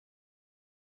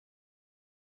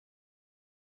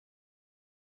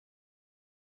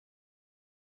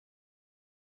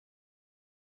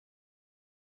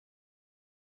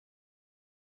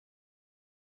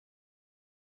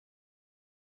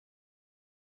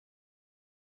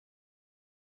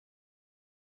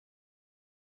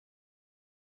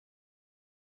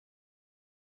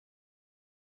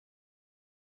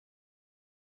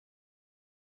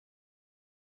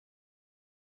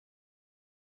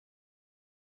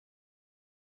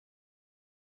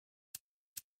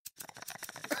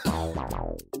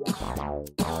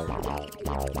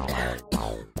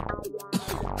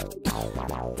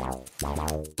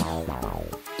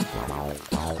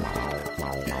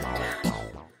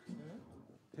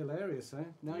Hilarious, eh?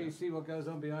 Now you see what goes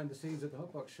on behind the scenes at the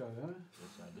Hotbox show, huh?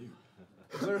 Yes, I do.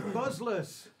 We're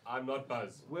buzzless. I'm not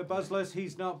Buzz. We're buzzless,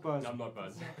 he's not Buzz. I'm not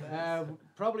Buzz.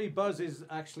 Probably Buzz is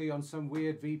actually on some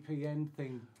weird VPN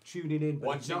thing, tuning in, but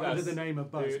Watching he's not us, under the name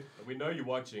of Buzz. Dude, we know you're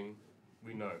watching.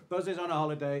 We know. Buzz is on a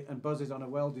holiday, and Buzz is on a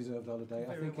well-deserved holiday.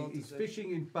 I think he's well-deserved.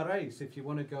 fishing in Paris. If you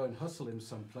want to go and hustle him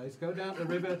someplace, go down the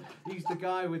river. He's the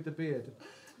guy with the beard.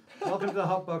 Welcome to the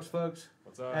Hotbox, folks.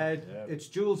 What's up? It's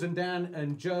Jules and Dan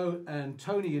and Joe and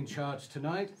Tony in charge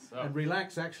tonight. And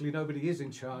relax, actually, nobody is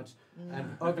in charge.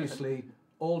 And obviously,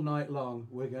 all night long,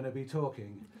 we're going to be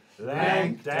talking.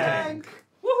 Lank Dank.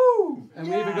 Woohoo! And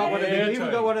we even got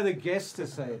Yeah, one of the guests to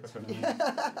say it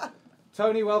tonight.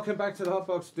 Tony, welcome back to the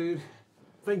Hotbox, dude.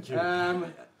 Thank you.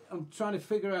 I'm trying to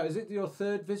figure out, is it your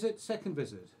third visit, second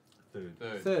visit?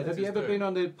 Third. Have you ever been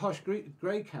on the posh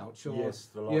grey couch? Or Yes,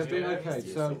 the last you have been? one. Okay,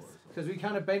 Yes, so yes. because we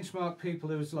kind of benchmark people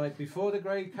who was like before the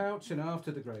grey couch and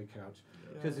after the grey couch.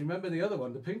 Because remember the other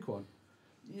one, the pink one?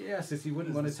 Yes, if you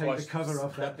wouldn't want to take the cover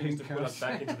off that thing pink to put us couch.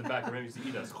 back into the back room to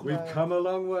eat us. We've come a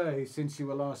long way since you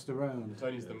were last around.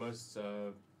 Tony's the most,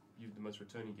 you're the most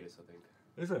returning guest, I think.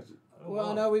 Is it? Oh, Well,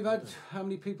 wow. no, we've had, how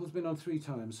many people's been on 3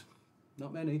 times?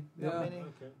 Not many. Not yeah. many.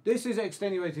 Okay. This is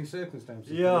extenuating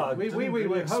circumstances. Yeah, we didn't were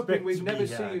really hoping expect we'd to never be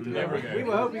see here. you. Never We again.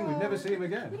 were hoping we'd never see him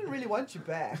again. We didn't really want you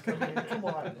back. I mean, come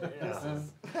on.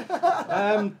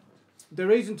 The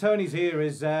reason Tony's here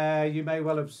is you may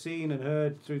well have seen and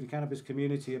heard through the cannabis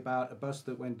community about a bus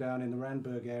that went down in the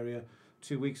Randburg area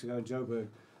 2 weeks ago in Joburg.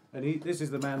 And this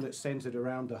is the man that centered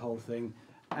around the whole thing.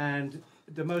 And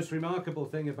the most remarkable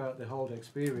thing about the whole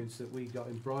experience that we got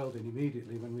embroiled in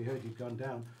immediately when we heard you'd gone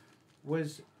down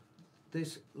was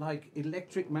this like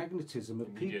electric magnetism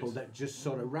of people Immediate. that just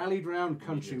sort of rallied round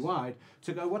countrywide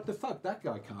to go, what the fuck, that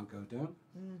guy can't go down.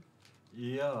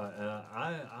 Yeah,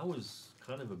 I was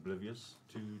kind of oblivious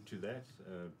to that,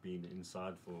 being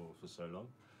inside for so long.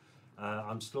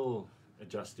 I'm still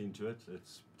adjusting to it.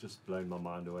 It's just blown my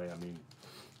mind away. I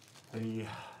mean,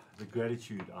 the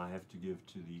gratitude I have to give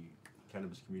to the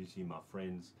cannabis community, my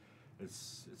friends,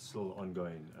 it's still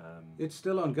ongoing. It's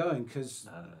still ongoing because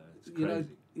It's you know,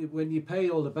 crazy. when you pay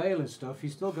all the bail and stuff, you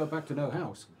still go back to no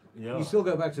house. Yeah. You still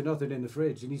go back to nothing in the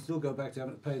fridge, and you still go back to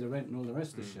having to pay the rent and all the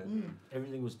rest of the shit.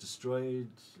 Everything was destroyed.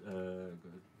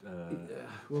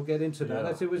 We'll get into that.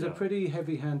 Yeah, It was a yeah. pretty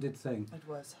heavy-handed thing. It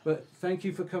was. But thank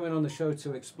you for coming on the show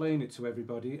to explain it to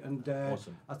everybody. And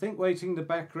Awesome. I think waiting in the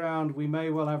background, we may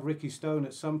well have Ricky Stone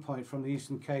at some point from the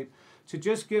Eastern Cape to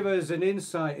just give us an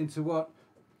insight into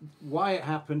why it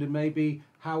happened and maybe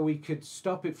how we could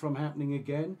stop it from happening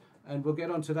again. And we'll get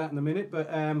onto that in a minute. But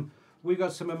we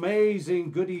got some amazing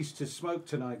goodies to smoke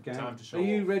tonight, gang. Time to show Are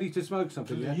you off. ready to smoke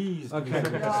something? Yeah? Please. Okay.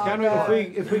 Oh, Can we, God.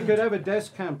 if we could have a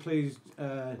desk cam, please,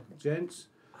 gents.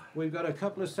 We've got a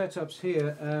couple of setups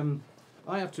here.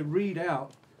 I have to read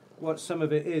out what some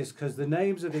of it is because the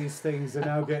names of these things are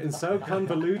now getting so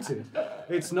convoluted.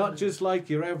 It's not just like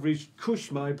your average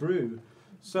Kush My Brew.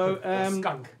 So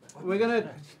Skunk. we're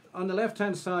gonna, on the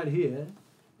left-hand side here,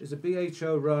 is a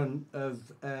BHO run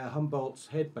of Humboldt's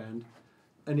headband,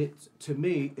 and it, to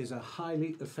me, is a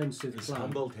highly offensive Is plant.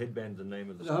 Humboldt Headband the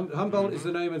name of the Humboldt is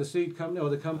the name of the seed company or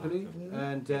the company,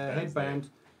 and headband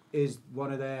is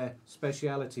one of their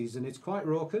specialities, and it's quite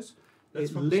raucous. That's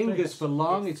It from the lingers States. for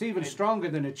long. It's even stronger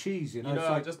than a cheese, you know. You It's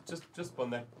know, like- just on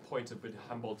that point about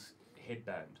Humboldt's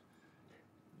headband.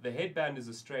 The headband is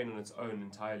a strain on its own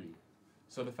entirely.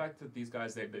 So the fact that these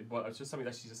guys, well, it's just something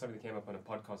that came up on a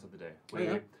podcast the other day, where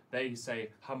yeah. they say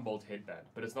Humboldt headband,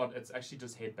 but it's not. It's actually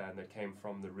just headband that came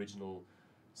from the original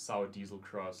sour diesel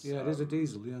cross. yeah, it is a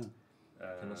diesel, yeah.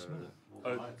 Can I smell it?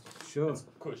 Oh, Sure. it's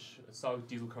Kush. It's sour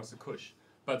diesel cross a Kush,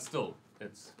 but still,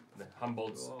 it's the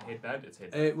Humboldt's headband. It's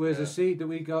headband. It was Yeah. a seed that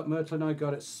Myrtle and I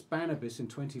got at Spanibus in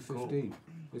 2015.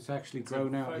 It's actually It's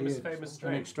grown a out famous, here famous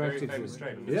strain. and extracted Very famous here.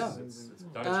 strain. Yeah. It's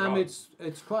done its job.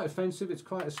 It's quite offensive. It's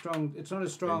quite a strong. It's not a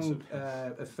strong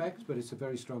effect, but it's a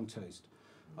very strong taste.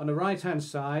 On the right hand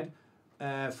side,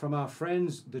 from our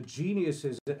friends, the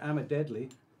geniuses at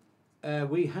Amadedley,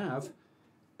 we have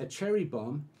a cherry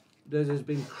bomb that has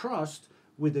been crossed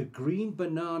with a green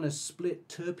banana split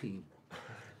terpene.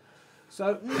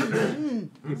 So,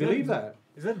 you believe that?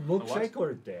 Is that milkshake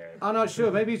or a dab? I'm not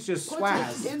sure. Maybe it's just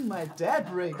What's swaz. in my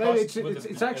dad rig? Maybe it's, Crossed with it's,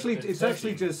 the- it's actually it's it's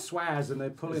actually terpene. just swaz, and they're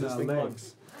pulling this our thing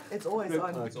legs. It's always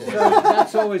on. It's So always-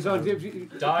 that's always on.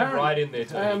 Dive right in there,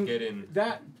 Tony. Um, Get in.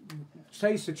 That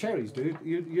taste of cherries, dude.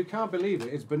 You can't believe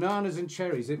it. It's bananas and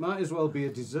cherries. It might as well be a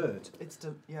dessert.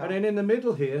 Yeah. And then in the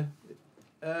middle here,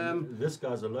 this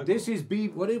guy's a local. this is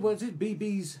what is it?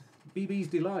 BB's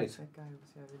Delight. That guy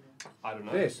was here earlier. I don't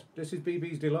know. This is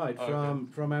BB's Delight Oh,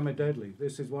 from Amma Deadly.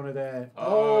 This is one of their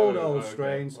Oh, old okay.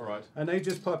 strains. All right. And they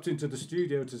just popped into the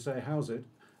studio to say, how's it?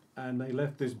 And they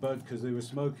left this bud because they were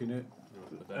smoking it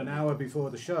an hour before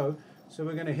the show. So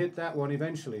we're going to hit that one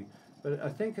eventually. But I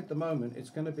think at the moment it's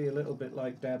going to be a little bit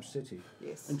like Dab City.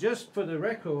 Yes. And just for the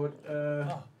record,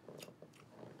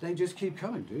 they just keep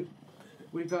coming, dude.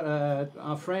 We've got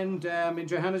our friend in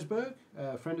Johannesburg,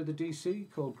 a friend of the DC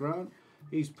called Grant.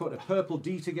 He's put a purple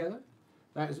D together.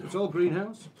 It's all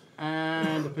greenhouse.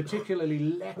 And a particularly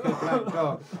lekker black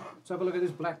dog. Let's have a look at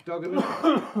this black dog of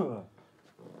it.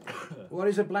 What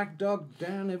is a black dog,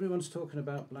 Dan? Everyone's talking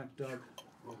about black dog.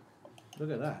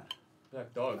 Look at that.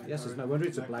 Black dog. Yes, it's no wonder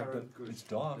it's a black dog. It's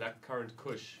dark. Black currant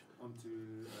kush. Onto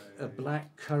A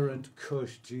black currant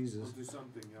kush, Jesus. onto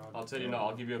something. Yeah, I'll tell you now.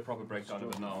 I'll give you a proper breakdown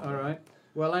of it now. All right.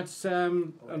 Well, that's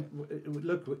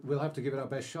look. We'll have to give it our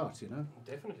best shot, you know.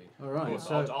 Definitely. All right. Of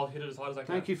course, So I'll hit it as hard as I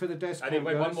can. thank you for the desk. And then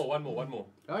wait, guys. one more.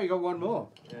 Oh, you got one more.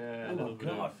 Yeah, Oh a little my bit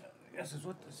God. of Yes, is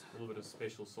what this. a little bit of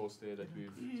special sauce there that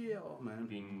we've Yeah, man.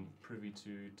 been privy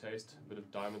to taste. A bit of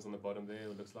diamonds on the bottom there.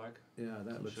 It looks like Yeah,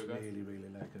 that looks Sugar. really, really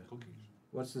lekker. Cookies.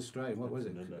 What's the strain? What was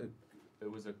it? No, no.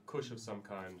 it was a kush of some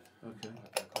kind. Okay.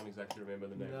 I can't exactly remember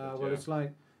the name. No, but well, yeah. it's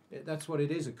like that's what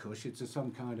it is. A kush. It's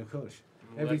some kind of kush.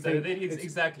 Well, that's everything- it. It's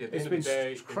exactly. At the It's end been of the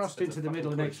day, crossed it's into a the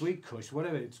middle of fucking next kush. week. Kush,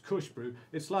 whatever. It's kush brew.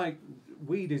 It's like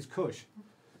weed is kush.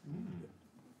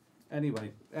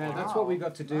 Anyway, that's what we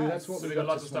got to do. Nice. That's what So we we got got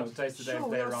lots to of stuff to smoke. taste today Sure, and we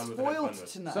play are around with and have fun spoiled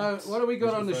with. tonight. So what have we got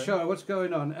Where's on your the phone? show? What's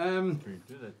going on? Can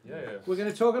we do that? Yeah. We're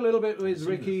going to talk a little bit with Seen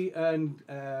Ricky and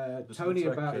This Tony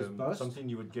looks like, about his bust. Something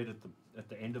you would get at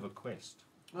the end of a quest.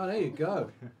 Oh, there you go.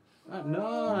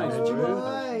 Nice, Oh, Drew.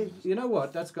 right. You know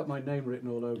what? That's got my name written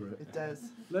all over it. It does.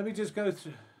 Let me just go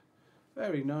through.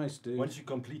 Very nice, dude. Once you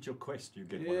complete your quest, you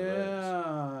get one of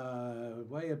those. Yeah,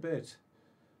 weigh a bit.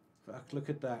 Fuck, look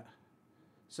at that.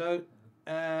 So,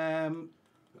 I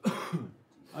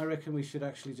reckon we should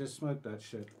actually just smoke that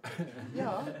shit.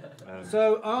 Yeah.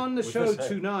 So on the What's show this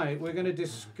say? tonight, we're going to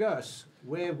discuss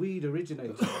where weed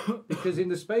originated. Because in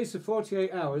the space of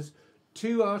 48 hours,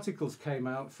 2 articles came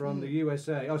out from the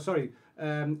USA. Oh, sorry.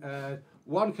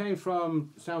 One came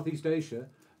from Southeast Asia,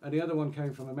 and the other one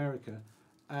came from America.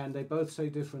 And they both say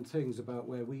different things about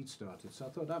where weed started. So I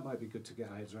thought that might be good to get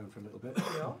our heads around for a little bit.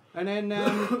 Yeah. And then,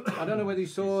 I don't know whether you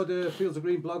saw the Fields of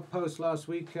Green blog post last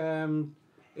week.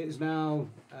 It is now,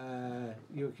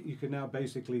 you can now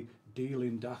basically deal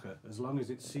in Dhaka as long as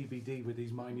it's CBD with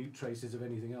these minute traces of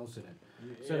anything else in it.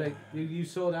 So you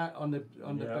saw that on the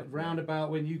Yeah.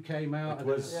 roundabout when you came out. It and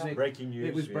there was snick- breaking news.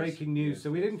 It was yes, breaking news. yes.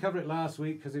 So we didn't cover it last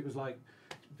week because it was like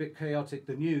a bit chaotic,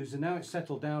 the news, and now it's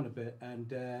settled down a bit.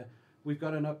 And we've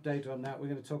got an update on that. We're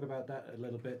going to talk about that a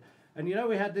little bit. And you know,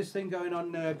 we had this thing going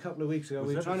on a couple of weeks ago. Was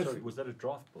We were that, trying sorry, to. was that a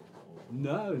draft bill?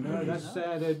 No, that's was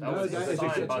that is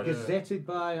signed by the- gazetted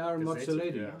by Aaron Gazetted,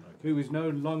 Mozzoledi, yeah. who is no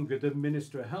longer the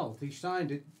Minister of Health. He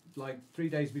signed it like 3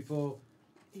 days before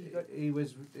he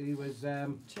was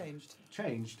Changed.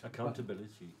 changed.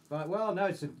 Accountability. But well, no,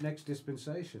 it's the next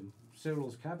dispensation.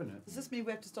 Cyril's cabinet. Does this mean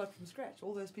we have to start from scratch?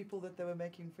 All those people that they were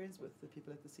making friends with, the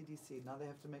people at the CDC, now they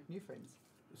have to make new friends.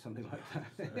 Something like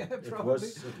that. Yeah, It probably.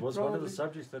 was one of probably. the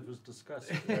subjects that was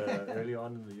discussed early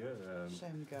on in the year.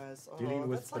 Shame, guys. Oh, Dealing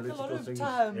with that's like a lot political of things,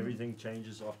 time. everything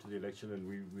changes after the election, and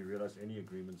we realised any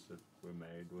agreements that were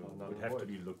made would have to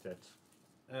be looked at.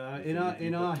 In our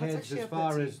That's heads, actually as a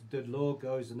far pity. as the law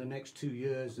goes, in the next 2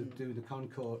 years of doing the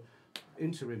Concord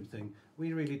interim thing,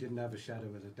 we really didn't have a shadow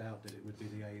of a doubt that it would be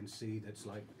the ANC that's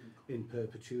like in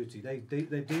perpetuity.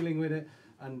 They're dealing with it,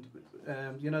 and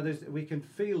you know, we can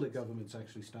feel the government's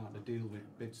actually starting to deal with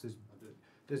bits.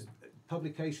 There's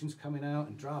publications coming out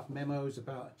and draft memos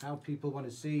about how people want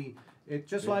to see it.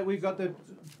 Just like we've got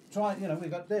we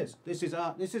got this. This is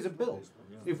a bill.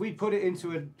 If we put it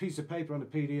into a piece of paper on a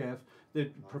PDF, the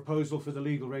proposal for the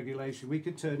legal regulation, we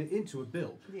could turn it into a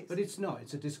bill. Yes. But it's not.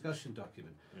 It's a discussion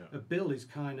document. Yeah. A bill is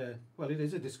kind of, well, it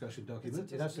is a discussion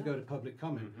document. It has to go to public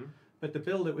comment. Mm-hmm. But the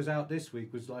bill that was out this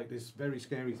week was like this very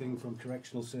scary thing from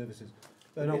correctional services.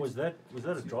 But No, it's- was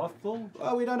that a draft bill?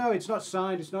 well, we don't know. It's not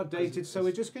signed. It's not dated. So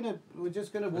we're just gonna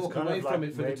walk kind away of from like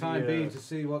it for the maybe time a- being to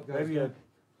see what goes. Maybe on.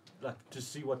 like to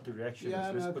see what the reaction Yeah,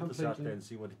 is. Let's no, put this out completely. there and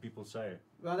see what people say.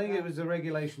 Well, I think it was a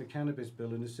regulation of cannabis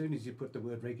bill, and as soon as you put the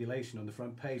word regulation on the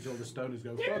front page, all the stoners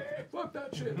go, fuck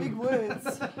that shit. Big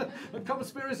words.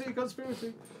 Conspiracy.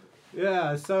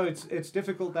 Yeah, so it's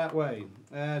difficult that way.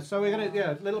 So we're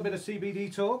gonna a little bit of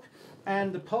CBD talk.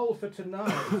 And the poll for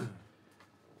tonight,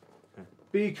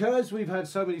 because we've had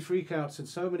so many freakouts and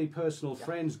so many personal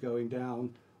friends going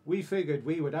down, we figured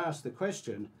we would ask the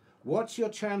question, what's your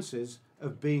chances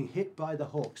of being hit by the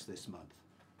hawks this month?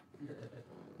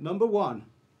 Number 1,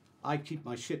 I keep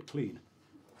my shit clean.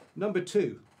 Number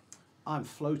 2, I'm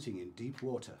floating in deep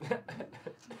water.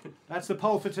 That's the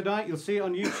poll for tonight. You'll see it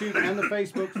on YouTube and the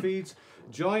Facebook feeds.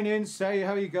 Join in, say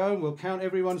how you go, and we'll count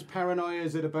everyone's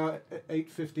paranoias at about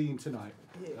 8:15 tonight.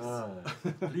 Yes.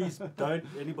 Please don't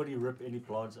anybody rip any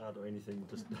plants out or anything.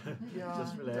 Just,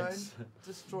 just relax. Don't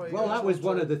destroy. Well, your that was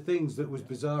one children. of the things that was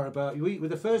bizarre about you.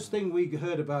 The first thing we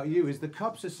heard about you is the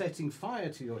cops are setting fire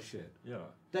to your shit. Yeah,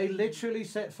 They literally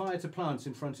set fire to plants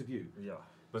in front of you. yeah.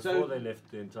 Before So- they left,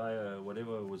 the entire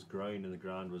whatever was growing in the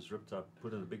ground was ripped up,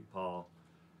 put in a big pile,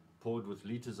 poured with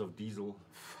liters of diesel,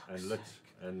 and lit.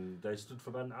 And they stood for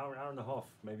about an hour, hour and a half,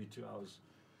 maybe 2 hours,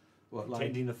 What, like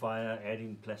tending the fire,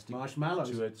 adding plastic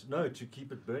marshmallows? to it. No, to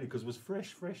keep it burning because it was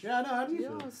fresh. Yeah, no, how do you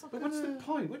Yeah, feel? it's not But what's the gonna-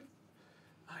 point?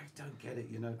 I don't get it,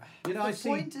 you know. You know, The I see.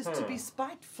 point is to be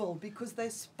spiteful because they're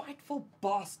spiteful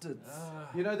bastards.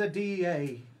 You know, the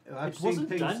DEA. I've It seen wasn't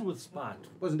things. done with spite.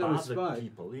 Wasn't done by with the spite.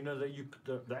 people. You know,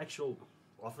 the actual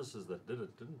officers that did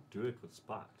it didn't do it with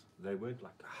spite. They weren't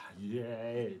like, yeah.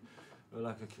 They were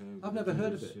like, okay. I've we'll never do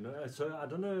heard of this, it. You know, so I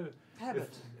don't know. Habit.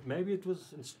 If maybe it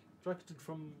was instructed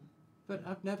from. But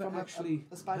I've never From actually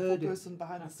a spiteful heard it. person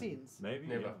behind the scenes. Maybe.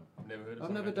 Never. Yeah. I've never heard of I've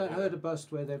something never like done, that. heard a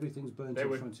bust where everything's burnt They in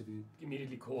would- front of you.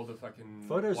 Immediately call the fucking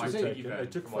Photos white were TV taken. van They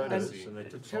took from what I photos see. and they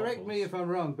took Correct samples. me if I'm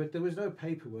wrong, but there was no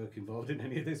paperwork involved in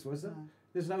any of this, was there? No.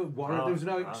 There's no warrant. There was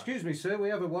no. Excuse me, sir. We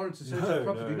have a warrant to search No, your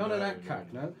property. no, None of no, that no,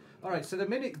 cack. no. No. All right. So the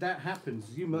minute that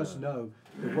happens, you must know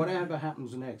that whatever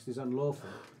happens next is unlawful,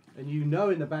 and you know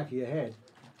in the back of your head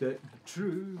that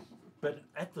True, but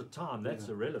at the time that's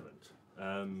Yeah. irrelevant.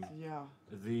 Yeah.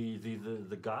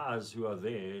 The guys who are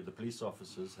there, the police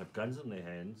officers, have guns in their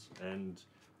hands and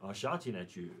are shouting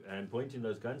at you and pointing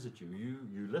those guns at you.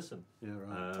 You listen. yeah,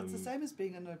 right. It's the same as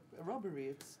being in a robbery.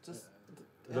 It's just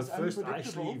The as first,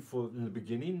 unpredictable. actually, in the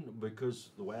beginning, because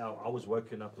the way I was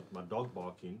woken up with my dog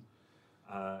barking,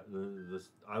 I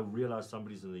realized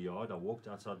somebody's in the yard. I walked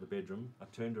outside the bedroom. I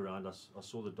turned around. I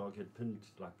saw the dog had pinned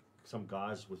like some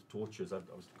guys with torches. I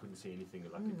couldn't see anything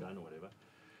like a gun or whatever.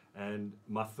 And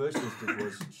my first instinct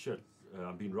was, shit,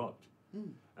 I'm being robbed.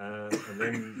 And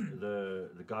then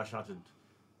the guy shouted,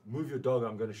 "Move your dog,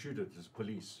 I'm going to shoot it." It's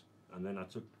police. And then I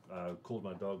called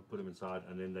my dog, put him inside,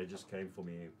 and then they just came for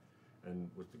me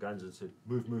and with the guns and said,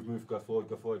 "Move, move, move, go forward,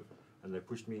 go forward." And they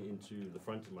pushed me into the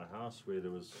front of my house where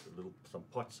there was some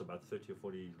pots, about 30 or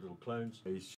 40 little clones.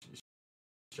 They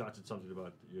shouted something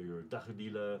about, "You're a dacha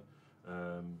dealer."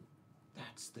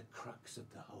 That's the crux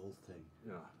of the whole thing.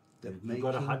 Yeah. They're You've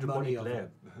got a making hydroponic money off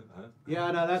lab. Huh? Yeah,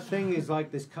 no, that thing is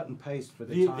like this cut and paste for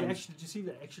the The time. actual, did you see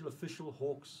the actual official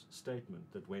Hawks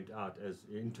statement that went out as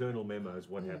internal memos?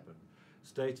 What happened?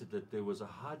 Stated that there was a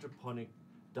hydroponic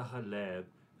dacha lab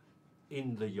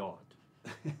in the yard.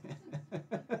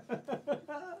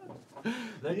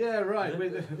 Yeah, right.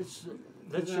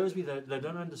 That shows me that they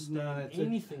don't understand No, it's a-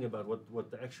 anything about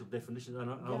what the actual definition is. And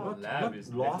I'm not, Lab not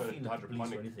is laughing definitely at the police or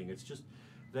hydroponic. anything. It's just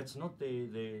that's not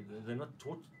they're not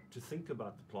taught to think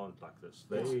about the plant like this.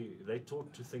 They're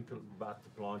taught to think about the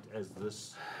plant as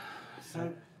this.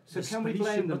 So This can we police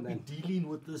blame should them not then? be dealing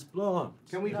with this plant?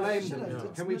 Can we No, blame it them? shouldn't. Yeah.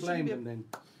 It's Can we not- blame shouldn't them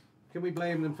then? Can we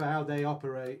blame them for how they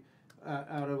operate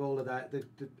out of all of that?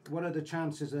 What are the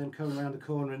chances of them coming around the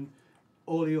corner and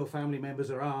all of your family members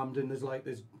are armed and there's like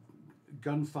this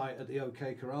gunfight at the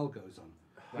OK Corral goes on?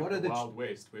 Like What the are the Wild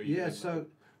West where you Yeah, can, so like,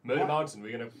 Murder what- Mountain,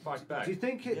 we're going to fight back. do you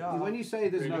think it, Yeah. when you say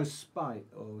there's no Really? spite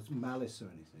or malice or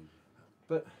anything,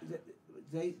 but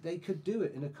they could do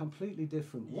it in a completely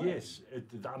different way? Yes,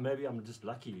 maybe I'm just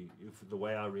lucky if the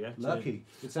way I react. to it. Lucky.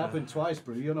 It's happened twice,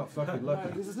 bro. You're not fucking No, lucky.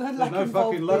 there's no There's luck no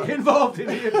involved fucking luck there. involved in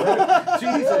here, bro.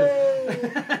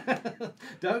 Jesus.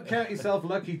 Don't count yourself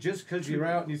lucky just because you're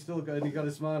out and you got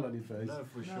a smile on your face. No,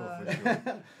 for No. sure, for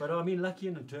sure. But I mean, lucky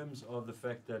in terms of the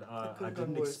fact that I could've gone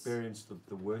didn't worse. experience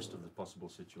the worst of the possible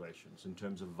situations in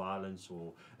terms of violence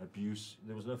or abuse.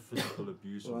 There was no physical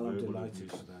abuse Well, or I'm verbal delighted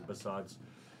abuse for that. besides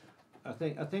I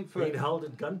think for being held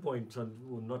at gunpoint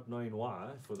and not knowing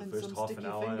why for the And first some half sticky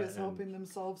an hour. fingers and helping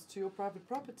themselves to your private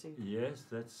property. yes,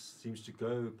 that seems to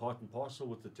go part and parcel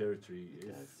with the territory.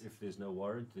 It does. If there's no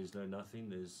warrant, there's no nothing.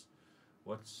 There's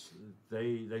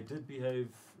they did behave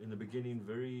in the beginning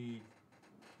very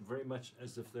much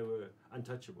as if they were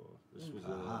untouchable. This was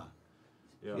Ah.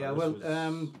 yeah. Yeah, this well, was-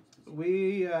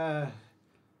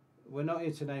 we're not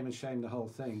here to name and shame the whole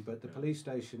thing, but the Yeah. police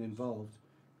station involved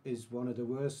is one of the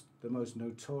worst, the most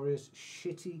notorious,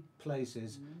 shitty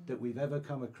places that we've ever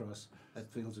come across at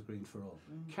Fields of Green for All.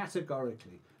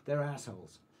 Categorically, they're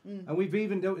assholes. And we've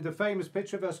even done the famous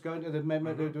picture of us going to the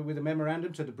with a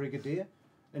memorandum to the brigadier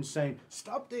and saying,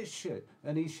 stop this shit.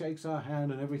 And he shakes our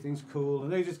hand and everything's cool.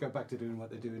 And they just go back to doing what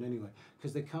they're doing anyway.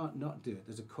 Because they can't not do it.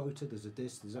 There's a quota, there's a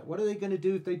this, there's that. What are they going to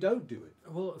do if they don't do it?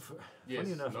 Well,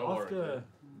 funny enough, after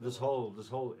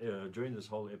during this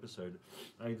whole episode,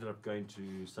 I ended up going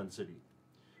to Sun City.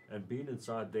 And being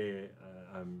inside there,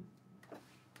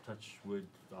 touch wood,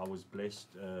 I was blessed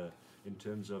in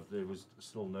terms of there was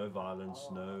still no violence,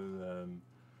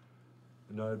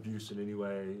 no abuse in any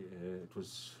way. It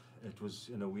was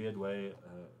in a weird way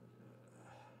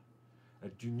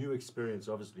a new experience,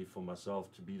 obviously, for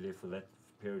myself to be there for that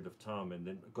period of time, and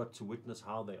then got to witness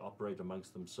how they operate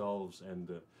amongst themselves and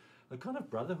the kind of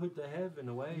brotherhood they have in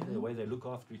a way, the way they look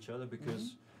after each other,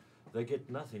 because they get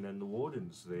nothing, and the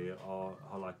wardens there are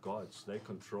like gods. They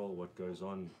control what goes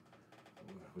on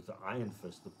with the iron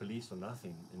fist. The police are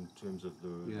nothing in terms of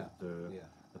the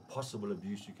possible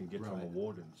abuse you can get from a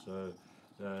warden. So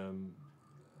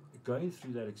going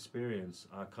through that experience,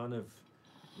 I kind of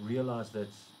realized that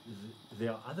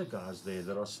there are other guys there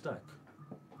that are stuck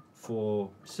for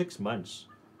 6 months.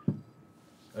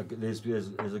 There's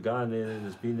a guy in there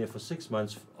that's been there for 6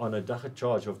 months on a dacha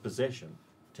charge of possession,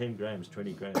 10 grams,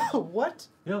 20 grams. What?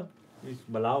 Yeah, he's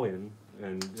Malawian.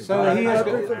 And So he has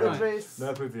proof of got- address.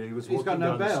 no proof. He was He's walking got no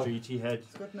down the bail. street. He had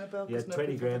He's got no bail. he had no 20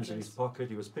 proof of grams in his address. pocket.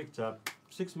 He was picked up.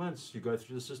 6 months. You go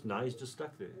through the system. Now he's just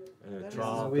stuck there. That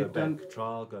Trial, is- go We've back. done-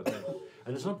 Trial, go back.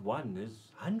 And it's not one.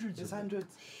 There's hundreds. There's of them.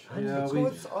 hundreds. Yeah, The we-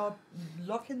 courts are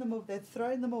locking them up. They're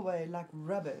throwing them away like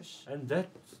rubbish. And that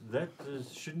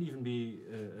shouldn't even be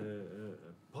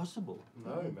possible.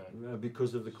 No, man.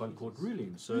 Because of the Concord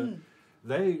ruling. So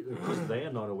because they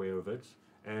are not aware of it,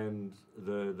 and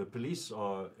the police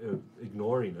are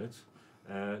ignoring it,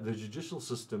 the judicial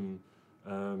system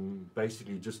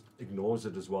basically just ignores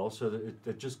it as well. So that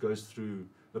it just goes through.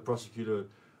 The prosecutor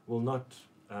will not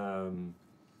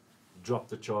drop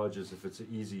the charges if it's an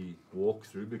easy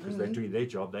walkthrough, because they're doing their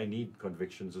job. They need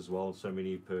convictions as well, so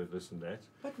many per this and that.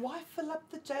 But why fill up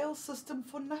the jail system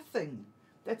for nothing?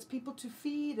 That's people to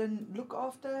feed and look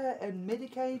after and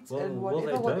medicate and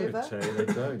whatever. They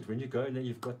don't. When you go in there,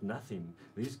 you've got nothing.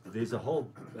 There's a whole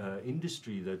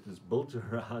industry that is built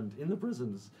around in the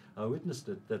prisons. I witnessed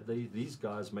it, that these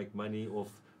guys make money off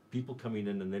people coming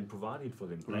in and then providing for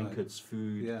them blankets,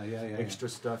 food, extra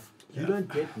stuff. You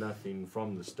don't get nothing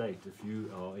from the state if you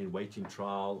are in waiting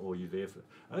trial or you're there for.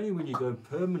 Only when you go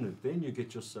permanent, then you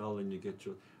get your cell and you get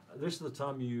your. The rest of the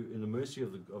time, you in the mercy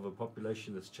of a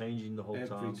population that's changing the whole Every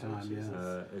time,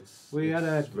 yeah. We had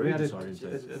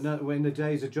disorientating. when the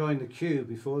days of joining the queue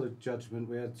before the judgment,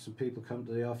 we had some people come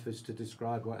to the office to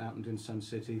describe what happened in Sun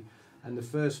City, and the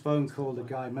first phone call the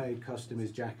guy made cost him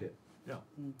his jacket. Yeah.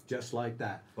 Just like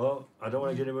that. Well, I don't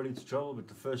want to get anybody into trouble, but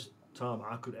the first time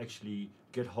I could actually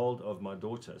get hold of my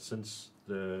daughter since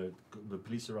the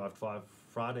police arrived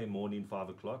Friday morning, 5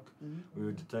 o'clock. We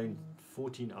were detained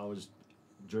 14 hours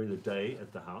during the day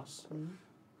at the house,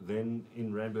 then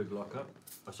in Randburg lockup,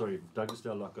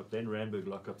 Douglasdale lockup, then Randburg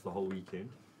lockup the whole weekend.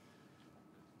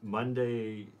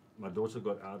 Monday, my daughter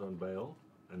got out on bail,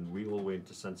 and we all went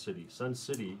to Sun City. Sun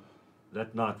City,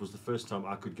 that night was the first time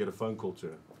I could get a phone call to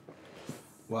her.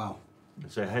 Wow.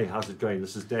 And say, hey, how's it going?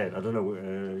 This is Dad. I don't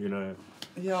know,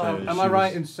 Yeah. So Am she I right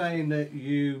was- in saying that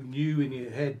you knew in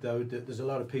your head, though, that there's a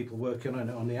lot of people working on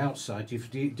it on the outside?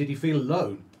 Did you feel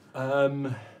alone?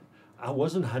 I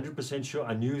wasn't 100% sure.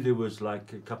 I knew there was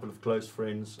like a couple of close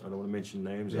friends. I don't want to mention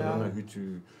names. I don't know who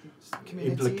to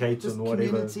implicate just on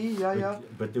whatever. Community,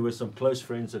 But there were some close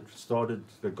friends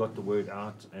that got the word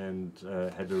out and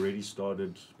had already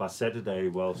started by Saturday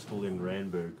while still in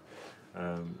Randburg.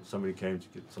 Somebody came to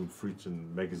get some fruit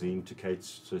and magazine to Kate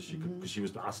so she could, because she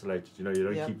was isolated. You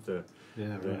don't keep the.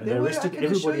 And they arrested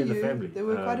everybody in the family. There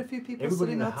were quite a few people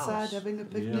everybody in sitting the outside house. having a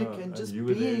picnic Yeah, and just you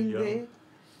were there, being yeah. there.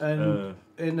 And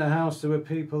in the house, there were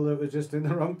people that were just in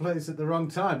the wrong place at the wrong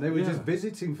time. They were just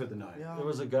visiting for the night. Yeah. There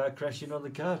was a guy crashing on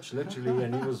the couch, literally,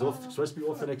 and he was supposed to be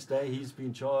off the next day. He's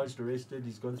been charged, arrested.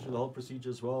 He's gone through the whole procedure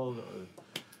as well.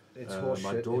 It's my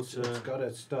horseshit. daughter. It's got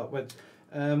to stop. But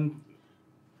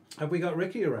have we got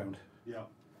Ricky around? Yeah.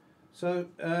 So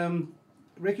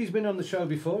Ricky's been on the show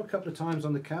before, a couple of times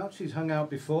on the couch. He's hung out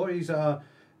before. He's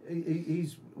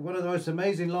one of the most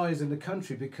amazing lawyers in the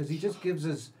country because he just gives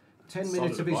us 10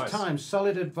 minutes of his time,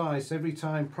 solid advice every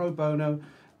time, pro bono,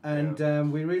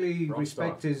 and we really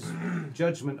respect his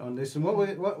judgment on this. And what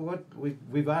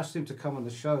we've asked him to come on the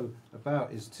show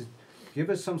about is to give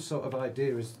us some sort of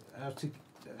idea as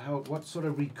what sort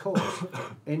of recourse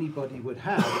anybody would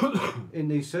have in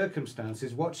these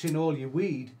circumstances, watching all your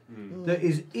weed that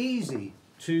is easy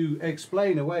to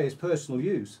explain away as personal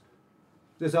use.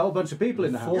 There's a whole bunch of people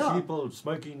in the house. 4 people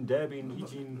smoking, dabbing,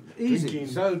 eating, Easy.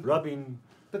 drinking, So- rubbing.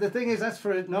 But the thing is, that's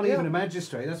for not even a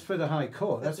magistrate. That's for the High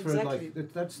Court. That's for Exactly.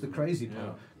 that's the crazy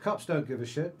part. Cops don't give a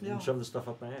shit. Yeah. And shove the stuff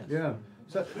up my ass. Yeah.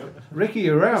 So, Ricky,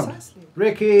 you're around. Precisely.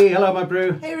 Ricky, hello, my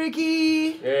brew. Hey,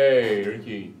 Ricky. Hey,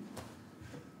 Ricky.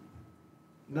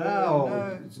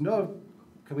 No, it's no.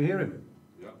 Can we hear him?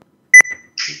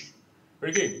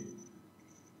 Ricky.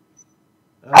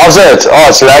 How's it? Oh,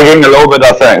 it's lagging a little bit,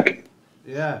 I think.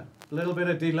 Yeah, a little bit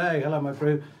of delay. Hello, my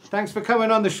brew. Thanks for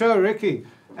coming on the show, Ricky.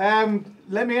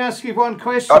 Let me ask you one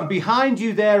question. Behind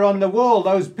you there on the wall,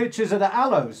 those pictures of the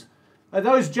aloes, are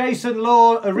those Jason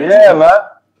Law originals? Yeah,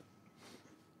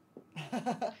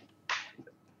 man.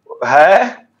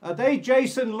 Hey? Are they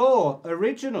Jason Law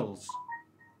originals?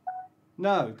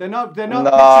 No, they're not. They're not.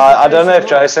 No, pictures of I don't know if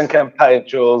Law. Jason can paint,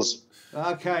 Jules.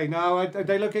 Okay, no,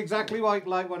 they look exactly like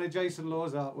one of Jason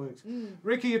Law's artworks.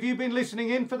 Ricky, have you been listening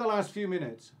in for the last few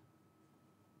minutes?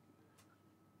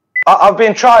 I've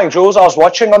been trying, Jules. I was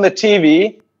watching on the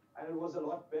TV. And it was a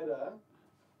lot better.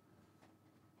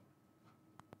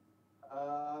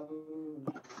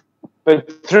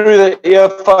 But through the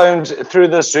earphones, through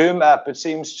the Zoom app, it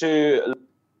seems to...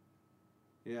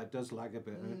 Yeah, it does lag a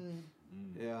bit.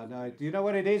 Yeah, I know. Do you know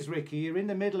what it is, Ricky? You're in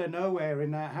the middle of nowhere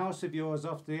in that house of yours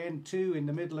off the N2 in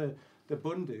the middle of the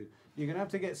Bundu. You're going to have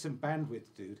to get some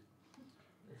bandwidth, dude.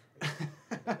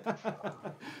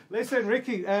 Listen,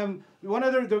 Ricky, one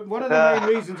of the main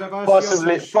reasons I've asked you onto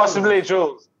the show... Possibly,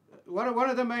 Jules. One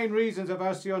of the main reasons I've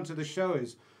asked you onto the show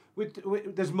is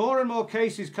there's more and more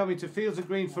cases coming to Fields of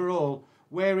Green for All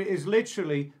where it is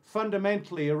literally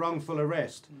fundamentally a wrongful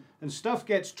arrest. And stuff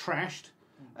gets trashed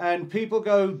and people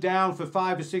go down for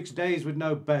 5 or 6 days with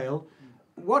no bail.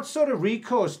 What sort of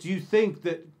recourse do you think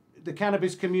that the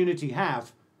cannabis community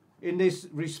have in this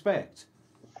respect?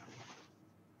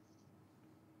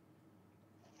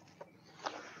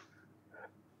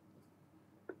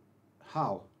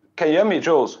 How? Can you hear me,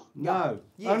 Jules? No.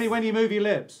 Yes. Only when you move your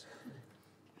lips.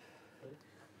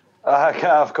 Okay,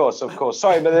 of course.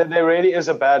 Sorry, but there really is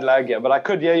a bad lag here. But I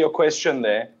could hear your question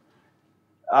there.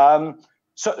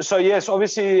 So yes,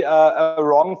 obviously a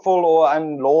wrongful or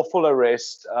unlawful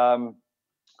arrest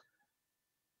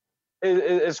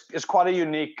is quite a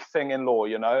unique thing in law.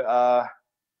 You know,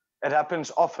 it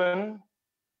happens often.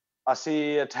 I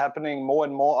see it happening more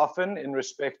and more often in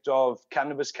respect of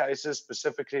cannabis cases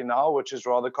specifically now, which is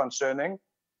rather concerning,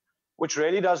 which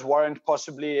really does warrant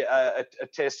possibly a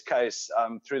test case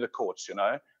through the courts, you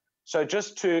know. So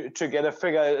just to get a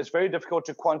figure, it's very difficult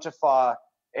to quantify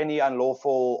any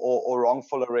unlawful or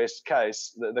wrongful arrest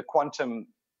case, the quantum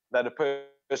that a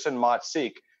person might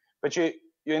seek. But you're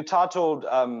entitled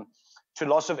to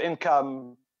loss of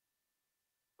income,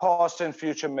 past and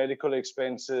future medical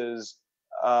expenses.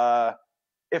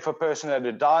 If a person had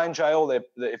to die in jail,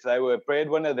 if they were a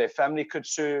breadwinner, their family could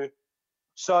sue.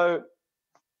 So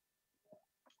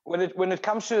when it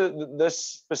comes to this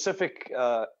specific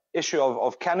issue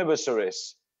of cannabis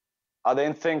arrests, I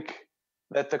then think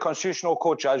that the Constitutional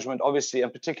Court judgment, obviously,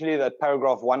 and particularly that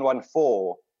paragraph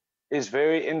 114, is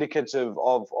very indicative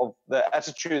of the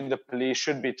attitude the police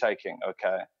should be taking,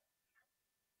 okay?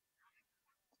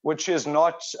 Which is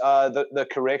not the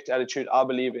correct attitude, I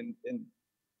believe, in.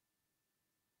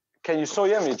 Can you still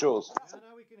hear me, Jules? Yeah,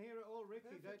 no, we can hear it all,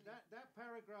 Ricky. That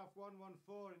paragraph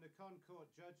 114 in the Concord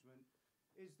judgment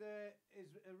it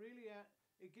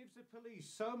gives the police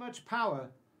so much power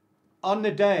on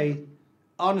the day,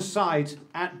 on site,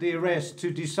 at the arrest, to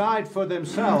decide for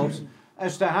themselves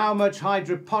as to how much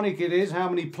hydroponic it is, how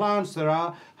many plants there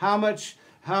are, how much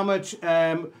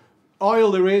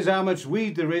oil there is, how much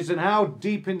weed there is, and how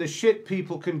deep in the shit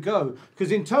people can go.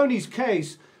 Because in Tony's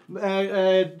case,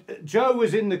 Jo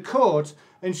was in the court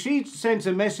and she sent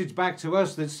a message back to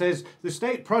us that says the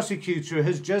state prosecutor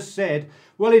has just said,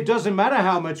 well, it doesn't matter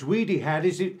how much weed he had.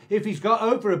 If he's got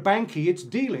over a bankie, it's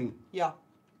dealing. Yeah.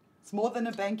 It's more than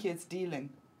a bankie, it's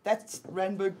dealing. That's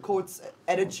Randburg Court's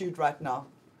attitude right now.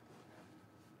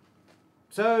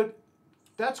 So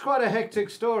that's quite a hectic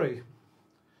story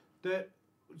that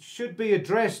should be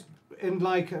addressed in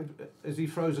like, is he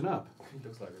frozen up? He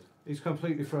looks like it. He's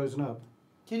completely frozen up.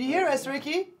 Can you hear us,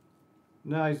 Ricky?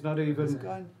 No, he's not even. He's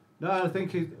gone. No, I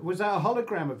think was that a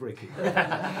hologram of Ricky?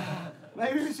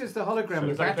 Maybe it's just a hologram.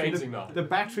 Looks like painting now. The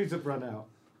batteries have run out.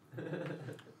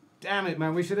 Damn it,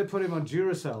 man! We should have put him on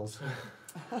Duracells.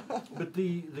 But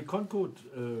the Concord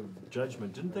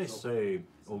judgment, didn't they say,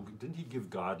 or didn't he give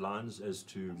guidelines as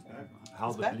to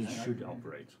how the police should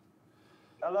operate?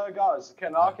 Hello, guys.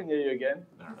 I can hear you again.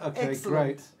 Okay, Excellent.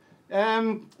 great.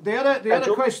 The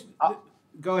other question.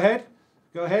 Go ahead.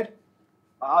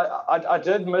 I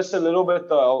did miss a little bit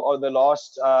though of the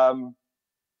last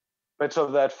bit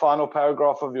of that final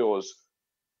paragraph of yours,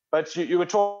 but you were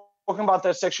talking about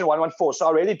that section 114. So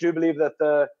I really do believe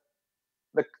that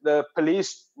the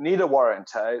police need a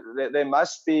warrant. There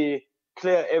must be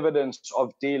clear evidence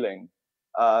of dealing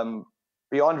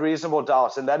beyond reasonable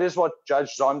doubt, and that is what Judge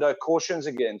Zondo cautions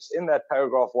against in that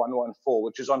paragraph 114,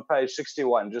 which is on page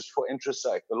 61, just for interest's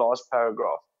sake, the last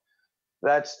paragraph.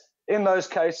 That in those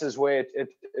cases where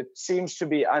it seems to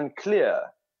be unclear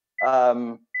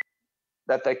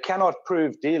that they cannot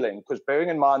prove dealing, because bearing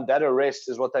in mind that arrest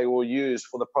is what they will use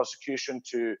for the prosecution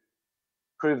to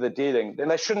prove the dealing, then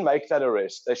they shouldn't make that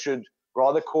arrest. They should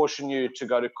rather caution you to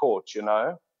go to court, you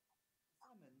know?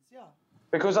 Yeah.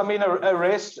 Because, I mean,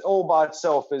 arrest all by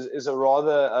itself is a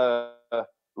rather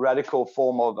radical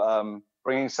form of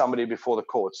bringing somebody before the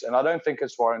courts. And I don't think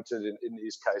it's warranted in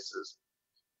these cases.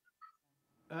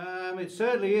 It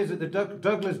certainly is at the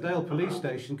Douglasdale police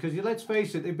station, because let's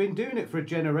face it, they've been doing it for a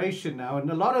generation now, and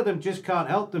a lot of them just can't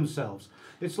help themselves.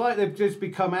 It's like they've just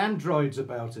become androids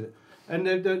about it. And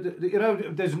you know,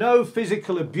 there's no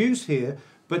physical abuse here,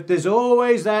 but there's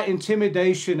always that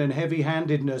intimidation and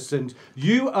heavy-handedness, and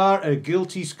you are a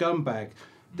guilty scumbag.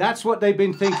 That's what they've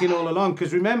been thinking all along.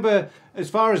 Because remember, as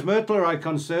far as Myrtle and I are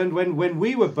concerned, when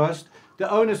we were bust, the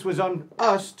onus was on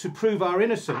us to prove our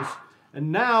innocence. And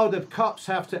now the cops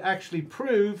have to actually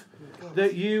prove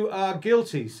that you are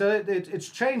guilty. So it's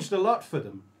changed a lot for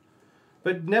them.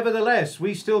 But nevertheless,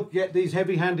 we still get these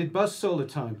heavy-handed busts all the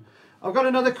time. I've got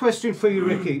another question for you,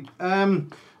 Ricky.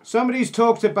 Somebody's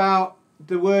talked about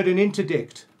the word an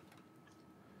interdict.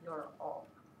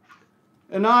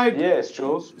 And Yes,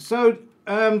 Jules. So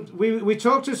we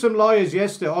talked to some lawyers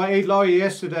yesterday, a lawyer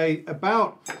yesterday,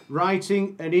 about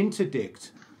writing an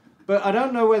interdict. But I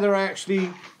don't know whether I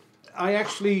actually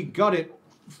got it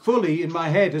fully in my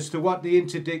head as to what the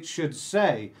interdict should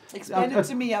say. Explain it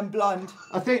to me, I'm blind.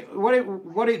 I think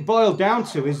what it boiled down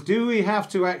to is, do we have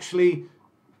to actually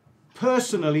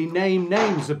personally name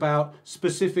names about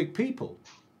specific people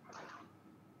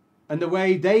and the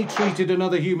way they treated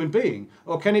another human being?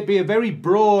 Or can it be a very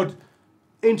broad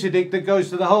interdict that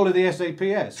goes to the whole of the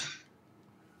SAPS?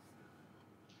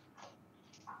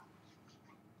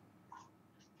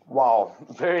 Wow,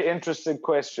 very interesting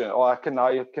question. Oh, I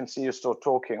can see you still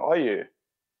talking. Are you?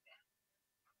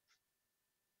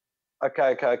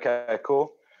 Okay,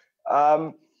 cool.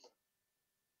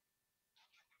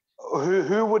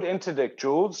 Who would interdict,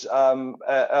 Jules? An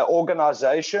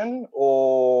organization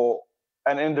or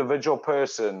an individual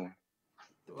person?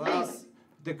 Well,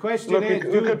 the question is,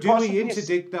 do we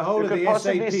interdict the whole of the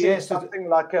SAPS? Something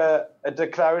like a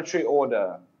declaratory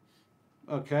order.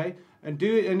 Okay, and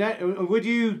would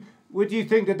you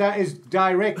think that is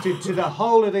directed to the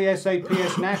whole of the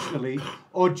SAPS nationally,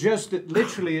 or just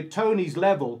literally at Tony's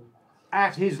level,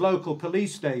 at his local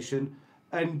police station,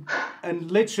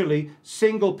 and literally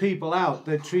single people out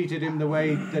that treated him the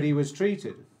way that he was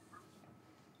treated?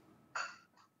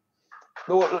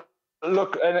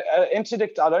 Look, an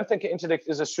interdict, I don't think an interdict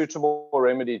is a suitable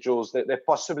remedy, Jules. There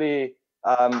possibly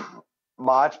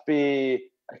might be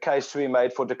a case to be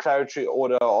made for declaratory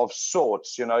order of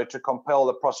sorts, you know, to compel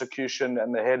the prosecution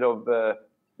and the head of the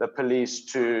police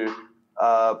to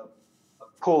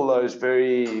pull those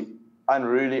very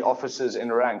unruly officers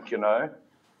in rank, you know.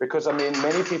 Because, I mean,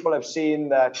 many people have seen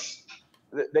that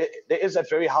there is at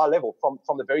very high level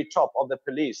from the very top of the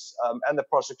police and the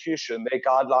prosecution, their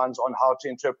guidelines on how to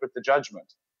interpret the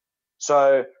judgment.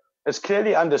 So it's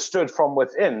clearly understood from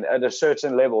within at a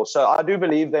certain level. So I do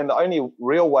believe then the only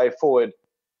real way forward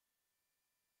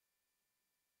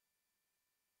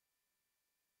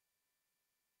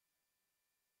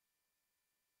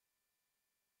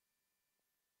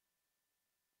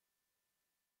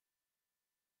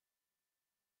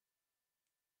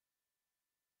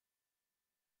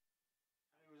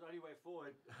way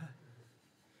forward.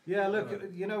 Yeah, look,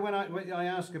 you know, when I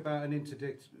ask about an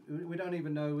interdict, we don't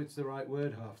even know it's the right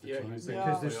word half the time, because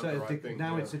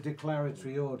now it's a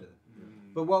declaratory order.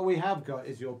 But what we have got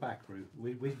is your back route.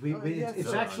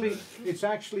 It's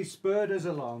actually spurred us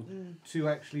along to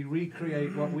actually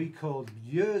recreate what we called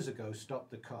years ago Stop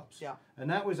the Cops. Yeah. And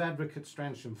that was Advocate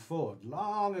Stransham Ford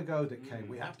long ago that came.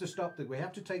 We have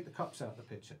to take the cops out of the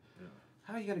picture. Yeah.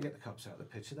 How are you going to get the cops out of the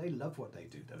picture? They love what they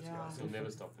do, those guys. They'll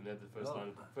never stop. And they're the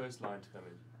first line to come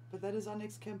in. But that is our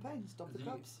next campaign, Stop the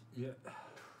Cops. Yeah.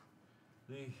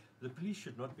 the police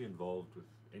should not be involved with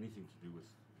anything to do with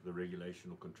the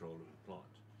regulation or control of the plant.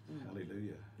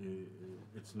 Hallelujah.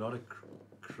 It's not a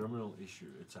criminal issue.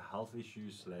 It's a health issue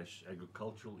 /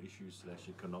 agricultural issue /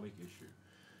 economic issue.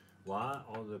 Why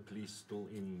are the police still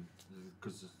in?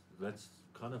 Because that's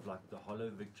kind of like the hollow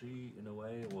victory in a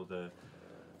way, or the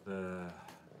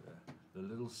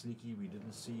little sneaky we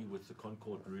didn't see with the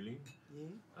Concord ruling,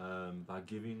 by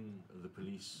giving the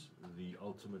police the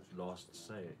ultimate last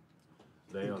say.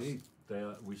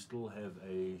 We still have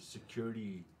a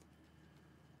security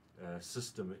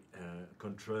system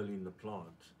controlling the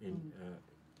plant,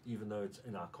 even though it's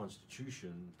in our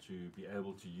constitution to be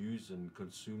able to use and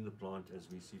consume the plant as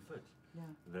we see fit. Yeah.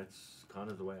 That's kind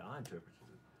of the way I interpreted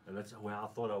it, and that's where I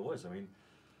thought I was. I mean,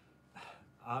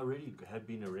 I already had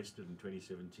been arrested in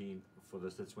 2017 for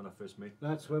this. That's when I first met.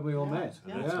 That's when we all met.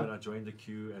 And that's when I joined the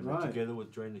queue, and together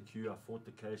with joining the queue, I fought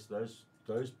the case.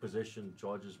 Those possession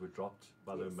charges were dropped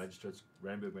by the magistrates,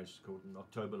 Randburg Magistrates Court, in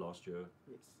October last year,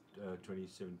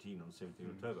 2017, on 17th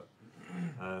October.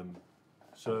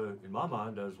 So in my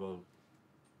mind, I was, well,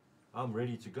 I'm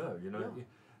ready to go. You know,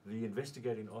 the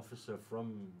investigating officer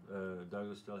from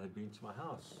Douglasdale had been to my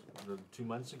house 2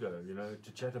 months ago, you know,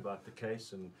 to chat about the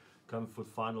case and come for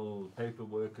final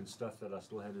paperwork and stuff that I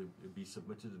still had to be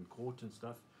submitted in court and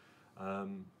stuff. I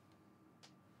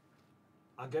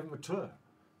gave him a tour.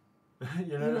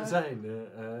 You know what I'm saying?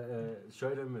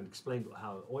 Showed him and explained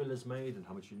how oil is made and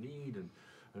how much you need and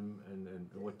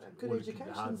what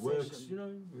how it works. You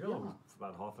know, for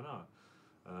about half an hour.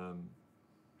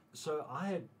 So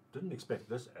I didn't expect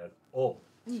this at all.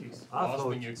 Jeez, I last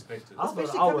thought thing you expected.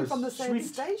 Especially I coming was from the same sweet.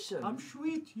 station. I'm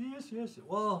sweet. Yes.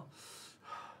 Well,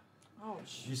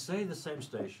 Ouch. you say the same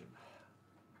station.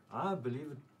 I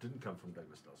believe it didn't come from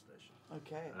Douglasdale Station.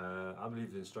 Okay. I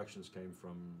believe the instructions came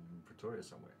from Pretoria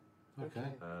somewhere. Okay.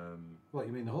 Um, What,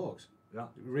 you mean the Hawks? Yeah.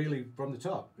 Really, from the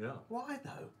top? Yeah. Why,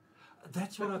 though?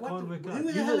 That's what I can't work out.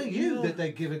 Who the hell are you that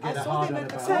they get I a saw hard them on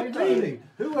at about? exactly. Really?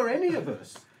 Who are any of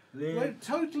us? They're- We're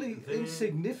totally they're-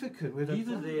 insignificant with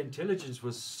Either their intelligence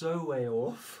was so way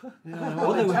off, Yeah,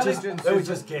 or they were intelligence just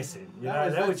is guessing. You that know,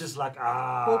 was- they were that's- just like,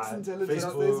 Hawks intelligence,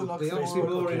 Facebook, there's an the oxymoron.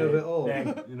 oxymoron of it all.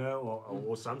 bang, you know,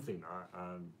 or something.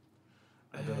 I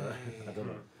don't know. I don't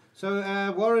know.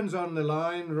 So Warren's on the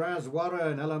line. Raz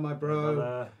Warren, hello, my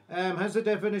bro. Has the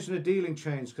definition of dealing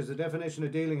changed? Because the definition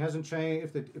of dealing hasn't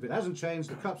changed. If it hasn't changed,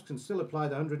 the cops can still apply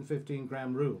the 115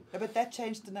 gram rule. Yeah, but that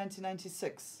changed in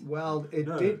 1996. Well, it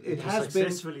No, did. It was has been.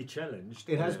 successfully challenged.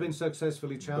 It has been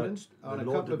successfully but challenged the on a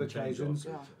law couple of didn't change occasions.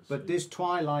 after it, But this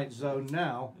twilight zone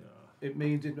now, Yeah. it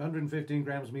means 115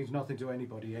 grams means nothing to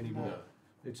anybody anymore. No.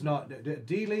 It's not.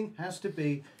 Dealing has to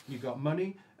be, you got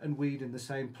money and weed in the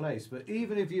same place. But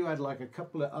even if you had like a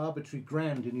couple of arbitrary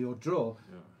grand in your drawer,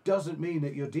 doesn't mean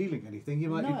that you're dealing anything. You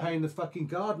might be paying the fucking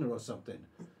gardener or something.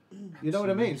 You know what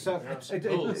I mean? So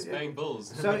Bills, paying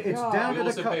bills. so it's down We to the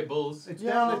also pay cop. bills. It's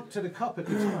down to the cop at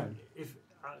the time. If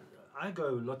I go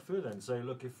a lot further and say,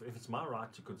 look, if it's my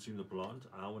right to consume the plant,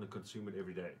 I want to consume it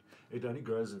every day. It only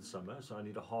grows in summer, so I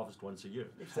need a harvest once a year.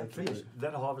 Exactly.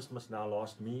 That harvest must now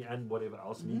last me and whatever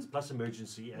else needs, plus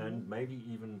emergency, and maybe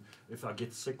even if I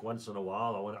get sick once in a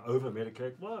while, I want to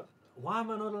over-medicate. What? Why am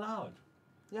I not allowed?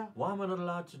 Yeah. Why am I not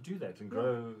allowed to do that and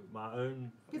grow my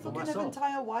own People for can have myself?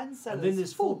 entire wine cellars. And then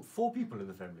there's full. four people in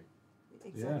the family.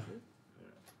 Exactly.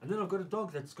 And then I've got a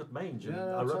dog that's got mange, and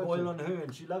Yeah, I rub totally. oil on her,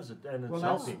 and she loves it, and it's Well,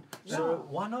 that's- healthy. yeah. So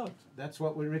why not? That's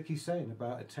what Ricky's saying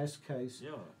about a test case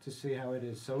Yeah. to see how it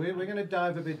is. So we're going to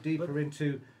dive a bit deeper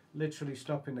into literally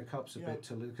stopping the cops a bit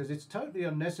because it's totally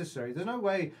unnecessary. There's no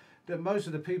way that most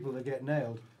of the people that get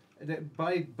nailed, that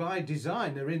by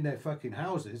design, they're in their fucking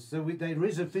houses. So there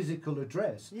is a physical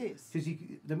address. Yes. Because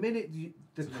the minute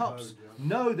the cops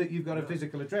know that you've got a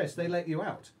physical address, they let you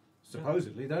out.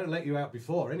 Supposedly, they don't let you out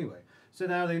before anyway. So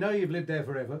now they know you've lived there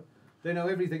forever. They know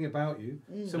everything about you.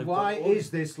 So They've why got all- is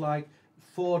this like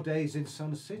 4 days in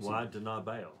Sun City? Why deny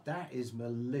bail? That is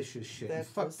malicious shit. That And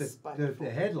fuck was the spiteful.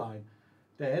 headline.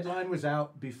 The headline was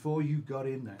out before you got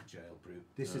in that jail, Brew.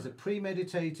 This is a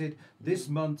premeditated, this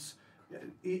month's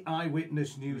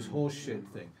eyewitness news horseshit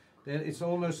thing. It's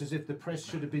almost as if the press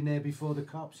should have been there before the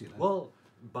cops, you know. Well,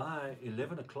 by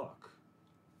 11 o'clock,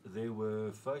 there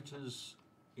were photos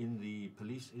in the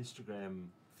police Instagram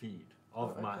feed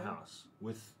of my house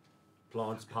with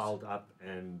plants piled up,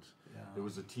 and there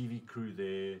was a TV crew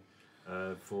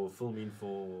there for filming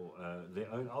for their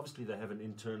own. Obviously, they have an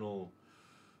internal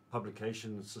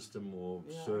publication system or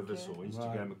Yeah, service okay. or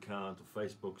Instagram account or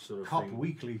Facebook sort of Cop thing.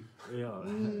 Weekly. Yeah,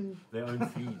 their own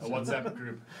feeds. A WhatsApp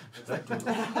group. That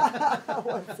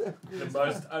was- The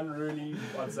most unruly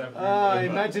WhatsApp group. Ah,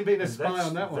 ever. imagine being a and spy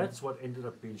on that one. That's what ended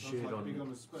up being shared like being on on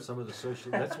the spot. some of the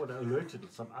social. That's what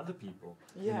alerted some other people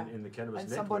Yeah. in the cannabis And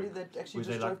network. somebody that actually where just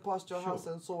they're drove like, past your sure. house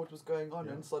and saw what was going on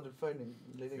Yeah. and started phoning,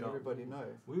 letting Yeah. everybody know.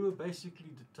 We were basically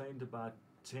detained about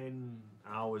 10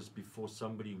 hours before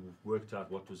somebody worked out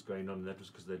what was going on, and that was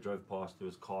because they drove past, there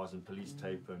was cars and police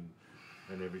tape and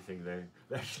everything. They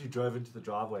actually drove into the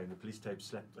driveway and the police tape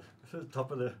slapped the top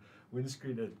of the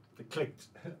windscreen and it clicked.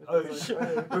 Oh shit,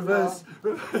 reverse,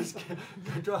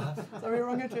 drive. Sorry,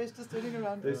 wrong address, just turning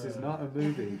around. This is not a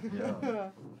movie.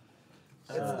 Yeah.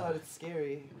 It's not, it's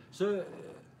scary. So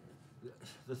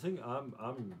the thing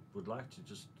would like to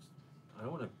just, I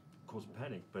don't want to cause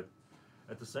panic, but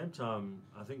at the same time,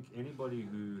 I think anybody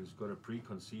who's got a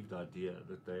preconceived idea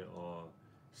that they are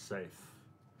safe,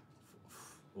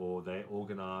 or they're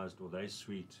organized, or they're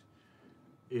sweet,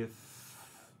 if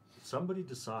somebody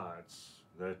decides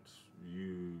that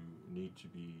you need to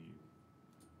be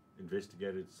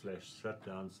investigated / shut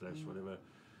down / whatever,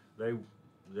 there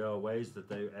are ways that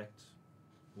they act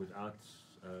without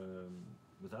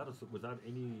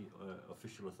any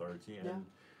official authority, and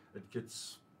it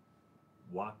gets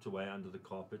wiped away under the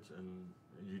carpet, and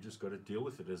you just got to deal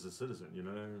with it as a citizen,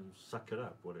 suck it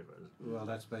up, whatever. Well,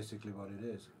 that's basically what it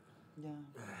is. Yeah.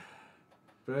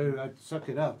 Bro, I'd suck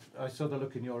it up. I saw the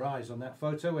look in your eyes on that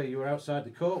photo where you were outside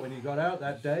the court when you got out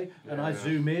that day, and I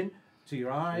zoom in to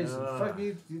your eyes, and fuck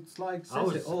you, it's like,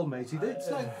 says it all, matey. It's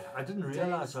like, I didn't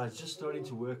realize, I was just starting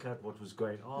to work out what was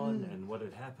going on and what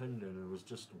had happened, and it was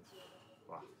just,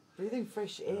 Breathing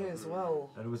fresh air as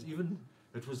well. and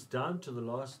it was down to the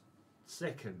last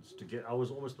seconds to get. I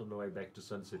was almost on the way back to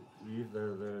Sunset.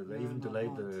 They even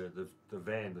delayed the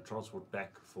van, the transport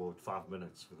back for 5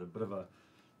 minutes with a bit of a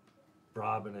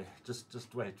bribe and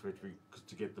just wait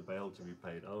to get the bail to be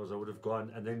paid. I would have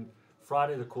gone, and then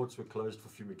Friday the courts were closed for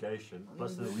fumigation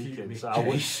plus the weekend, so I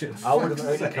would have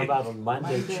only come out on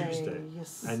Monday, Tuesday,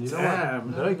 Yes. and you know Damn.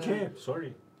 what? They don't care.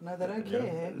 Sorry. No, they don't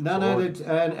care. no,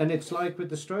 and it's like with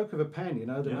the stroke of a pen,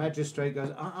 the Yeah. magistrate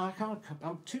goes, I can't,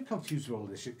 I'm too confused with all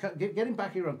this shit. Get him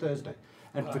back here on Thursday.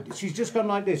 And she's just gone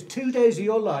like this, 2 days of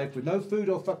your life with no food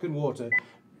or fucking water,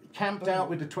 camped out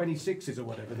with the 26s or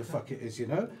whatever the fuck it is,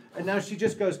 And now she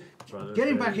just goes, get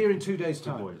him back here in 2 days'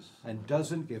 time. boys. And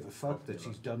doesn't give a fuck that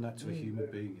she's done that to a human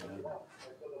being,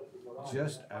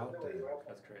 Just out there.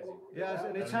 That's crazy. Yeah,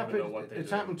 and it's I don't even know happened. what they're It's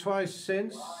doing. happened twice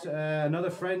since. Another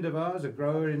friend of ours, a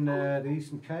grower in the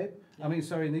Eastern Cape. In the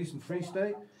Eastern Free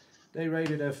State. They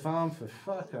raided her farm for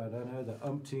I don't know, the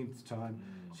umpteenth time.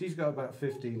 She's got about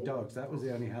 15 dogs. That was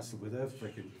the only hassle with her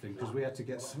freaking thing, because we had to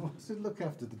get someone to look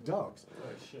after the dogs. Oh,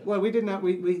 shit. Well, we didn't have.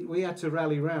 We had to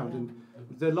rally round, and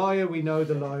the lawyer, we know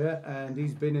the lawyer, and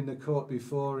he's been in the court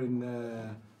before in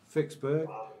Vicksburg.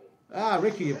 Ah,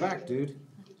 Ricky, you're back, dude.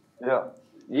 Yeah.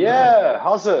 Yeah.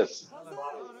 How's this? Oh, no,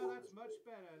 that's much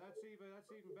better. That's even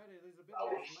better. There's a bit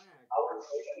less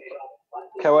lag.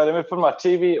 Okay, wait, let me put my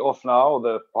TV off now,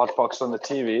 the hot box on the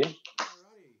TV. Alrighty.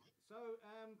 So,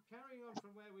 carrying on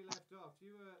from where we left off,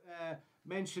 you were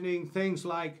mentioning things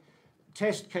like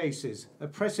test cases, a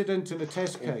precedent and a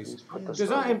test case. Does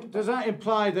that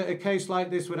imply that a case like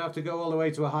this would have to go all the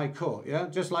way to a high court? Yeah,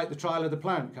 just like the trial of the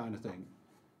plant kind of thing.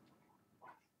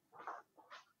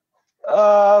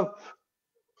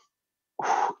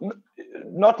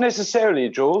 Not necessarily,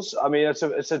 Jules. I mean,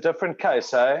 it's a different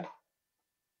case, eh?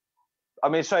 I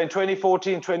mean, so in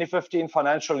 2014, 2015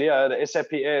 financial year, the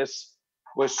SAPS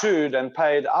were sued and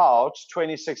paid out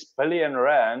 26 billion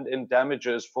rand in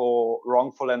damages for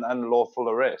wrongful and unlawful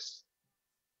arrest.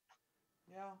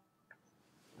 Yeah.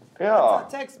 Yeah.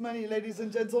 That's tax money, ladies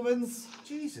and gentlemen.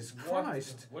 Jesus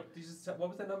Christ! What was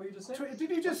that number you just said?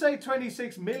 Did you just say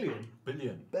 26 million?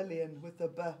 Billion with a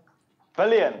B.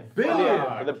 Billion.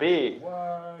 Billion. With a B.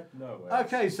 What? No way.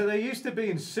 Okay, so they used to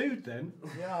being sued then,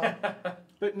 Yeah.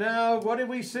 but now what do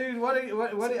we sue? How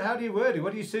do you word it?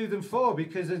 What do you sue them for?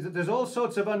 Because there's all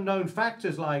sorts of unknown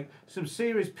factors, like some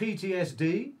serious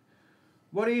PTSD.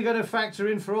 What are you going to factor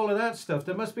in for all of that stuff?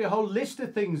 There must be a whole list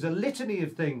of things, a litany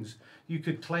of things you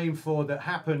could claim for that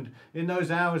happened in those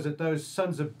hours that those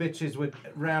sons of bitches were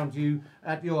round you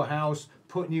at your house,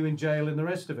 putting you in jail and the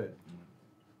rest of it.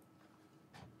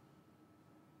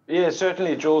 Yeah,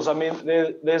 certainly, Jules. I mean,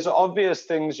 there's obvious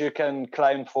things you can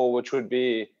claim for, which would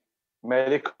be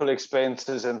medical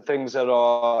expenses and things that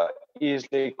are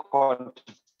easily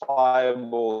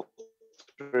quantifiable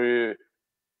through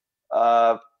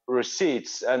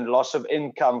receipts and loss of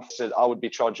income that I would be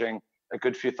charging a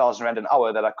good few £1,000 an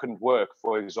hour that I couldn't work,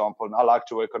 for example. And I like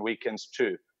to work on weekends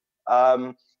too.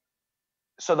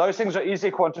 So those things are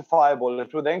easily quantifiable.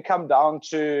 It will then come down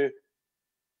to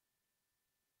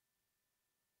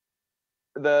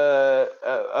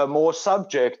a more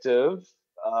subjective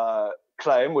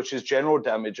claim, which is general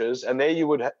damages, and there you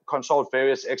would consult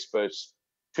various experts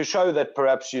to show that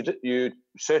perhaps you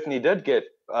certainly did get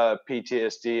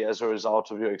PTSD as a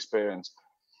result of your experience.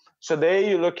 So there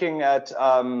you're looking at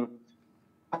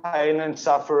pain and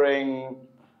suffering,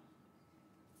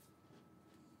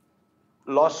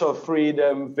 loss of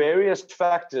freedom, various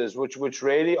factors which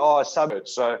really are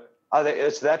subjects. So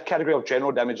it's that category of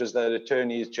general damages that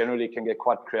attorneys generally can get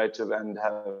quite creative and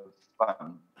have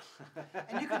fun.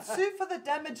 And you could sue for the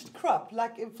damaged crop,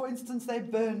 like if, for instance, they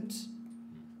burnt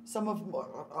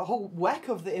a whole whack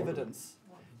of the evidence.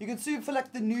 You could sue for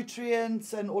like the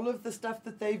nutrients and all of the stuff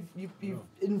that you've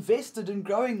invested in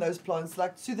growing those plants,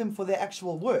 like sue them for their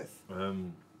actual worth.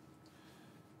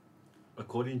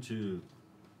 According to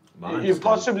you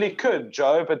possibly could,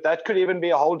 Joe, but that could even be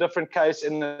a whole different case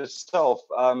in itself,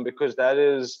 because that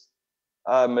is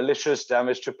malicious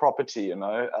damage to property, you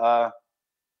know.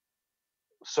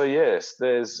 So yes,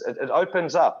 it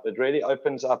opens up. It really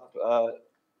opens up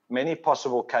many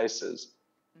possible cases.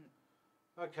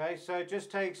 Okay, so it just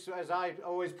takes, as I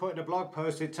always put in a blog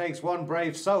post, it takes one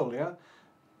brave soul, yeah?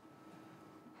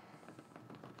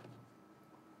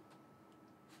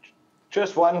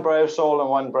 Just one brave soul and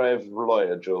one brave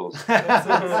lawyer, Jules.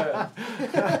 Well,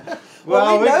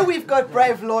 we know we've got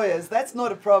brave lawyers. That's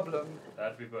not a problem.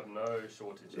 That we've got no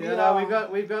shortage of. Yeah, no,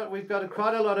 we've got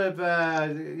quite a lot of.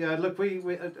 Look,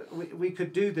 we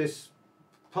could do this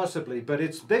possibly, but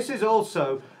this is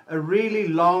also a really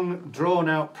long,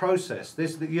 drawn-out process.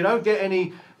 You don't get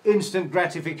any instant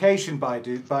gratification by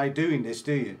doing this,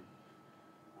 do you?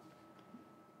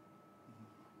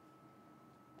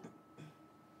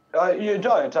 You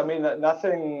don't. I mean,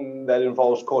 nothing that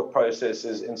involves court process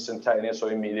is instantaneous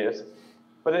or immediate.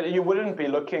 But you wouldn't be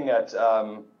looking at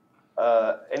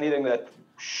anything that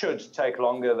should take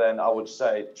longer than, I would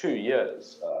say, 2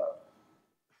 years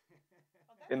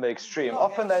in the extreme.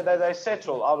 Often they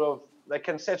settle out of, they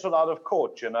can settle out of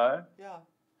court, you know? Yeah.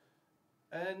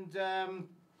 And,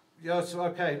 yes,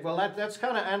 okay, well, that's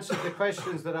kind of answered the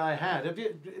questions that I had. Have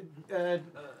you,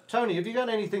 Tony, have you got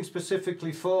anything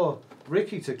specifically for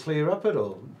Ricky to clear up at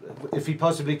all, if he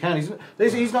possibly can?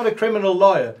 He's not a criminal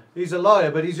lawyer. He's a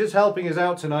lawyer, but he's just helping us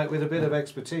out tonight with a bit of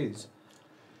expertise.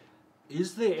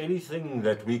 Is there anything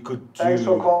that we could do? Thanks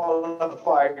for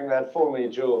qualifying that for me,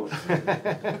 Jules.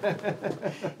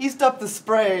 He stopped the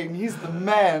spraying. He's the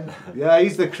man. Yeah,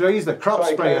 he's the crop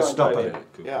sprayer stopper.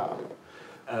 Cool.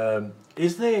 Yeah.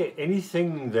 Is there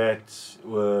anything that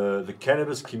the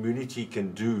cannabis community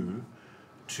can do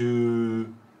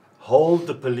to hold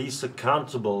the police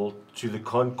accountable to the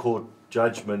Concord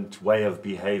judgment way of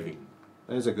behaving?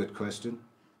 There's a good question.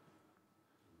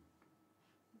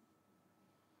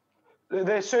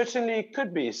 There certainly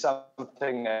could be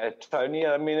something, Tony.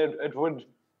 I mean, it would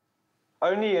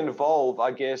only involve,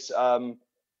 I guess, an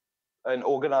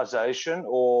organization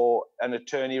or an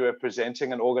attorney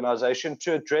representing an organization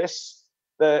to address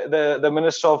the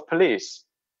Minister of Police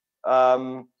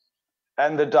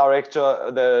and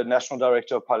the National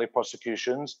Director of Public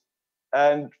Prosecutions,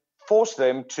 and force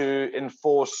them to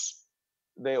enforce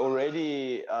their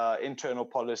already internal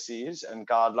policies and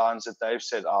guidelines that they've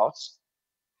set out,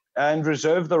 and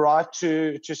reserve the right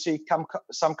to seek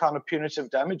some kind of punitive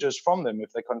damages from them if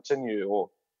they continue, or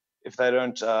if they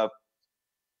don't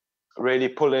really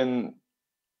pull in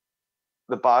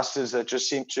the bastards that just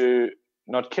seem to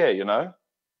not care, you know?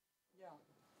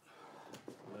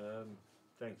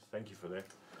 Thank you for that.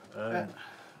 There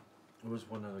was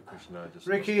one other question I just.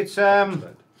 Ricky, it's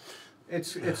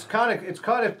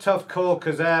kind of tough call,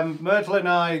 because Myrtle and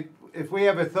I, if we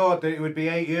ever thought that it would be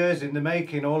 8 years in the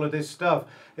making, all of this stuff,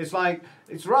 it's like,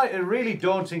 it's a really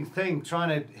daunting thing trying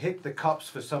to hit the cops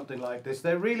for something like this.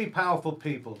 They're really powerful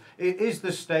people. It is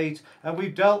the state, and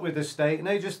we've dealt with the state, and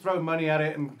they just throw money at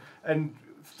it and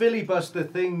filibuster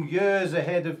thing years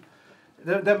ahead of.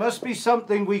 There must be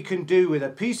something we can do with a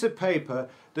piece of paper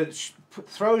that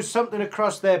throws something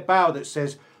across their bow that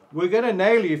says, we're going to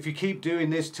nail you if you keep doing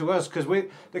this to us, because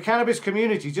the cannabis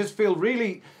community just feel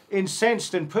really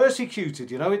incensed and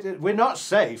persecuted. You know, we're not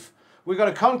safe. We've got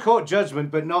a Concord judgment,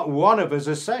 but not one of us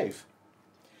are safe.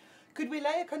 Could we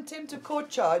lay a contempt of court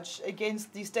charge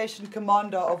against the station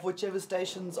commander of whichever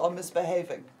stations are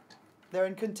misbehaving? They're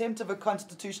in contempt of a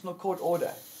constitutional court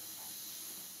order.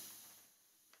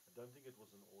 I don't think it was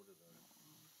an order,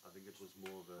 though. I think it was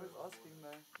more of a. I was asking,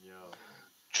 though. Yeah.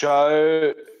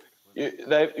 Joe,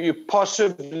 you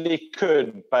possibly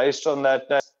could, based on that.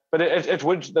 But it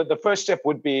would. The first step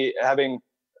would be having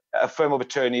a firm of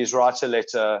attorneys write a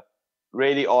letter,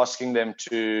 really asking them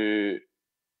to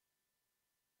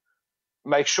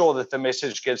make sure that the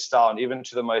message gets down, even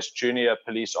to the most junior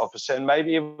police officer, and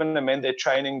maybe even amend their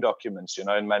training documents,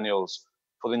 and manuals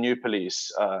for the new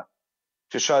police,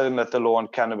 to show them that the law on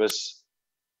cannabis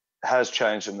has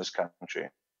changed in this country.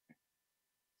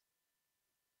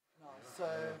 So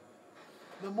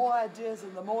the more ideas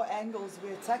and the more angles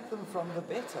we attack them from, the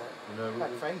better,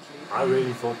 quite frankly. I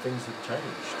really thought things had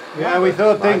changed. Yeah, we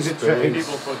thought things had changed.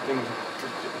 People thought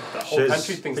the whole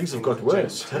country thinks things have got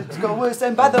worse. It's got worse.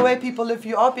 And by the way, people, if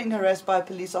you are being harassed by a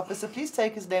police officer, please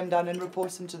take his name down and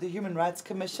report him to the Human Rights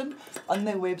Commission on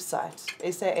their website,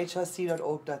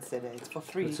 sahrc.org.za. It's for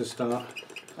free. It's a start.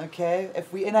 Okay?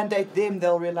 If we inundate them,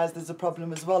 they'll realize there's a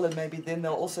problem as well, and maybe then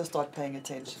they'll also start paying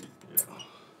attention. Yeah.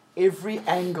 Every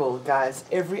angle, guys.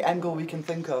 Every angle we can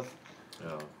think of.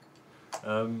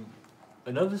 Yeah.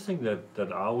 Another thing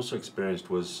that I also experienced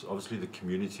was obviously the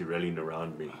community rallying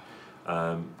around me.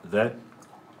 That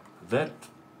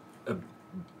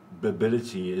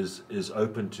ability is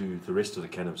open to the rest of the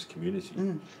cannabis community.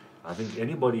 I think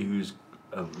anybody who's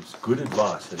good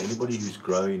advice, and anybody who's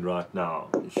growing right now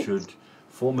should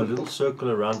form a little circle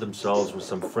around themselves with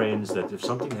some friends, that if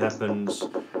something happens,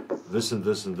 this and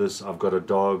this and this, I've got a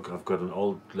dog, I've got an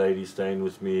old lady staying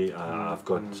with me, I've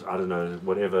got, I don't know,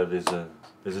 whatever, there's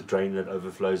a drain that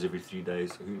overflows every 3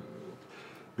 days.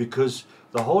 Because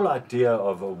the whole idea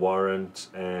of a warrant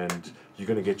and you're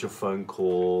going to get your phone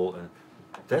call,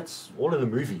 that's all in the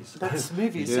movies. That's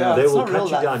movies, Yeah. They it's will not real cut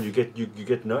you life. down. You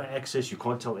get no access. You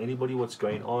can't tell anybody what's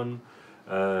going on.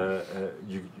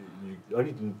 You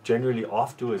only generally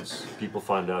afterwards people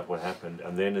find out what happened,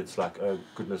 and then it's like, oh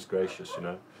goodness gracious,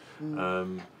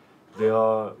 I'm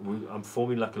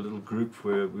forming like a little group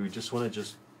where we just want to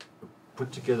just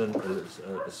put together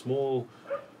a small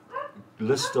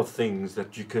list of things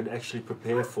that you can actually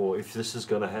prepare for if this is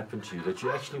going to happen to you, that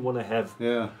you actually want to have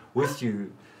with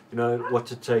you, what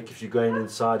to take if you're going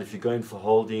inside, if you're going for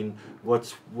holding,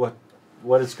 what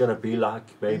it's going to be like,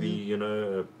 maybe,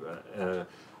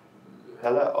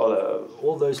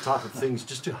 all those type of things,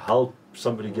 just to help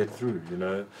somebody get through,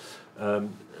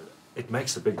 it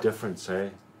makes a big difference,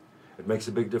 It makes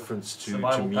a big difference to me,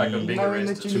 Knowing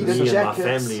that you to need me and my jackets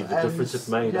family, the difference it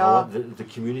made. yeah. I want the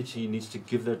community needs to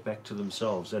give that back to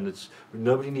themselves, and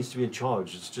nobody needs to be in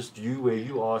charge. It's just you where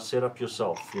you are. Set up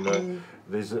yourself.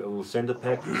 We'll send a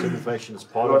pack, we'll send information as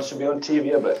part of. To be on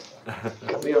TV a bit.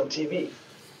 Can be on TV.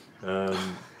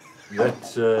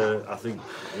 That I think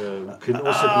can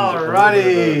also be.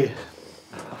 Alrighty.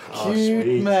 Cute,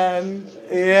 Sweet. man.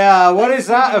 Yeah, what is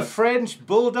that? A French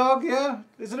bulldog? Yeah,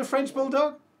 is it a French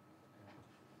bulldog?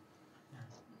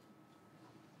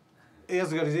 He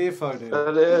hasn't got his earphone in.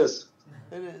 It is.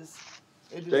 It is.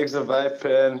 It is. Takes a vape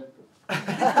pen.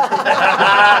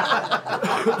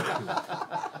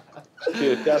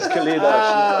 Cute. That's Kalida.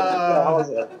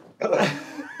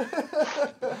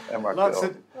 Lots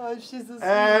of, Oh, she's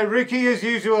a Ricky, as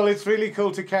usual, it's really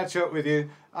cool to catch up with you.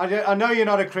 I know you're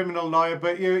not a criminal lawyer,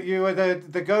 but you are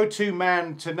the go-to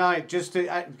man tonight, just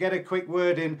to get a quick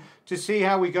word in to see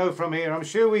how we go from here. I'm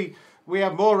sure we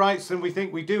have more rights than we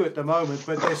think we do at the moment,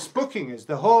 but they're spooking us.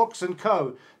 The Hawks and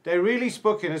Co. They're really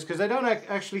spooking us because they don't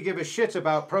actually give a shit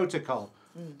about protocol.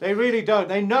 They really don't.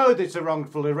 They know that it's a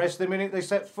wrongful arrest the minute they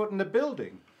set foot in the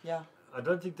building. Yeah. I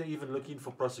don't think they're even looking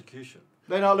for prosecution.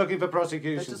 They're not looking for They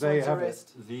prosecutions. just There you want to have it.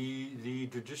 arrest. The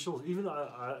judicial, even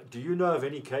do you know of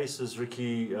any cases,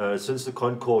 Ricky, since the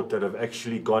Concord that have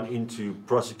actually gone into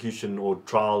prosecution or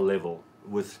trial level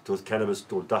with cannabis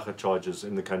or dacha charges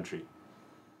in the country?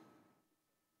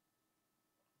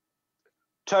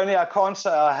 Tony, I can't say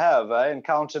I have. I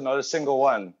encountered not a single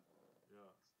one.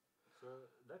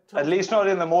 At least not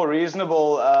in the more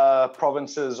reasonable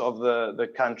provinces of the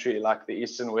country, like the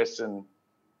Eastern, Western,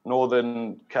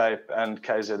 Northern Cape and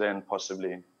KZN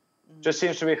possibly. Just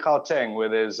seems to be Gauteng where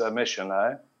there's a mission,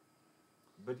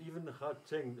 But even the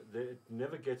Gauteng, it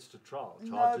never gets to trial.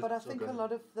 No, but I think a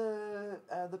lot of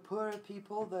the poorer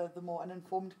people, the more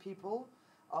uninformed people,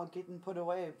 are getting put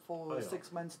away for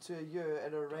 6 months to a year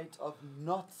at a rate of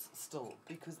knots still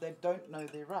because they don't know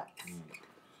their rights.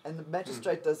 And the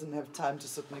magistrate doesn't have time to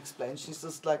sit and explain. She's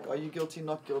just like, are you guilty,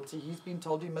 not guilty? He's been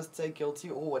told he must say guilty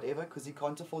or whatever because he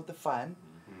can't afford the fine.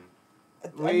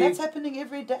 And that's happening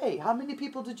every day. How many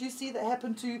people did you see that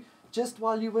happened to just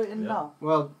while you were in now?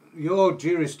 Well, your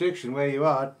jurisdiction where you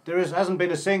are, hasn't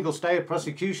been a single stay of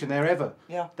prosecution there ever.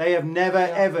 Yeah. They have never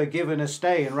ever given a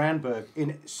stay in Randburg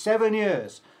in 7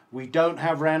 years. We don't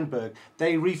have Randburg.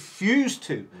 They refuse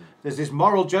to. There's this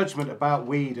moral judgment about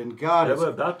weed, and God, They were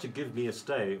about to give me a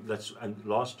stay. And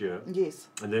last year. Yes.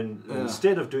 And then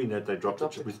instead of doing that, they Dropped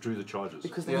it. withdrew the charges.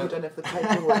 Because they don't have the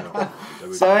paperwork.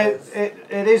 So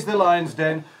it is the Lion's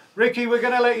Den. Ricky, we're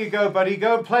going to let you go, buddy.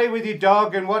 Go and play with your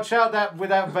dog and watch out with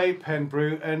that vape pen,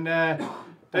 Brute. And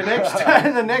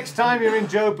the next time you're in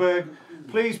Joburg,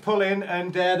 please pull in.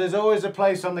 And there's always a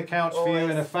place on the couch for you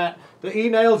and a fat. The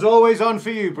e-nail's always on for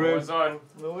you, Brute. Always on.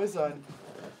 Always on.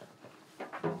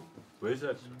 Where's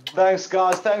that? Thanks,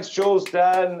 guys. Thanks, Jules,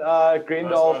 Dan,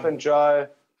 Greendalph, and Joe,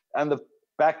 and the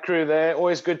back crew there.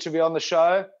 Always good to be on the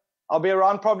show. I'll be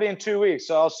around probably in 2 weeks,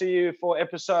 so I'll see you for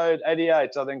episode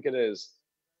 88, I think it is.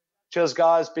 Cheers,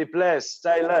 guys. Be blessed.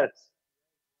 Stay lit.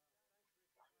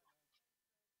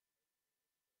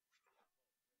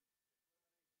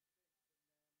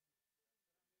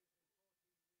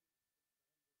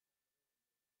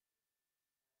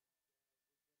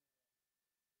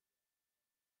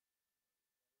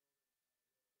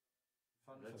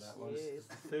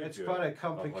 It's quite a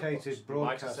complicated Might just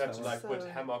broadcast. have to put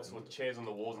hammocks or chairs on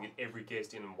the walls and get every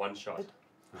guest in one shot.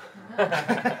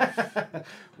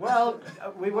 Well,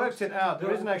 we worked it out.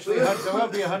 There isn't actually. There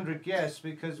won't be 100 guests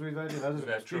because we've only We've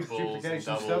had triples and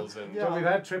duplication doubles stuff. and But we've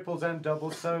had triples and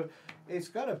doubles, so it's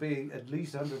got to be at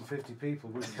least 150 people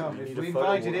would come if we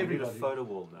invited everybody. We need a photo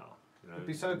wall now. It'd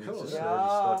be so cool. To Yeah.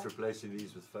 start replacing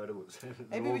these with photo walls.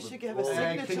 Maybe we should have a Can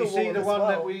signature you see wall the as one well.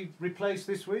 that we replaced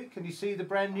this week? Can you see the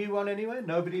brand new one anywhere?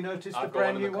 Nobody noticed the I've got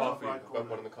brand one in new the car one? for you. I've got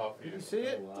one in the car for you. Can you see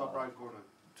it? Top right corner.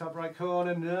 Top right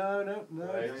corner. No.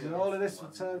 Right. All of this.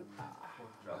 So,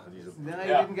 no, you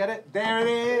Yeah. didn't get it. There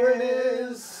it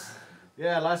is.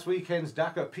 Yeah, last weekend's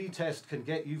DACA P test can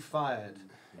get you fired.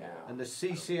 Yeah. And the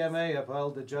CCMA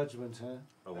upheld the judgment, huh?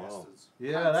 Oh, wow.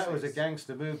 Yeah, that was a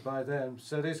gangster move by them.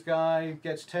 So this guy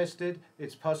gets tested,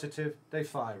 it's positive, they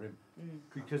fire him.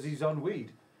 Because he's on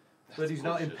weed. But he's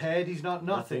not impaired, he's not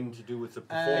nothing. to do with the You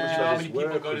performance know how of many his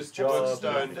people work, go to his school job.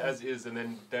 stoned as is and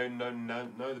then don't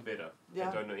know the better.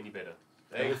 Yeah. They don't know any better.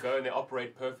 They go and they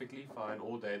operate perfectly fine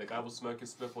all day. The guy will smoke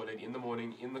his spliff or lady in the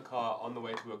morning, in the car, on the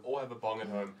way to work, or have a bong at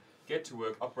home, get to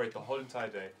work, operate the whole entire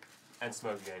day, and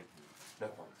smoke again. No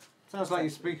problem. Sounds like you're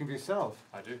speaking for yourself.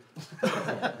 I do.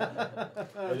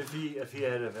 And if he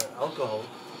had alcohol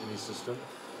in his system,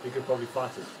 he could probably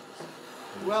fight it.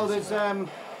 Well, there's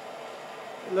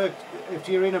look, if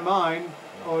you're in a mine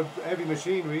or heavy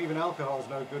machinery, even alcohol's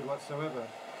no good whatsoever.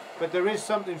 But there is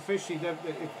something fishy.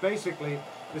 Basically,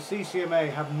 the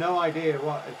CCMA have no idea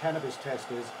what a cannabis test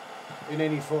is in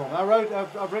any form.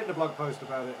 I've written a blog post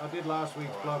about it. I did last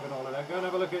week's blog and all of that. Go and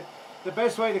have a look at. The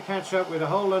best way to catch up with a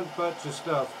whole bunch of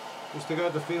stuff is to go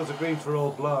to the Fields of Green for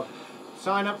All blog.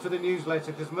 Sign up for the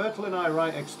newsletter because Myrtle and I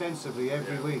write extensively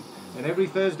every week. And every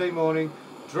Thursday morning,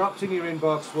 dropped in your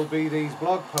inbox will be these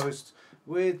blog posts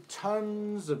with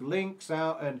tons of links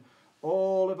out and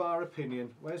all of our opinion.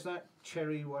 Where's that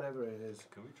cherry, whatever it is?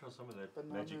 Can we try some of that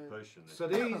Banana. magic potion? So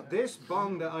this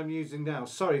bong that I'm using now,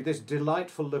 sorry, this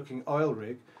delightful looking oil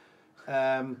rig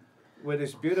with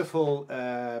this beautiful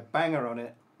banger on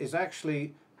it is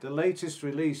actually the latest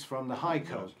release from the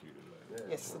Heiko.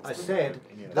 Yes. I said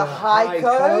The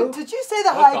Heiko. Did you say the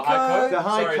Heiko? The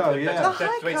Heiko, Sorry, yeah.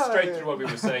 that went straight through what we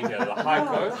were saying here. The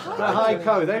Heiko. The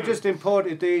Heiko. They've just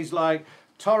imported these like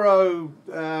Toro.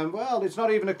 Well, it's not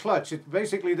even a clutch. It's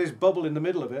basically this bubble in the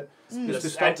middle of it. Just to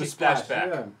stop the splash.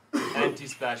 Anti-splashback. Yeah.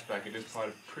 Anti-splashback. It is quite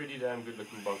a pretty damn good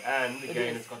looking bong. And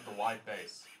again, it's got the white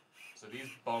base. So these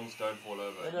bongs don't fall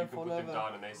over. They You don't can fall put them over.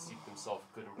 down and they seat themselves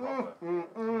good and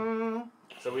proper.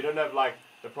 So we don't have like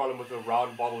the problem with the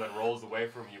round bottle that rolls away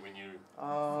from you when you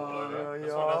fall over.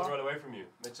 This one doesn't roll away from you.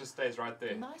 It just stays right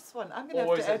there. Nice one. I'm going to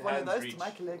Always have to at add one of hand's those reach. to my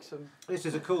collection. This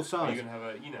is a cool Are size. you going to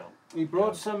have a, you know. He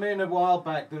brought some in a while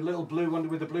back. The little blue one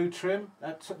with the blue trim.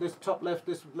 This top left,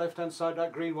 this left-hand side,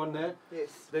 that green one there. Yes.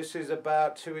 This is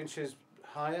about 2 inches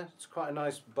higher. It's quite a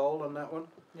nice bowl on that one.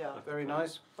 Yeah. Very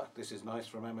nice. Fuck, this is nice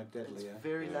from Emma Deadly. It's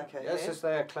very lacquer. Yes, as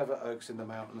they are clever oaks in the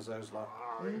mountains, those lot.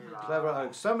 Clever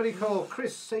oaks. Somebody called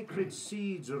Chris Sacred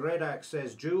Seeds Redax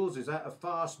says, Jules, is that a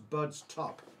fast bud's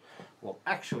top? Well,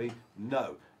 actually,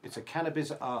 no. It's a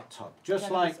cannabis art top. Just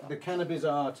Cannabis like the cannabis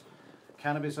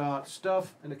art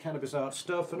stuff and the cannabis art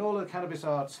stuff and all of the cannabis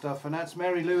art stuff. And that's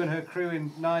Mary Lou and her crew in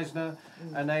Neisner.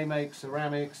 And they make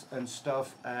ceramics and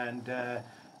stuff. And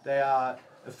they are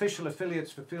official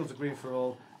affiliates for Fields of Green for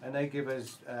All, and they give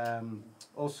us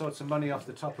all sorts of money off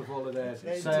the top of all of their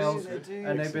sales, they do.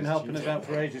 and they've been helping us out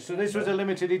for ages. So this was a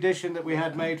limited edition that we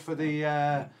had made for the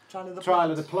Trial of the Trial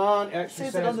Plant. of the Plant. It It actually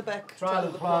says it on the back. Trial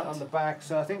of the Plant on the back.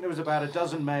 So I think there was about a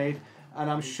dozen made, and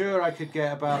I'm sure I could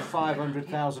get about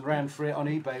 500,000 rand for it on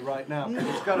eBay right now.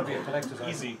 It's got to be a collector's item.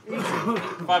 Easy.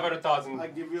 500,000. I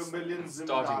give you millions in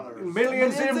Starting. dollars.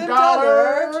 Millions in in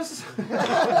dollars.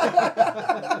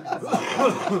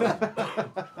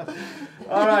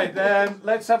 All right,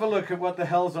 let's have a look at what the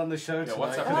hell's on the show tonight.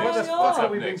 what's up 'Cause next? What's What's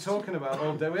up we've been next? talking about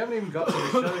all day? We haven't even got to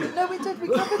the show yet. No, we did. We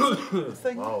covered some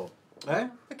things. Wow. Eh?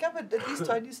 We covered at least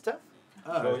tiny stuff.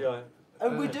 Oh, yeah.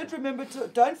 And we did remember to,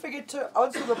 don't forget to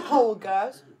answer the poll,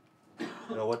 guys.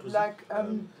 No, what was Like,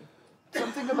 it?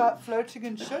 something about floating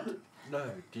and shit. No,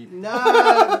 deep.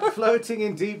 No, floating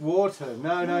in deep water.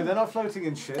 No, they're not floating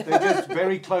in shit. They're just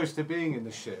very close to being in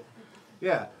the shit.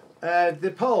 Yeah.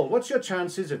 The poll. What's your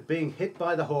chances of being hit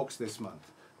by the hawks this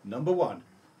month? Number 1,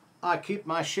 I keep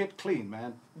my shit clean,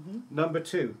 man. Number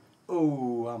 2,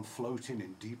 oh, I'm floating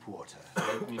in deep water.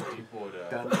 Floating in deep water.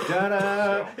 Dun, dun,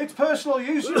 dun. It's personal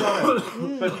use, Your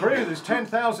Honour. But brew, there's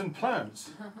 10,000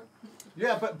 plants.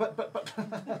 Yeah, but.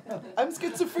 I'm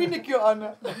schizophrenic, Your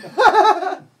Honor.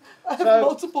 I have So-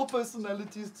 multiple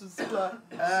personalities to supply.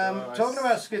 Talking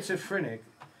about schizophrenic,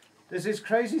 there's this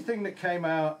crazy thing that came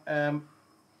out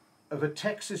of a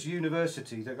Texas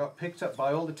university that got picked up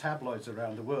by all the tabloids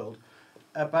around the world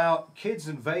about kids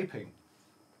and vaping.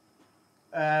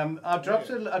 I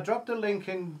dropped a link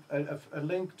in a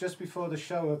link just before the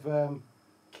show of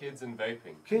Kids and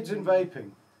vaping. kids and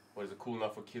vaping. What is it cool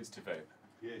enough for kids to vape?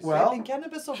 Yes. Well, Vaping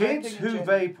cannabis or kids vaping in who general?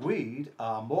 vape weed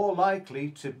are more likely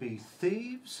to be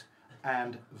thieves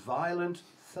and violent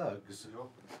thugs.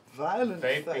 Violent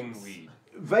Vaping thugs. weed.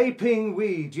 Vaping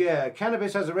weed, yeah.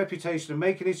 Cannabis has a reputation of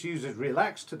making its users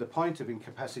relaxed to the point of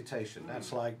incapacitation.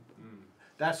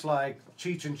 That's like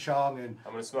Cheech and Chong and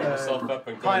I'm gonna smoke myself up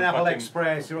and go Pineapple and fucking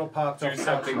Express. You're all parked do off.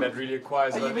 something that really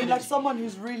requires. You mean like someone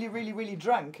who's really, really, really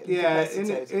drunk? And Yeah,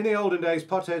 incapacitated? in the olden days,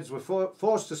 potheads were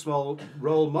forced to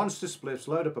roll monster spliffs,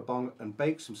 load up a bong, and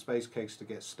bake some space cakes to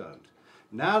get stoned.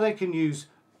 Now they can use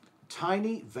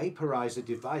tiny vaporizer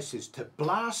devices to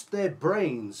blast their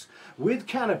brains with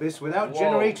cannabis without Whoa.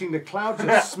 generating the clouds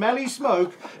of smelly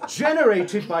smoke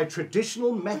generated by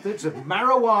traditional methods of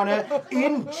marijuana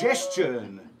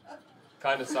ingestion.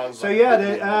 kind of sounds So like. yeah,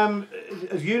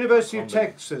 the University of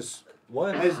Texas.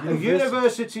 Why? As the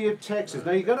University of Texas.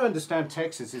 Now you got to understand,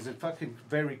 Texas is a fucking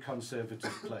very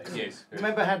conservative place. Yes.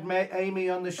 Remember, had Amy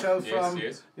on the show from?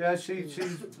 Yes. Yeah, she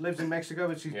lives in Mexico,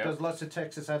 but she Yeah. does lots of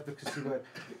Texas advocacy work.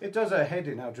 It does her head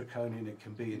in how draconian it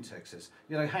can be in Texas.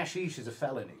 You know, hashish is a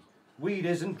felony. Weed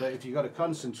isn't, but if you got to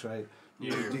concentrate,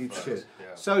 you do deep Right, shit.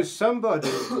 yeah. So somebody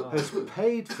has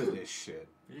paid for this shit.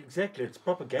 Exactly, it's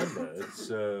propaganda.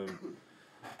 It's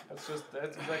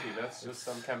That's just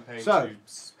some campaign So,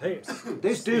 to hey,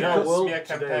 This in dude our puts world smear today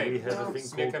campaign. we have a thing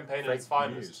Smear called campaign at fake its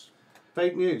finest. news.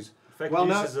 fake news. Fake Well,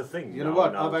 news no, is a thing. You know now what?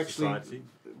 in our I've actually, society.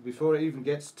 before it even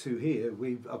gets to here,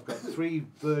 I've got 3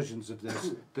 versions of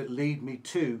this that lead me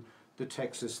to the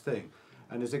Texas thing.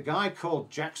 And there's a guy called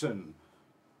Jackson.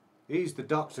 He's the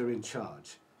doctor in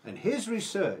charge. And his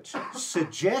research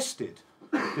suggested,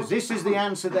 because this is the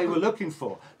answer they were looking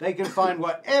for, they can find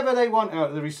whatever they want out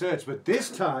of the research, but this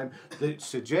time they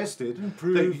suggested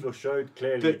Proved or showed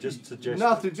clearly, that just suggested.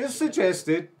 nothing, just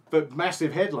suggested, but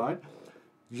massive headline.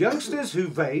 Youngsters who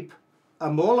vape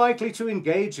are more likely to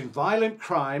engage in violent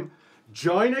crime,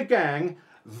 join a gang,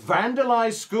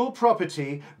 vandalize school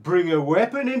property, bring a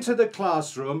weapon into the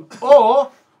classroom,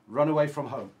 or run away from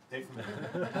home.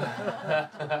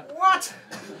 What?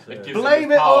 It gives Blame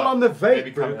them it all power. on the They vape,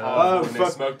 become bro. powerful. Oh, When they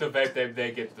fuck. smoke the vape,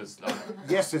 they get this. Like,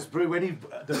 Yes, it's Brew.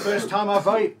 The first time I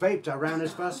vaped, I ran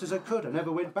as fast as I could. I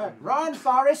never went back. Run,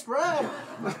 Forrest, run!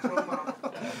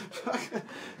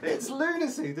 It's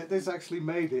lunacy that this actually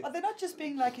made it. Are they not just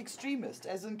being like extremist,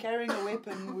 as in carrying a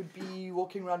weapon would be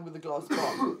walking around with a glass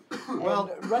bomb?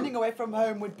 Well- And running away from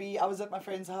home would be, I was at my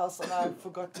friend's house and I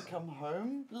forgot to come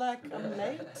home, like I'm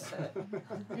late,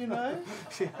 you know?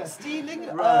 Stealing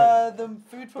Right. the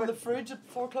food from the fridge at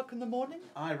 4 o'clock in the morning?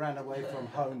 I ran away from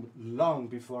home long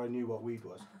before I knew what weed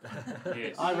was.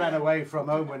 yes. I ran away from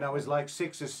home when I was like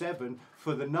 6 or 7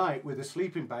 for the night with a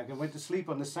sleeping bag and went to sleep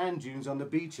on the sand dunes on the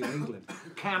beach in England.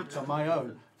 Camped on my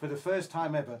own for the first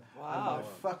time ever. And my Wow.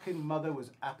 fucking mother was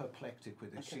apoplectic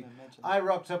with I it. can imagine. I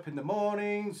rocked up in the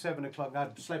morning, 7 o'clock, and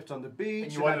I'd slept on the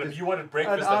beach. And and had this- you wanted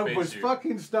breakfast. and I I bet was you.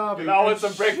 fucking starving. I want and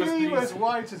some breakfast, She please. was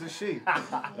white as a sheep.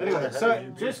 Anyway, so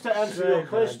just to answer your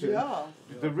question, Yeah.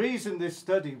 the reason this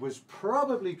study was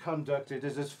probably conducted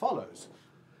is as follows.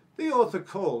 The author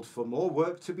called for more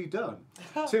work to be done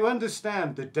to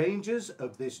understand the dangers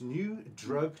of this new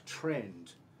drug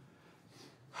trend.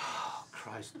 Oh,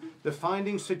 Christ. The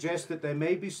findings suggest that there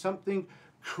may be something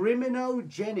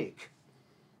criminogenic.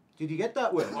 Do Did you get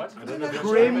that word? What? I don't know if it's-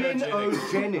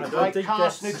 Criminogenic. I don't Like think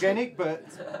that's- carcinogenic,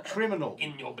 but criminal.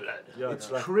 In your blood. Yeah, it's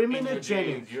like In your Criminogenic.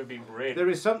 genes, you've been bred. There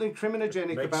is something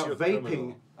criminogenic Makes about you a vaping criminal.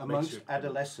 Makes amongst you a criminal.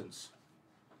 adolescents.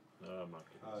 Oh my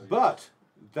goodness. But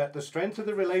that the strength of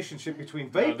the relationship between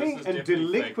No, this vaping is and definitely fake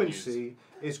delinquency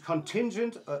is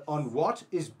contingent on what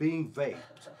is being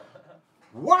vaped.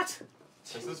 What?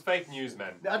 This is fake news,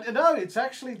 man. No, it's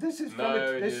actually this is from No,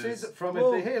 it. it This is. is from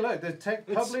Well, it. Here, look, the tech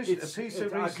published a piece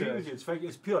of I agree with research. you. It's fake.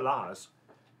 It's pure lies.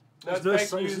 No, it's There's no, fake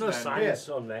there's news, no man. science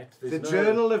on that. The There's no,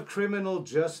 Journal of Criminal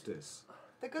Justice.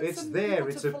 They got It's some there. people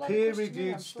It's to a fill out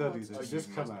peer-reviewed questionnaire, I'm sure study it's- that's You just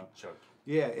come must be out. joking.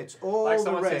 Yeah, it's all Like the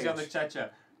someone says rage. here on the chat,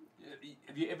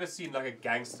 have you ever seen like a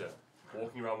gangster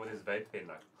walking around with his vape pen?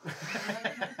 Like,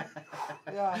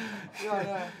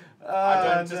 Yeah.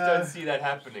 I just no. don't see that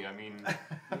happening. I mean,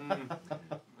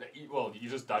 well, you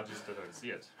just don't see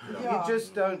it. Yeah. You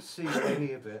just don't see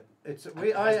any of it. It's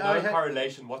we. There's I no had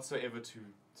correlation whatsoever to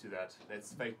that.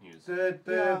 That's fake news. the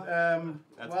Yeah.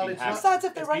 That's well, been it's hacked. not, Besides,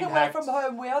 if they It's run been away hacked. from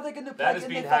home, where are they going to That plug has in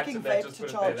been their hacked fucking and they vape just to put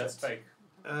it there. charge That's it?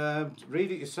 fake.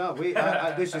 read it yourself.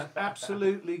 This is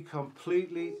absolutely,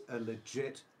 completely a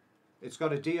legit. It's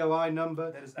got a DOI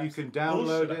number. That is You can absolute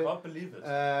download bullshit. I it. can't believe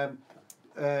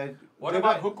it. What they've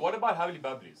about got- Hook? What about Hubbly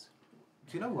Bubblies?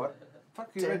 Do you know what? Fuck,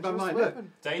 you read my Dangerous mind. Look,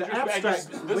 weapon. Dangerous. The abstract-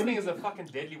 This when thing you- is a fucking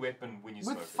deadly weapon when you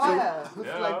With smoke fire. With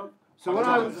Yeah. like, so what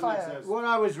I on was fire. what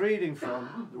I was reading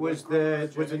from was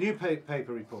a new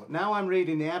paper report. Now I'm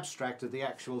reading the abstract of the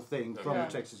actual thing from Yeah.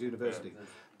 Texas University.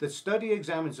 The study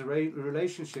examines the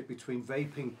relationship between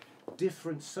vaping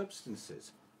different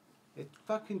substances. It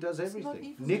fucking does It's not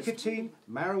everything. even Nicotine,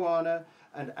 marijuana,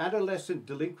 and adolescent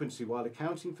delinquency while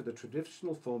accounting for the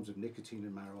traditional forms of nicotine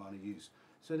and marijuana use.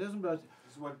 So it doesn't matter.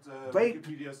 This is what Vape.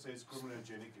 Wikipedia says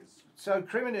criminogenic is. So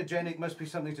criminogenic must be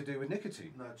something to do with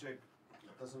nicotine. No, check.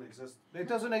 It doesn't exist. It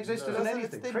doesn't exist No. as Doesn't-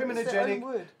 anything. it's their own Criminogenic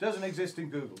word. doesn't exist in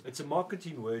Google. It's a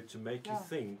marketing word to make you Yeah.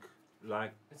 think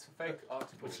like It's a fake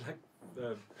article. it's like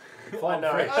I farm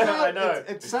know. fresh. I know.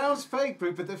 It sounds fake,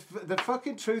 but the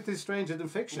fucking truth is stranger than You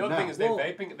fiction. know the Now, thing is, they're well,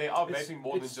 vaping. They are it's- vaping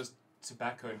more than it's- just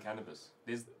tobacco and cannabis.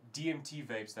 There's DMT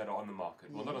vapes that are on the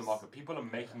market. Well, not on the market. People are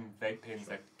making vape pens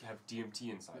that have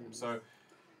DMT inside them. So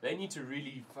they need to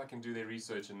really fucking do their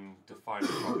research and define it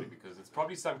properly, because it's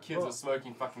probably some kids are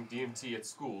smoking fucking DMT at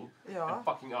school Yeah. and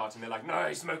fucking out, and they're like,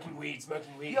 no, smoking weed,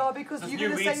 smoking weed. Yeah, because This you're new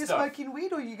going to weed say you're stuff. smoking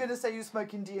weed, or you're going to say you're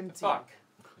smoking DMT? Fuck.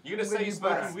 You're gonna When say you you're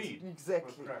smoking bust. weed.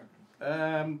 Exactly.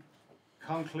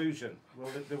 conclusion.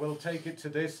 We'll take it to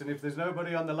this, and if there's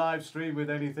nobody on the live stream with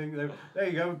anything, there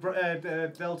you go.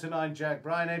 Delta 9 Jack,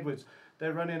 Brian Edwards.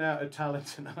 They're running out of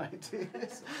talent and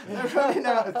ideas. They're running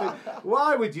out of things.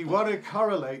 Why would you want to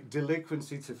correlate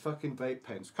delinquency to fucking vape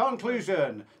pens?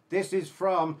 Conclusion. This is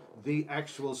from the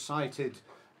actual cited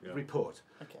report.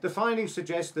 Okay. The findings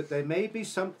suggest that there may be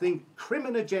something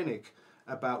criminogenic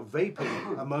about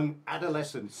vaping among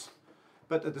adolescents,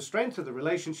 but that the strength of the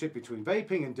relationship between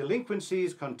vaping and delinquency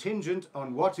is contingent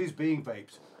on what is being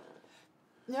vaped.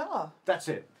 Yeah. That's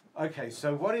it. Okay,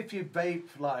 so what if you vape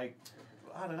like,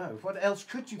 I don't know, what else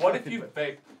could you What if fucking you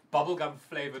vape bubblegum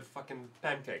flavored fucking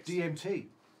pancakes? DMT.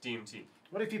 DMT.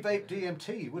 What if you vape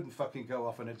DMT? You wouldn't fucking go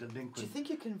off on a Do you delinquent. think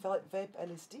you can vape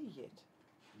LSD yet?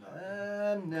 No,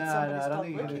 somebody I don't start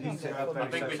think you're working going on to heat it that? up I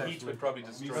very think the heat successfully. would probably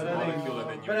destroy But the I think- molecule, and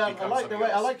then you But would I become like the something way,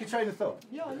 I else. like your train of thought.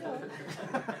 Yeah.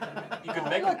 You could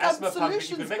make Like, an asthma I'm pump.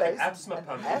 You could make an solutions-based. asthma An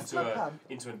pump asthma pump.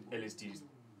 into an LSD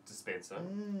dispenser.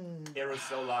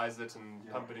 Aerosolize it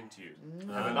and pump it into you.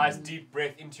 Have a nice deep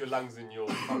breath into your lungs, and your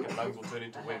fucking lungs will turn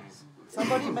into winds.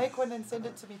 Somebody make one and send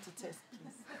it to me to test, please.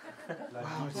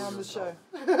 Here on the show.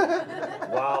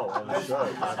 Wow, on the show.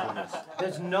 My goodness.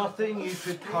 There's nothing you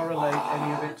could correlate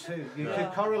any of it to. You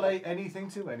could correlate anything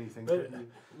to anything. But couldn't you?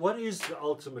 what is the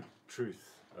ultimate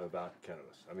truth about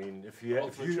cannabis? I mean, if I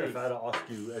had to ask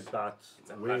you about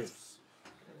where,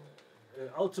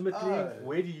 ultimately,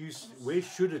 where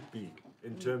should it be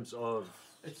in terms of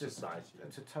society?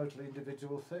 It's a totally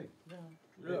individual thing.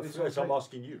 Yeah, It's so I'm okay.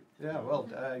 asking you. Yeah, well,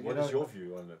 What is your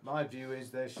view on it? My view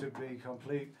is there should be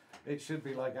complete. It should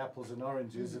be like apples and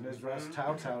oranges, and as Ras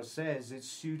Tautau says, it's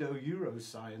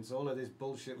pseudo-Euroscience, all of this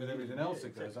bullshit with everything else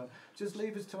that goes on. Just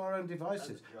leave us to our own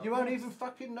devices. You won't even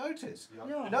fucking notice.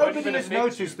 Yeah. Nobody even has affect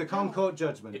noticed you. the Concord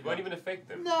judgment. It won't even affect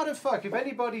them. Not a fuck. If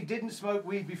anybody didn't smoke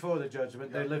weed before the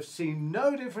judgment, they'll have seen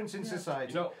no difference in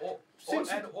society. You know,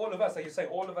 all of us, like you say,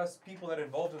 all of us people that are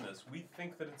involved in this, we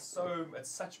think that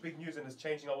it's such big news and it's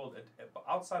changing our world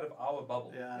outside of our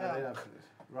bubble. Yeah, they don't-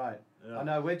 right. I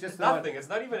know, we're just It's the one- nothing. It's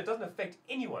not even. It doesn't affect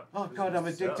anyone. Oh God, I'm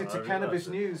addicted I to realise cannabis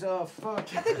it. news. Oh fuck.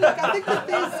 I think that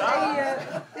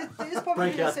there's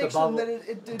probably Break a out the section bubble. that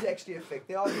it did actually affect.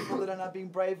 There are people that are now being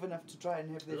brave enough to try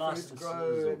and have their fruits Licenses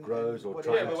grow or and grows or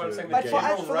whatever. Yeah, but what I'm saying, the But for us,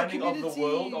 general for the running of the community,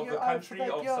 world, of the for country, that,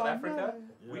 of yeah, South Africa,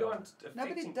 no. we aren't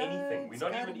Nobody affecting anything. We're does,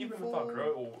 not garden even with our for-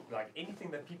 grow or like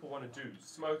anything that people want to do,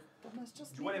 smoke, They must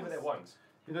just do leave whatever us. they want.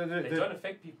 You know, They don't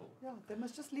affect people. Yeah, they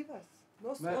must just leave us.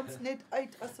 Lost Ma- ons net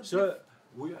uit asseblief. So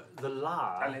the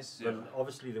lie, Unless, yeah.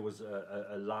 obviously there was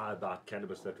a lie about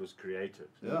cannabis that was created.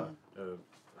 Yeah.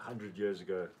 100 years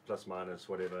ago, plus minus,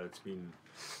 whatever, it's been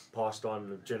passed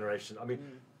on a generation. I mean,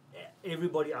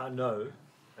 everybody I know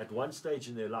at one stage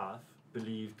in their life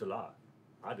believed the lie.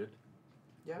 I did.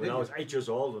 Yeah. When I was 8 years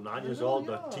old or 9 years know, old,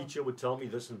 yeah. the teacher would tell me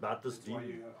this and about this That's why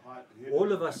demon. you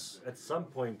All of us at some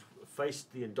point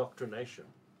faced the indoctrination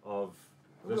of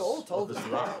We were this, all of told this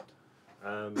that. lie.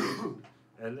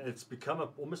 And it's become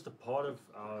almost a part of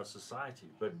our society.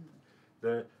 But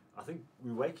I think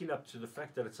we're waking up to the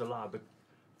fact that it's a lie, but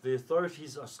the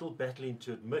authorities are still battling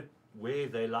to admit where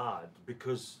they lied,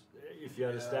 because if you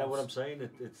understand what I'm saying,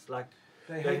 it's like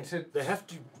They hate to. they have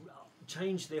to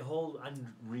change their whole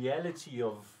reality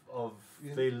of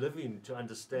Yeah. their living to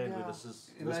understand where Yeah. this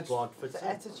Imagine- plant fits The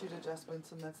in. attitude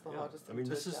adjustments, and that's the Yeah. hardest I thing mean,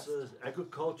 to this is adjust.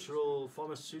 agricultural,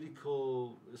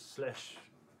 pharmaceutical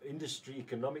 / industry,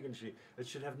 economic industry. It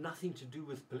should have nothing to do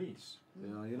with police.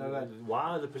 Yeah, you know that. Why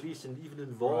are the police even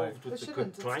involved They with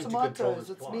shouldn't. trying It's to control tomatoes, this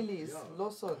it's plant? millies, Yeah.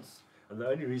 los ons. And the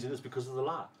only reason is because of the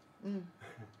lie.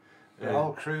 The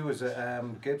whole crew was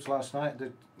at Gibbs last night.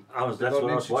 That's The what I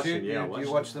Golden was watching. Institute. Yeah, I You watched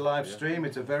watched it. the live Yeah. stream.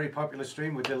 It's a very popular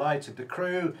stream. We're delighted. The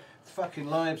crew fucking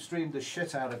live streamed the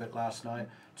shit out of it last night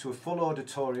to a full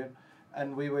auditorium,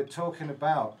 and we were talking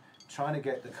about trying to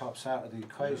get the cops out of the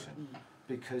equation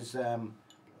because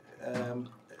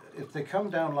if they come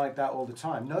down like that all the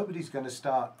time, nobody's going to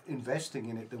start investing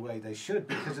in it the way they should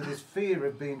because of this fear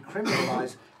of being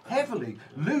criminalised heavily,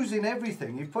 losing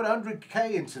everything. You put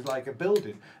 100k into like a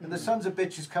building, and the sons of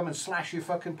bitches come and slash your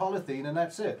fucking polythene, and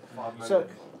that's it.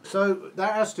 So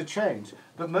that has to change.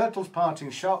 But Myrtle's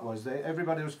parting shot was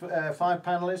everybody was 5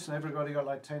 panelists, and everybody got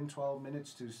like 10, 12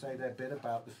 minutes to say their bit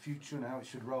about the future and how it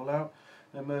should roll out.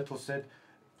 And Myrtle said,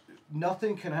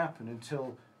 nothing can happen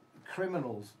until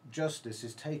criminals' justice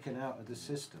is taken out of the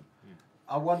system.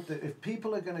 I want that if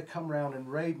people are going to come around and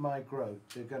raid my grow,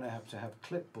 they're going to have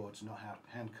clipboards, not have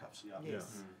handcuffs.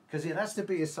 Yes. Because it has to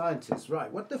be a scientist,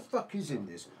 right? What the fuck is in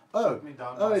this? Oh, me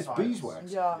down oh, by it's science.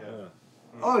 beeswax. Yeah. Yeah.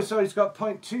 Oh, so it's got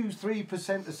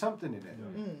 0.23% of something in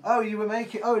it. Oh, you were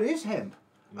making. Oh, it is hemp.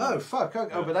 Oh, fuck.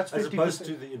 Okay. Oh, but that's 50%. As opposed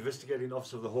to the investigating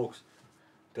officer of the Hawks.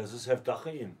 Does this have dacha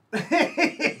in?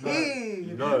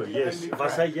 No, yes. If I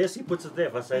say yes, he puts it there.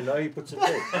 If I say no, he puts it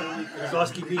there. He's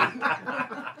asking me.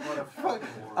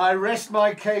 I rest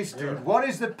my case, dude. What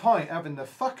is the point having the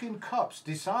fucking cops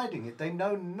deciding it? They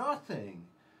know nothing.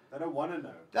 They don't want to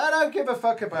know. They don't give a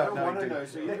fuck They about don't knowing. want to dude. know.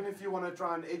 So even if you want to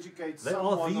try and educate They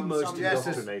someone are the on most something, Yes,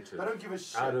 indoctrinated. they don't give a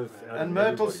shit. Out of- man. out And of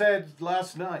Myrtle everybody. said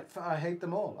last night, I hate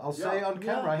them all. I'll say it on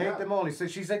camera, I hate yeah. them all.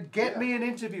 She said, get Yeah. me an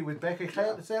interview with Becca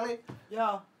Kelly.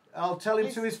 Yeah. I'll tell him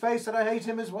Yes. to his face that I hate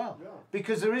him as well. Yeah.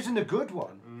 Because there isn't a good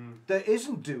one that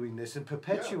isn't doing this and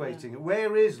perpetuating it.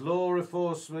 Where is law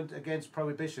enforcement against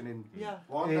prohibition in Yeah.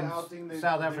 Why aren't they in outing their,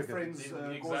 South their Africa? friends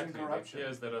causing Exactly. The corruption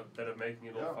peers that are making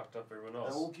it all Yeah. fucked up for everyone They're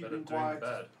else. all that are keeping doing quiet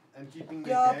bad. and keeping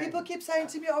their Yeah, gang. people keep saying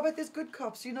to me, oh, but there's good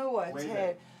cops. You know what? When Hey,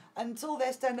 they- until they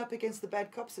stand up against the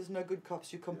bad cops, there's no good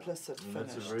cops. You're complicit.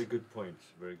 That's a Finished. very good point.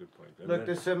 Very good point. And Look, then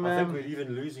there's some, I think um, we're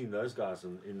even losing those guys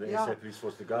in the Yeah. SA police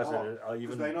force. The guys that are Because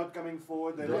even they're not coming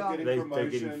forward, they're they- not getting they're promotion.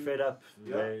 getting fed up.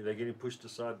 Yeah. They're getting pushed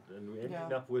aside, and we're ending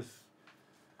Yeah. up with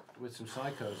With some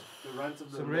psychos. The rant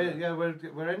of the Some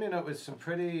we're ending up with some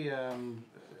pretty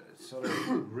sort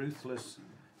of ruthless.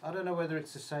 I don't know whether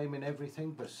it's the same in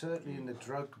everything, but certainly in the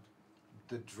drug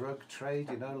trade,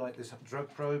 you know, like this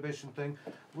drug prohibition thing,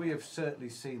 we have certainly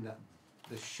seen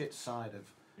the shit side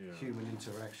of human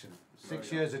interaction.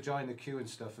 6 years of joining the queue and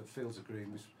stuff at Fields of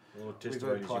Green was all We've testimonies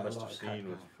heard you quite a must lot have of seen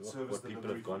cat- with Service what people have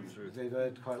delivery gone for through. they've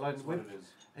heard quite a lot. That's what it is.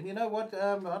 And you know what?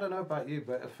 I don't know about you,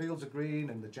 but at Fields of Green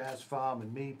and the Jazz Farm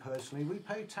and me personally, we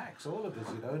pay tax, all of us,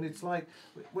 you know, and it's like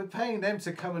we're paying them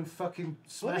to come and fucking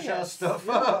smash our Yes, stuff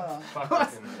yeah. up.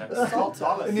 Top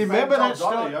dollar. And you Same remember top that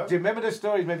dollar, story? yo. Do you remember the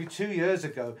story? Maybe 2 years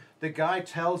ago, the guy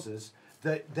tells us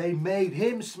that they made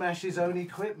him smash his own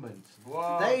equipment.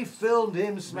 Wow. They filmed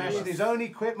him smashing his own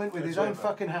equipment with his own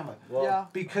fucking hammer. Well, Yeah.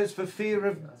 Because for fear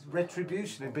of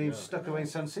retribution and being stuck away in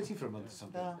Sun City for a month or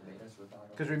something. Yeah.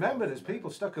 Because remember, there's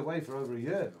people stuck away for over a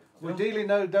year. We're dealing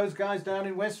those guys down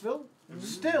in Westville.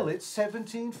 Still, it's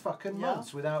 17 fucking Yeah.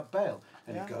 months without bail.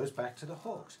 And Yeah. it goes back to the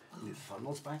Hawks. And it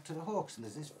funnels back to the Hawks. And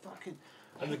there's this fucking...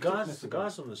 And the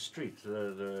guys on the street,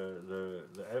 the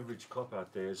average cop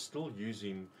out there is still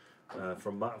using,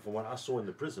 from what I saw in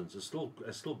the prisons, is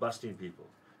still busting people.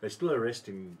 They're still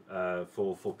arresting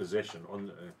for possession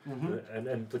on,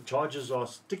 and the charges are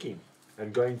sticking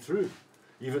and going through,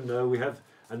 even though we have,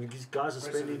 and these guys are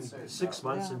spending Precedent set. 6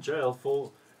 months Yeah. in jail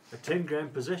for a 10-gram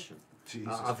possession.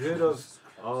 Jesus I've heard of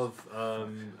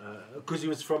because he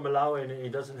was from Malawi and he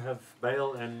doesn't have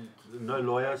bail and no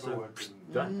lawyer, so Paperwork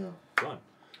and- done, gone.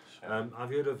 I've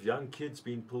heard of young kids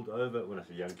being pulled over. When I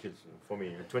say young kids, for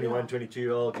me, a 21,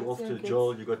 22-year-old, you're off That's to young the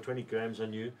jail, you've got 20 grams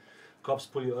on you. Cops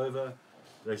pull you over.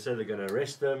 They say they're going to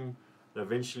arrest them.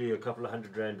 Eventually, a couple of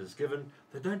 $100 is given.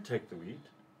 They don't take the weed.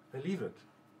 They leave it.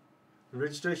 The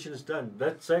registration is done.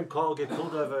 That same car will get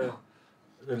pulled over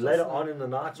later on in the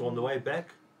night or on the way back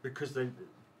because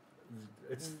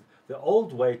it's the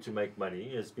old way to make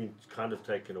money has been kind of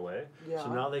taken away. Yeah.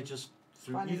 So now they just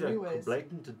through Finding either new ways.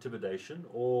 blatant intimidation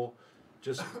or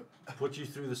just put you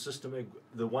through the system.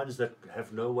 The ones that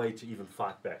have no way to even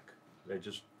fight back, they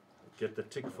just get the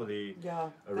tick for the Yeah,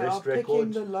 they are arrest picking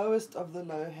record. the lowest of the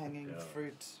low-hanging Yeah.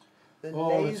 fruit. The All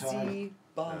the lazy time.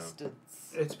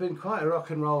 bastards. It's been quite a rock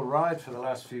and roll ride for the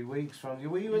last few weeks.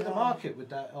 Were you in the Yeah. market with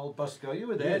that old bus guy? You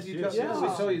were there. Yes, You yes, got- yes, we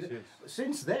yes, saw you. yes.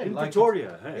 Since then, In like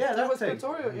Pretoria, hey? Yeah, That that was thing.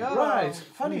 Pretoria, yeah. Right,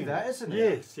 funny that, isn't it?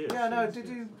 Yes, yes. Yeah, no. yes, Did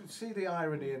yes. you see the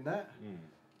irony in that? Mm.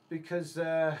 Because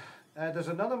there's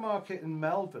another market in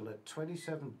Melville at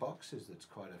 27 boxes. That's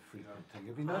quite a frequent thing.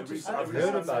 Have you noticed that? I've Every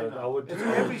heard Sunday about it. now. I would. It's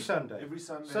every Sunday. Every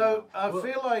Sunday. So I Well,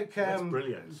 feel like That's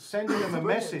brilliant. sending them a Brilliant.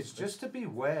 message just to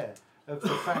beware of the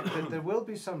fact that there will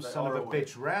be some They son of are a aware.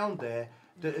 bitch round there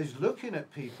that is looking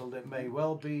at people that may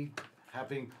well be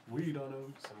having weed on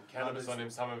them. Some cannabis on him,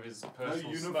 some of his no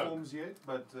personal smoke. uniforms yet,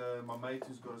 but my mate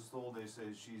who's got a stall there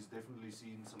says she's definitely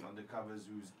seen some undercovers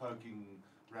who's poking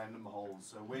random holes.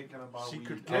 So where can I buy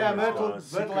Secret weed? Yeah, cameras, Myrtle-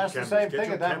 guys. Myrtle Secret has the cameras. same Get thing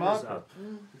your at that cameras market. up.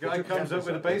 The guy your comes up cameras with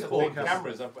a up. baseball Or cap.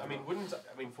 cameras.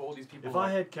 I mean, for all these people. If I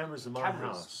had cameras in my cameras,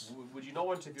 house, would you not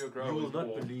want to, if you're a grower you will not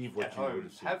or believe what at you would home,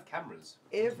 have seen. have cameras?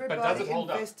 Everybody does it hold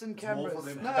up? invest in It's more for cameras.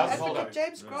 them- No, Does it hold Advocate up?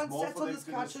 James No, Grant it's more sat for on them this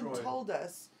to couch and destroy. told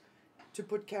us to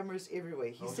put cameras everywhere.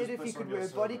 He Don't said just if he piss on could your wear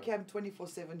a body server. cam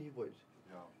 24/7, he would.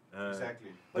 Yeah,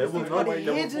 exactly. But They if will you've not got wait,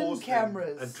 they will hidden force them.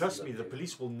 cameras, And trust me, the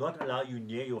police will not allow you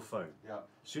near your phone. Yeah.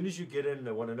 As soon as you get in,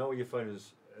 they want to know where your phone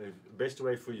is. Best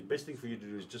thing for you to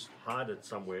do is just hide it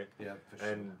somewhere Yeah, for sure.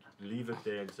 and leave it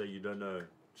there and say you don't know.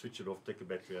 Switch it off, take a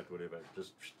battery out, whatever.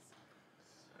 Just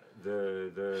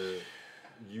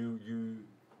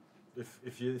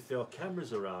if there are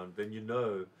cameras around, then you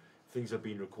know things are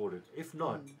being recorded. If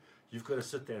not, you've got to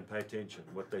sit there and pay attention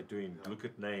what they're doing. Look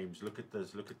at names, look at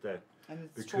this, look at that. and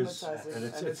it's Because traumatizing, and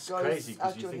and it's it goes crazy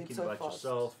because out you're your head thinking so about fast.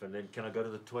 yourself, and then can I go to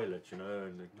the toilet, you know,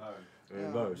 and No. Yeah,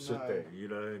 no, sit no. there, you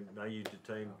know. Now you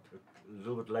detain a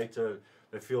little bit later.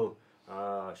 They feel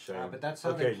shame. Ah, but that's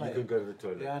how they okay, play you can it. go to the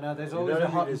toilet. Yeah, no, there's You always know a what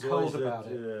I hot mean? and There's always cold about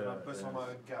it. Can I piss on my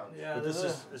own couch? Yeah, But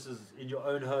this is in your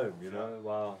own home, you know.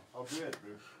 Wow. I'll do it,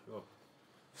 bro. Oh.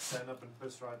 Stand up and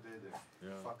piss right there then.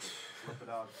 Yeah. Fuck it. Flip it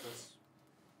out, piss.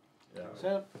 Yeah.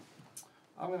 So,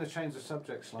 I'm going to change the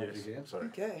subject slightly Yes. here. Sorry.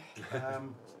 Okay.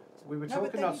 We were No, but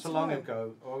talking they not need so long time.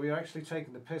 ago, or we were actually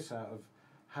taking the piss out of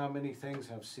how many things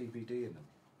have CBD in them.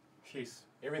 Jeez,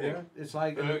 everything. Yeah, it's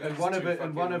like, Burgers and one of to it,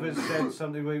 and one of us fucking- said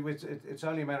something. It's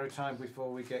only a matter of time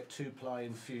before we get 2-ply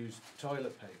infused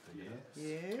toilet paper. You know?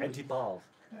 Yeah. Anti-ball.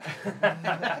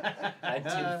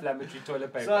 Anti-inflammatory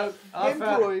toilet paper. So I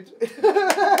found, Hemorrhoid.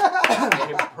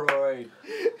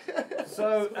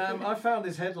 I found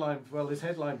this headline. Well, this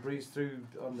headline breezed through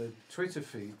on the Twitter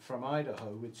feed from Idaho,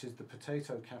 which is the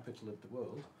potato capital of the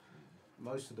world.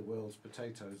 Most of the world's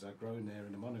potatoes are grown there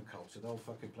in a monoculture. The whole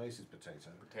fucking place is potato.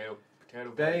 Potato.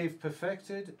 They've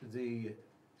perfected the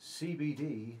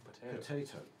CBD Potato.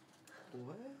 potato.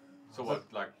 What? So what,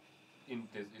 like,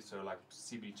 so like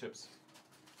CBD chips,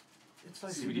 It's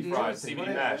like CBD fries, everything. CBD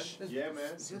Well, mash. Yeah,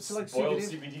 man. It's like boiled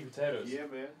CBD. CBD potatoes. Yeah,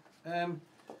 man.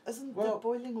 Isn't Well- the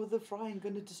boiling or the frying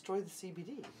going to destroy the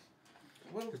CBD?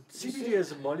 Well, CBD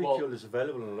as a molecule is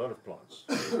available in a lot of plants.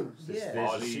 Yeah. There's a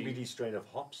Barley. CBD strain of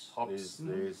hops. Hops.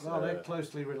 There's well, they're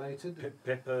closely related.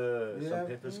 pepper. Yeah. Some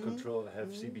peppers control have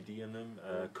CBD in them.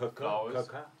 Coca. Flowers.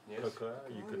 Coca. Yes. Coca.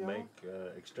 You Oh, can yeah. make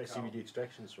CBD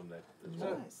extractions from that as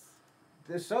well. Nice.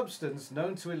 The substance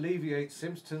known to alleviate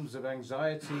symptoms of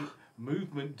anxiety,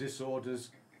 movement disorders,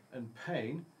 and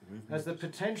pain has the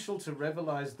potential to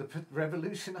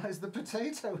revolutionize the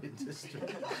potato industry.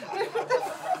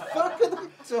 Fuck are they?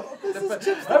 This is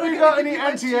chips. Have you got any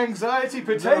anti-anxiety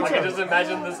potato? I can just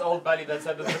imagine this old buddy that's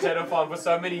had this potato farm for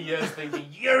so many years thinking,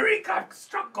 Eureka,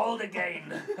 struck gold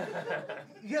again.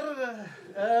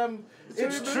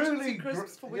 It's truly,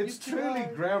 crisps for when it's you try.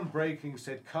 truly groundbreaking,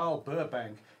 said Carl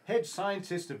Burbank, head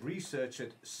scientist of research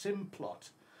at Simplot.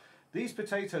 These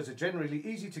potatoes are generally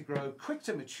easy to grow, quick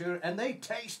to mature, and they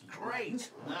taste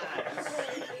great.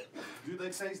 Do they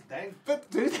taste dank? But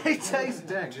do they taste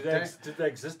dank? Did they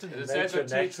exist in Did it say it's nature a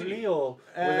THC? naturally, or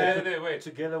were No, they wait.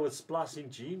 together with splicing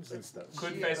genes and stuff?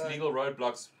 Could face legal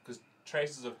roadblocks because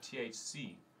traces of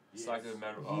THC,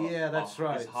 Yeah, that's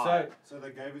right. is high. So they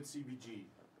gave it CBG.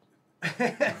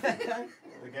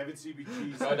 They gave it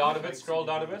CBG. Go down a bit, scroll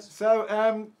down a bit.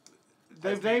 So,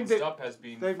 they've named it. Has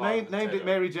been They've farmed named it potato.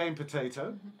 Mary Jane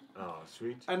Potato, Oh,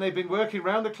 sweet. and they've been working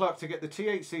round the clock to get the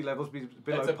THC levels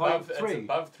below It's above, 0.3. it's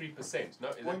above 3%. No,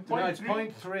 is it No, it's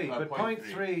 0.3, Oh, but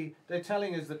 0.3. 0.3, they're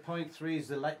telling us that 0.3 is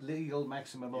the legal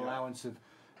maximum allowance of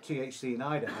THC in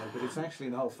Idaho, but it's actually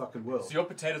in the whole fucking world. So your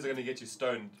potatoes are going to get you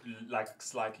stoned, like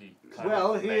slightly.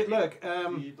 Well, here, maybe. look,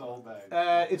 Eat the whole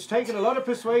bag. it's taken a lot of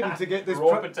persuading to get this.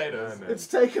 Raw potatoes. It's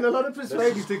taken a lot of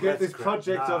persuading to get this That's crap.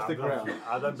 project Nah, off the I'm not- ground.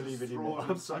 I don't believe it anymore.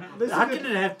 I'm sorry. Listen How to- can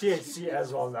it have THC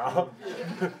as well now?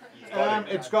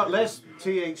 It's got less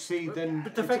THC than.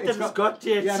 But the fact that it's got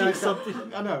THC Yeah, no, is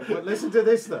something. I know, but listen to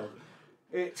this though.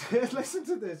 Listen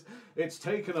to this. It's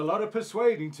taken a lot of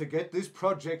persuading to get this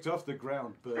project off the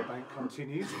ground, Burbank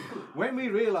continues. When we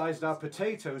realised our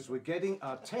potatoes were getting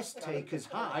our test takers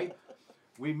high,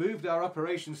 we moved our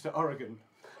operations to Oregon.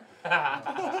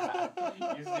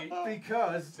 You see?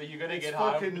 Because So you're going to it's get high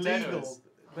on fucking potatoes. legal.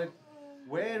 But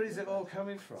where is it all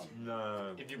coming from?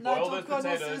 No. If you Nigel boil those Connors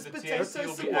potatoes, says the potatoes THC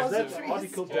will be are That active.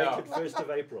 article Yeah. dated 1st of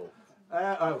April.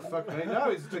 Oh, fuck me. No,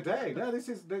 it's today. No, this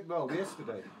is, well,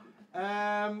 yesterday.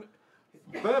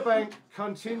 Burbank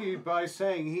continued by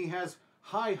saying he has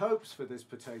high hopes for this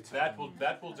potato.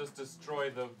 That will just destroy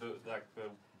the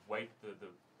weight, the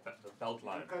belt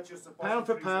line. Cut your Pound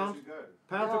for suppositories pound. as you go.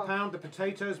 Pound for pound, the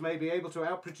potatoes may be able to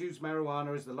outproduce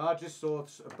marijuana as the largest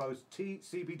source of both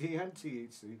CBD and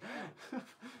THC.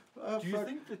 Oh, Do you fuck.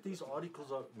 think that these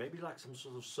articles are maybe like some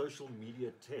sort of social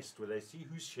media test where they see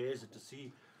who shares it to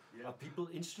see are people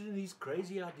interested in these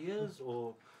crazy ideas,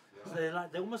 or they're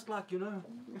almost like, you know,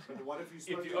 But what if you If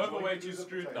smoke you a overweight, joint you're with the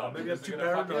screwed potato? now. Maybe Because I'm too you're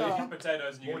gonna fucking paranoid. eat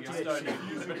potatoes and you're More gonna get stoned. THC.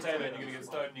 You use a potato and you're gonna get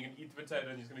stoned. And you're gonna eat the potato and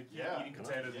you're just gonna keep Yeah. eating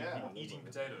potatoes Yeah. and keep eating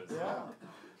potatoes.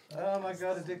 Oh my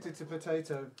god, addicted to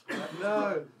potato.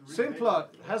 No, Simplot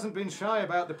hasn't been shy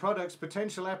about the product's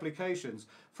potential applications.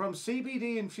 From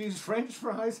CBD infused French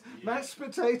fries, mashed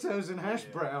potatoes, and hash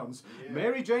browns,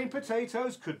 Mary Jane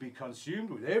potatoes could be consumed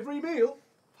with every meal.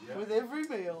 With every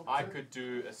meal. I could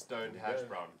do a stoned hash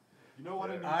brown. You know what?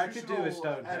 I could do a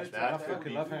stone hash additive brown. I That fucking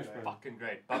would love be hash brown. fucking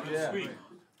great. Bubble Yeah. and sweet.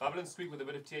 Bubble and sweet with a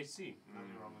bit of THC. Nothing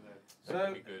wrong with that. That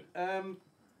So, would be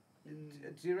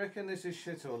good. do you reckon this is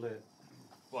shit or lit?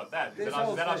 What, that? This Is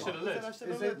whole that I thing. should have lit?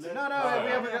 Is it? No, No.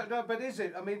 we haven't got, no, but is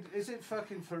it? I mean, is it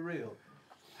fucking for real?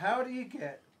 How do you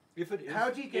get? if it is. How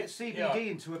do you get If- CBD yeah.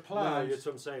 into a No, plant? that's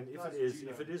what I'm saying. If That's it is, GMO.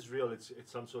 if it is real, it's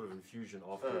some sort of infusion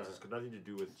afterwards. It's got nothing to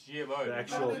do with GMO. the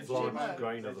actual it's plant GMO.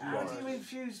 grain of the How do plant. you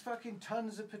infuse fucking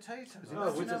tons of potatoes?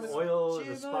 No, with the Because oil, the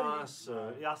GMO. spice,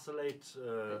 isolate, in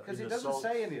it the doesn't salt.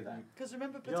 say any of that. Because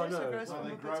remember, Yeah, potato no. grows No, from they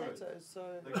the grow it. potatoes, so...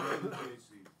 They grow the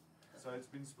THC. So it's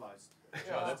been spliced.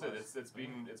 Yeah, that's it.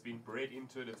 It's been bred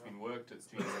into it. It's been worked. It's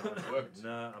worked.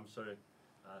 No, I'm sorry.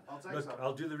 I'll take Look, some.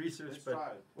 I'll do the research, Let's but try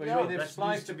it. Well, Yeah. you mean they've That's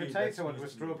spliced a news to me, potato that's into a news to me.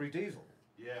 strawberry diesel?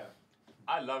 Yeah.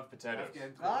 I love potatoes.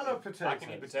 I love I potatoes.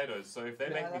 can eat potatoes, so if they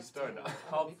Yeah, I make me love stoned, potatoes.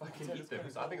 I'll Eat fucking potatoes eat them.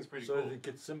 very So I think it's pretty so cool. they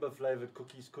get Simba flavored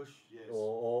cookies, kush, Yes.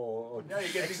 or Yeah,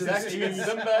 you get Exodus exactly you get cheese,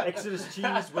 Simba. Exodus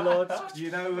cheese, Willards.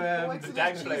 You know, The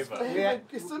dank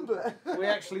flavour. we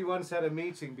actually once had a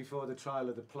meeting before the trial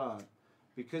of the plant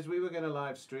because we were going to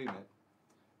live stream it.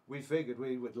 We figured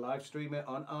we would live stream it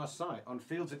on our site, on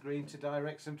Fields of Green, to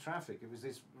direct some traffic. It was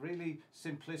this really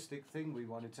simplistic thing we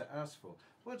wanted to ask for.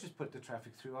 We'll just put the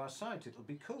traffic through our site. It'll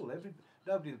be cool.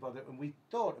 Nobody will bother. And we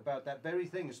thought about that very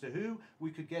thing as to who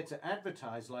we could get to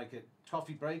advertise, like at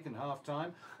toffee break and half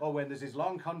time, or when there's this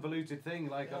long convoluted thing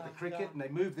like at the cricket, and they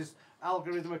move this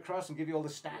algorithm across and give you all the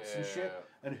stats and shit,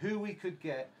 and who we could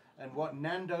get and what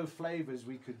Nando flavors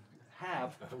we could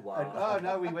have. Wow. And, oh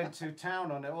no, we went to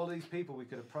town on all these people we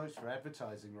could approach for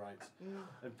advertising rights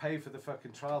and pay for the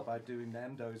fucking trial by doing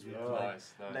Nando's with like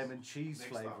Nice. lemon cheese Next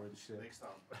flavour time. and shit. Next time.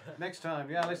 Next time,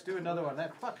 yeah, let's do another one.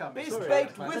 That fuck up. Best Sorry,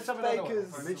 baked man. with Let's have another one.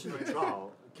 bakers. You mentioned the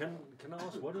trial. Can I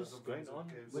ask what is going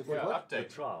on with Yeah, what? update.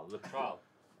 The trial. The Trial.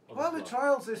 Well, the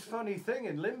trial's this funny thing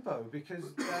in limbo because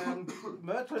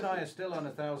Myrtle and I are still on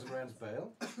 1,000 rands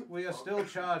bail. We are still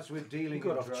charged with dealing in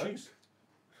drugs.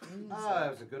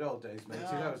 That was a good old days, mate.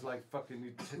 That was like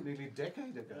fucking nearly a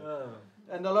decade ago.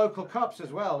 And the local cops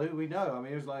as well, who we know. I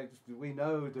mean, it was like, we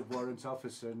know the warrant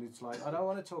officer, and it's like, I don't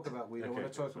want to talk about weed, I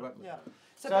want to talk about... Yeah.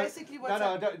 So basically what's...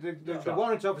 The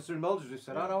warrant officer in Mulder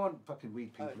said, I don't want fucking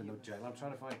weed people in the jail. I'm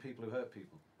trying to find people who hurt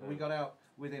people. And we got out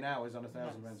within hours on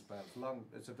 1,000 rands bail.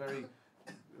 It's a very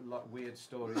weird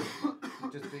story.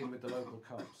 We've just been with the local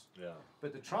cops. Yeah.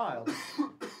 But the trial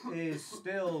is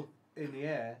still in the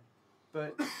air.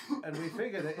 And we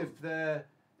figure that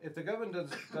if the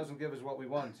government doesn't give us what we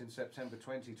want in September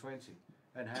 2020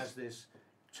 and has this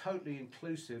totally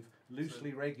inclusive,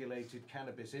 loosely regulated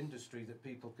cannabis industry that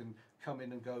people can come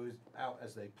in and go out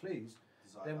as they please,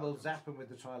 then we'll zap them with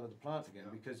the trial of the plant again,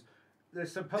 because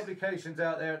there's some publications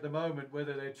out there at the moment,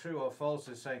 whether they're true or false,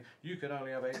 are saying you can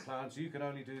only have 8 plants, you can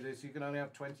only do this, you can only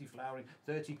have 20 flowering,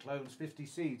 30 clones, 50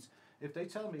 seeds. If they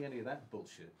tell me any of that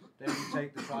bullshit, then we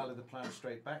take the trial of the plant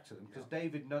straight back to them, because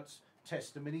David Nutt's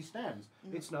testimony stands.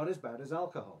 It's not as bad as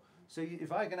alcohol. So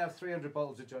if I can have 300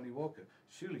 bottles of Johnny Walker,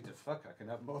 surely the fuck I can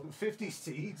have more than 50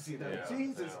 seeds, you know.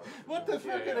 Jesus, what the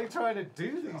fuck are they trying to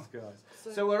do, these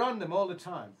guys? So we're on them all the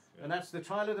time. And that's the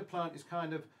trial of the plant is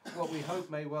kind of what we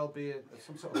hope may well be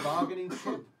some sort of bargaining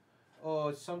chip,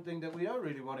 or something that we don't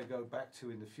really want to go back to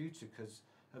in the future because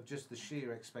of just the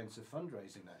sheer expense of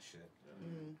fundraising that shit.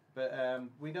 But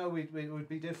we know it would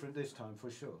be different this time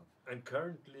for sure. And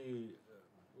currently,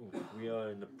 we are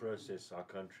in the process, our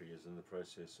country is in the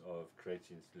process of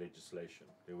creating legislation.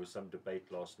 There was some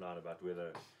debate last night about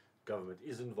whether government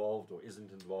is involved or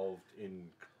isn't involved in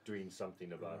doing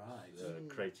something about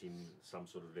creating some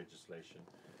sort of legislation.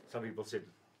 Some people said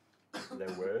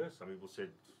they were, some people said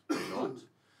they're not.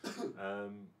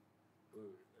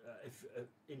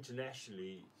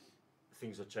 Internationally,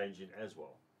 things are changing as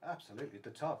well. Absolutely, at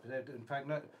the top. In fact,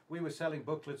 we were selling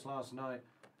booklets last night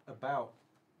about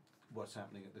what's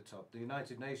happening at the top. The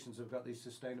United Nations have got these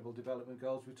Sustainable Development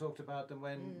Goals. We talked about them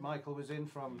when Michael was in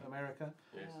from America.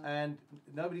 Yes. And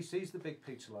nobody sees the big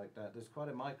picture like that. There's quite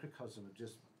a microcosm of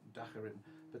just Dakar.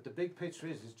 But the big picture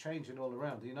is changing all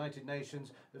around. The United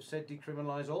Nations have said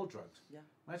decriminalise all drugs. Yeah.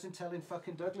 Imagine telling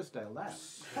fucking Douglasdale that.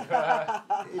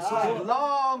 It's a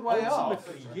long way off.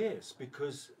 Ultimately, yes,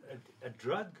 because a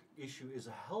drug issue is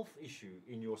a health issue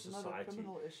in your society. Not a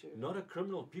criminal issue. Not a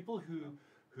criminal. People who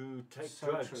take So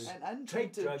drugs true.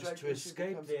 take drugs drug to issue escape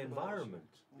becomes their a criminal issue. environment.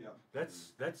 Yeah.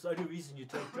 That's the only reason you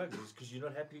take drugs, is because you're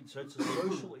not happy. So it's a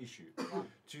social issue.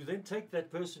 To then take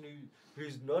that person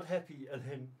who's not happy and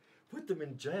then put them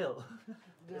in jail.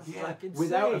 It's like insane.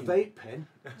 Without a vape pen.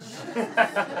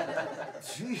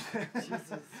 Jesus.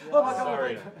 Oh my God.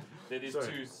 Sorry. There is Sorry.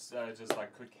 two just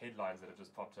like quick headlines that have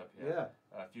just popped up here.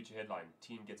 Yeah. Future headline: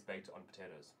 Teen gets baked on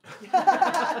potatoes. I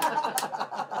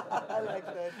like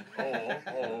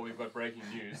that. Or we've got breaking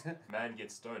news: Man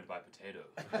gets stoned by potato.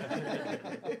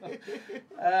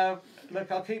 Look,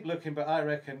 I'll keep looking, but I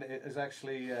reckon it is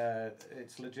actually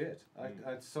it's legit. I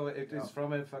saw it. It is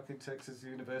from a fucking Texas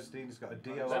university, and it's got a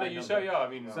DOI. No, you number. show, yeah. I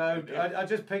mean, So I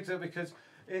just picked it because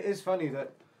it is funny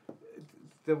that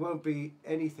there won't be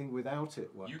anything without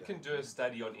it. you can do a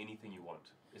study on anything you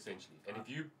want, essentially, and if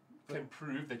you can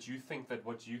prove that you think that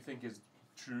what you think is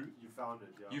true, You found it,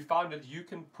 yeah. you found it, you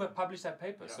can publish that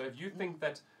paper. So if you think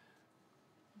that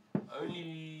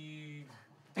only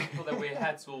people that wear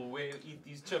hats will eat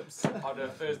these chips on a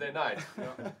Thursday night,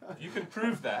 if you can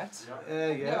prove that,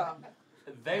 Yeah.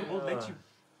 they will let you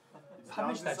It's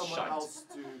publish down to that someone shit. else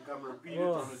to come repeat it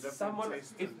on a different Someone,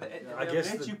 taste if test. I they'll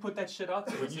guess let you put that shit out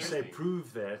there. When you say seriously.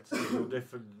 prove that, your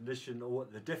definition, or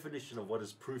the definition of what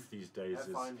is proof these days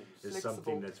Have findings. is something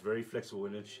Flexible. that's very flexible.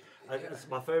 And it's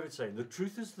my favorite saying: the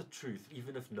truth is the truth,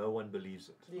 even if no one believes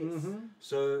it. Yes.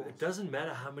 So it doesn't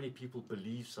matter how many people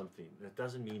believe something. That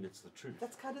doesn't mean it's the truth.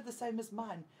 That's kind of the same as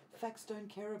mine. Facts don't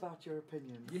care about your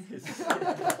opinions. Yes.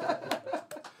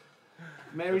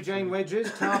 Mary Jane Wedges,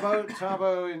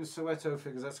 Tarbo in Soweto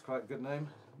figures that's quite a good name.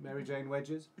 Mary Jane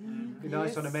Wedges. Be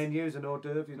nice on a Yes. menu as an hors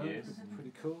d'oeuvre, you know. Yes.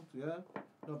 Pretty cool, yeah.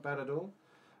 Not bad at all.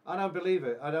 I don't believe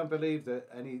it. I don't believe that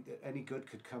any good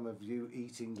could come of you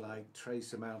eating like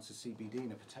trace amounts of CBD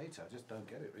in a potato. I just don't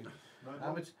get it really.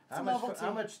 How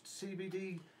much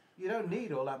CBD? You don't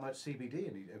need all that much CBD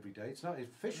in it every day. It's not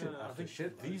efficient. I think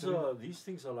shit. these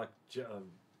things are like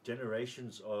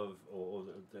generations of or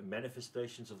the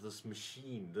manifestations of this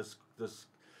machine, this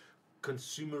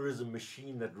consumerism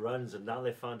machine that runs, and now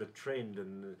they found a trend,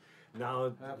 and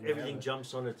now everything yeah.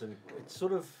 jumps on it, and it's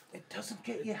sort of. It doesn't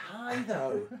get you high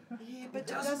though. Yeah, but it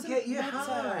doesn't get you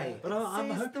high. But It I'm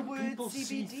says the hoping word people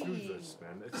see CBD. through this,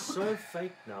 man. It's so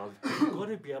fake now. You've got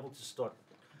to be able to start.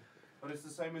 But it's the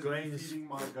same as Going me is- feeding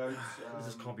my goats.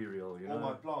 This can't be real, you all my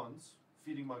know. plants,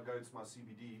 feeding my goats my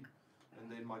CBD, and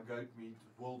then my goat meat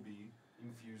will be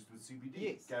infused with CBD.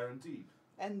 Yes. Guaranteed.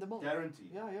 And the milk. Guaranteed.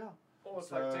 Yeah, yeah. Or it's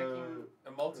So, like taking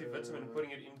a multivitamin and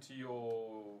putting it into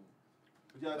your,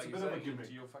 Yeah, it's like a you bit of a say, gimmick.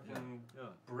 into your fucking Yeah.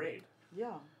 bread,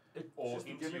 Yeah. or just a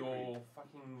into gimmick, your really.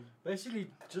 fucking.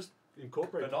 Basically, just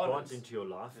incorporate the Bananas, plant into your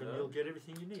life, and you know? you'll get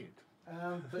everything you need. But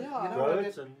Yeah. you know Grow what,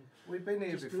 it, and we've been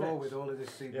here just before relax. with all of this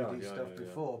CBD Yeah, stuff yeah.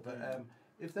 before, but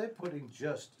if they're putting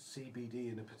just CBD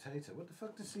in a potato, what the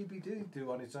fuck does CBD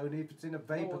do on its own if it's in a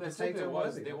vape Oh, or they said potato? there was,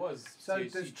 whatever? there was. So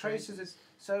THC there's traces.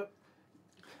 So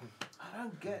I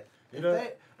don't get. You If, know,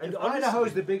 they, and if honestly-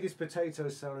 Idaho's the biggest potato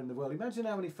seller in the world, imagine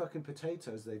how many fucking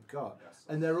potatoes they've got, Yes.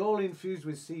 and they're all infused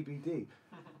with CBD.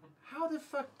 How the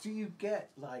fuck do you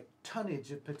get like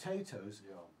tonnage of potatoes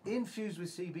Yeah. infused with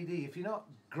CBD if you're not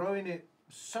growing it,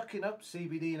 sucking up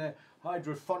CBD in a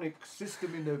hydrophonic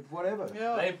system in the whatever?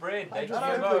 Yeah. They bred, they I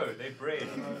don't GMO, think- they bred,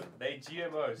 they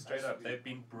GMO straight up. They've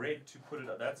been bred to put it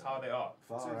up. That's how they are.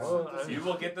 Far So- out. Well, So you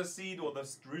will get the seed or the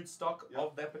rootstock Yeah.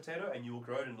 of that potato, and you will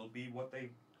grow it, and it'll be what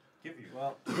they give you.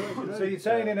 Well, know, so you're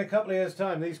saying in a couple of years'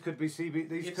 time these could be CBD?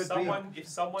 These If could someone went on the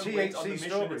THC mission and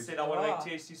strawberries. said, "I want to make Ah.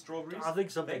 THC strawberries," I think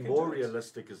they something can more do it.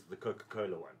 realistic is the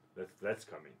Coca-Cola one. That's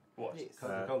coming. What? Yes.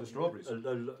 Coca-Cola strawberries.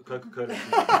 Coca-Cola.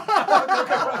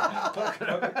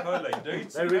 Coca-Cola.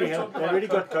 They really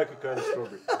got Coca-Cola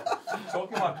strawberries.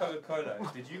 Talking about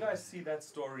Coca-Cola, did you guys see that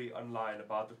story online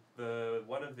about the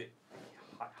one of the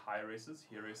heiresses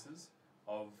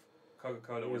of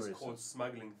Coca-Cola was Heiresses. caught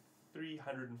smuggling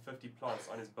 350 plants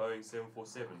on his Boeing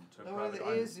 747 to a Oh, private it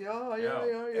island. is. Yeah.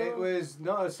 It was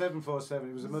not a 747.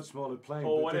 It was a much smaller plane.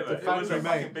 Or but whatever. The It was a factory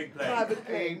fucking made. big plane. Private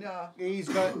plane. Yeah. He's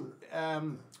got.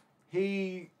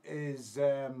 He is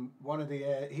one of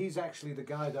the. He's actually the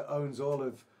guy that owns all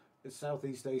of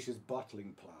Southeast Asia's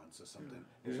bottling plants or something.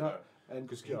 He's not. And,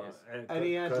 Because and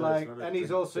he had like, and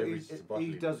he's also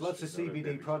he does lots of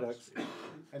CBD products,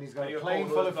 and he's got And a he plane got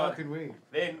full all of those fucking weed.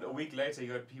 Then a week later,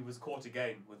 he was caught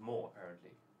again with more.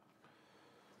 Apparently,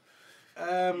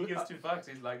 he gives two fucks.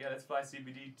 He's like, "Yeah, let's fly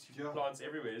CBD to Yeah. plants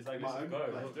everywhere." It's like, My let's own go,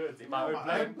 plane. let's do it. In my own My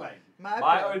plane, own plane. my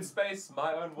plane. own space,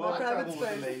 my own My world. private travel with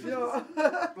the space. ladies.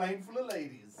 Yeah. Plane full of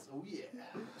ladies. Oh yeah.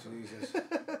 Jesus.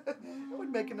 That would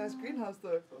make a nice greenhouse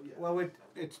though. Oh yeah. Well,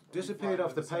 it disappeared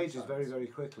off the pages very, very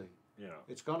quickly. Yeah.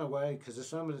 It's gone away because as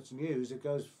soon as it's news, it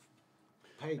goes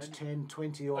page 10,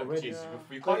 20 Oh, already. jeez, Yeah.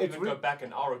 we But can't it's even go back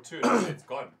an hour or two, and it's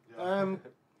gone.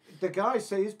 The guy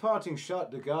say his parting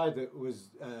shot. The guy that was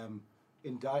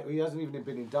indicted. He hasn't even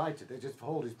been indicted. They just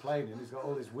hauled his plane in. He's got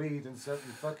all this weed and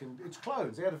certain fucking. It's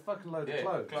clones. He had a fucking load Yeah, of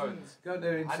clones. clones. Going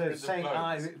there into Hundreds of Saint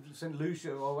clones. Saint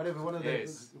Lucia or whatever. One of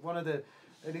the.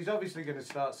 And he's obviously going to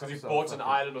start. Because some he sort bought of an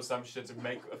fucking- island or some shit to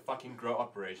make a fucking grow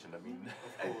operation. I mean,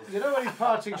 You know what his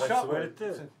parting That's shot the way was? it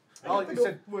did. He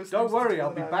said, "Don't worry,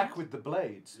 I'll be back with the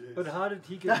blades." But how did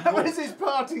he get That caught? was his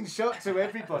parting shot to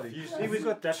everybody. If he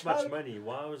got that much money,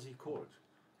 why was he caught?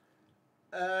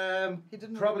 He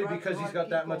didn't Probably run because the he's right got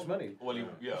that people. much money. well,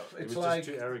 yeah. He It's was like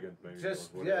just too arrogant, maybe.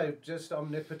 just or whatever. just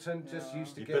omnipotent, just Yeah.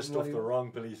 used to He get pissed off money. the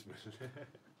wrong policeman.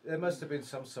 There must have been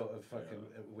some sort of fucking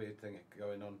weird thing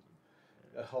going on.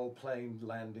 A whole plane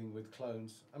landing with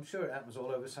clones. I'm sure it happens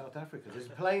all over South Africa. There's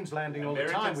planes landing all the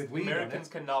time with weed Americans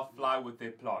on can now fly with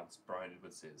their plants, Brian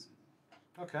Edwards says.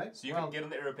 it. Okay. So you well, can get on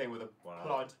the aeroplane with a Wow.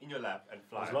 plant in your lap and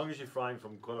fly. As long as you're flying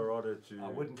from Colorado I to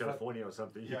wouldn't California or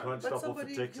something, you Yeah. can't But stop off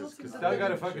somebody at Texas. guilty 'cause of don't go to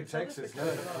living fucking in South Texas.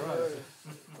 Africa. No,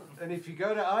 right. And if you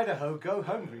go to Idaho, go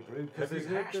hungry, bro, because Have you there's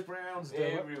heard hash that browns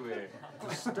there. everywhere.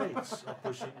 the states are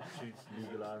pushing to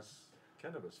legalize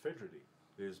cannabis federally.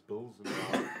 There's bills and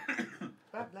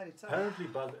That bloody tough. apparently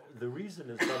by the reason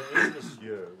is by the end of this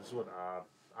year, this is what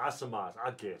I surmise,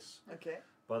 I guess, Okay.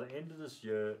 by the end of this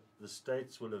year, the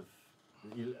states will have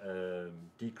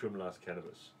decriminalized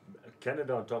cannabis.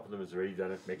 Canada on top of them has already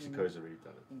done it, Mexico's already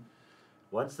done it.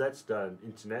 Once that's done,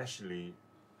 internationally,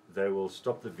 they will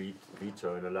stop the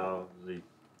veto and allow the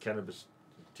cannabis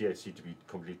THC to be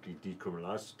completely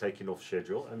decriminalized, taken off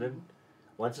schedule, and then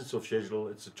once it's off schedule,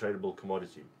 it's a tradable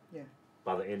commodity Yeah.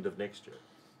 by the end of next year,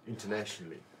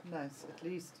 internationally. Nice. At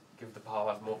least. Give the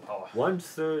powerhouse more power.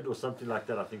 1/3 or something like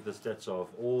that, I think the stats are, of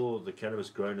all the cannabis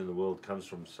grown in the world comes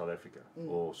from South Africa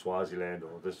or Swaziland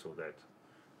or this or that.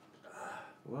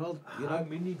 Well, you How know,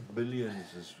 many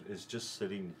billions is just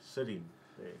sitting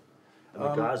there? And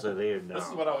the guys are there now. This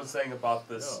is what I was saying about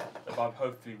this, about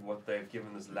hopefully what they've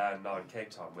given this land now in Cape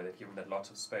Town, where they've given that lot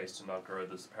of space to now grow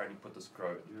this, apparently put this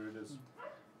grow. Here it is.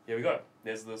 Here we go.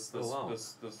 There's this wow.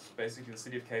 this basically the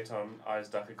city of Cape Town eyes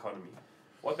duck economy.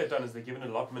 What they've done is they've given an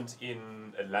allotment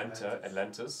in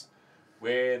Atlantis,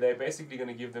 where they're basically going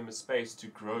to give them a space to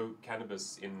grow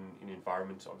cannabis in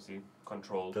environment, obviously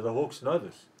controlled. Do the Hawks know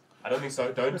this? I don't think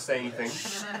so. Don't say anything.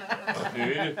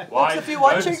 Dude, why? If you're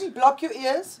don't? watching, block your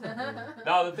ears.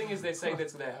 Now the thing is, they're saying that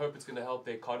they hope it's going to help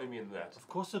the economy and that. Of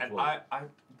course it And will.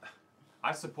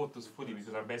 I support this fully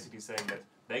because I'm basically saying that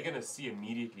they're going to see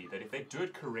immediately that if they do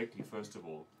it correctly, first of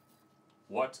all,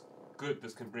 what good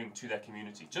this can bring to that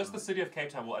community. Just the city of Cape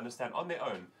Town will understand on their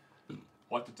own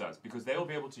what it does, because they will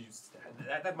be able to use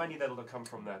that money that will come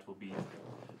from that will be.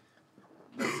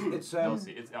 It's I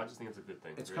just think it's a good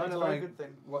thing. It's really. kind of a very like good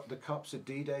thing. what the cops at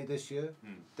D-Day this year.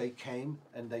 They came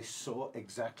and they saw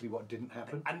exactly what didn't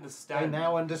happen. They They understand.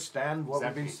 now understand what we've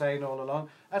Exactly. been saying all along.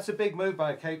 That's a big move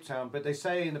by Cape Town, but they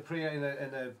say in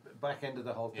the back end of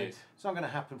the whole thing, Yes. it's not going to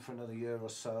happen for another year or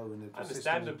so, and the system's in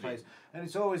Understandably. place. And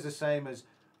it's always the same as,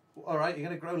 all right, you're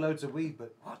going to grow loads of weed,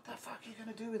 but what the fuck are you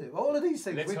going to do with it? All of these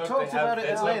things. Let's We've hope talked they have, about it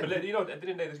let's at hope, length. but you know, at the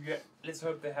end of the day, let's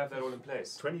hope they have that all in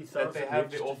place. 20,000 That they have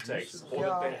the registered off-takes, users. or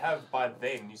that they Yeah. have by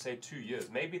then, you say 2 years.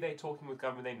 Maybe they're talking with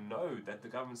government, they know that the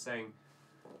government's saying,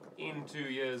 in 2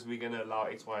 years we're going to allow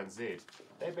X, Y, and Z.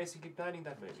 They're basically planning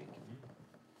that maybe.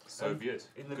 So And be it.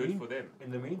 in the Good for them.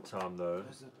 In the meantime, though,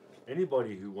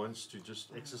 anybody who wants to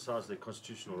just exercise their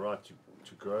constitutional right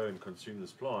to grow and consume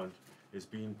this plant is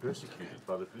being persecuted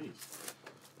by the police.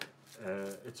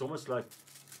 It's almost like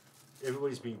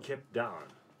everybody's being kept down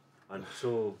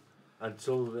until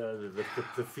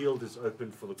the field is open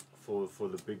for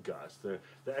the big guys. The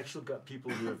actual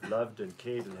people who have loved and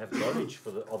cared and have knowledge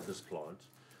of this plant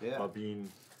are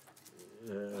being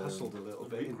Hustled a little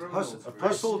bit. big into- criminals, hus- really.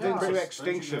 hustled Yeah. into Don't you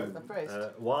extinction. know? Appraised.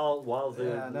 while the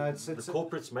Yeah, no, it's the a-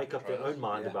 corporates make up their own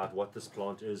mind Yeah. about what this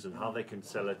plant is and how they can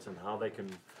sell it and how they can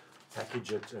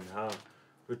package it and how,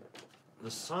 but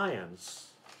the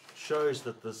science shows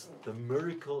that the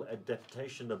miracle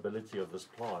adaptation ability of this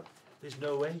plant. There's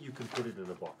no way you can put it in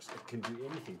a box. It can do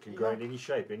anything. Can grow in any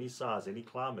shape, any size, any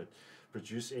climate,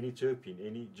 produce any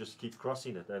terpene. Just keep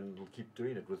crossing it and it'll keep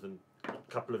doing it. Within a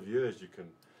couple of years, you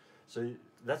can. So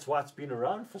that's why it's been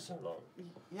around for so long. Yeah.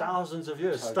 Thousands of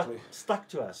years, Totally. stuck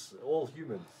to us, all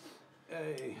humans.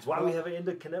 Hey. It's why we have an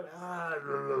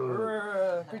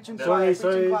endocannabinoid. Preaching Sorry,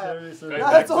 choir, preaching choir. Going No,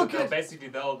 back that's to all it, good. Basically,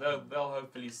 they'll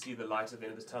hopefully see the light at the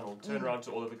end of this tunnel, turn around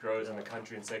to all of the growers in the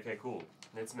country and say, okay, cool,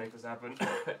 let's make this happen,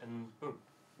 and boom,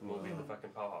 we'll be in the fucking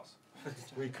powerhouse.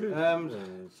 We could.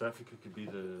 South Africa could be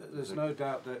There's no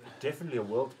doubt that definitely a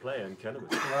world player in cannabis.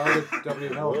 well,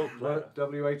 the World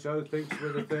WHO thinks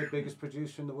we're the third biggest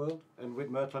producer in the world, and with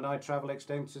Myrtle and I travel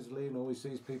extensively and always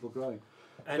sees people growing.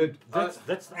 And But,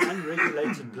 that's the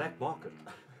unregulated black market.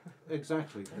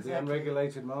 Exactly, the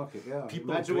unregulated market. Yeah,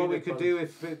 People imagine doing what we it could by- do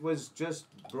if it was just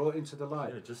brought into the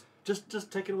light. Yeah,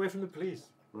 just take it away from the police.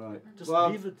 Right. Just Well,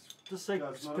 leave it. Just say No,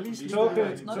 it's not a police. police leave it matter.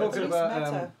 alone. It's not a talking police about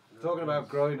matter. talking about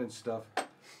growing and stuff.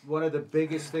 One of the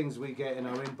biggest things we get in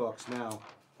our inbox now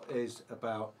is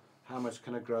about how much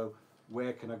can I grow,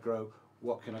 where can I grow,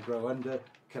 what can I grow under,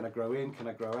 can I grow in, can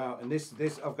I grow out, and this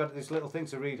I've got this little thing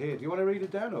to read here. Do you want to read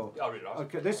it down or? Yeah, I'll read it out.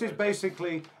 Okay, this is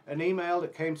basically an email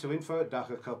that came to info at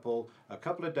Dhaka Couple a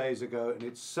couple of days ago, and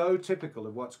it's so typical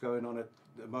of what's going on at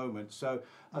the moment. So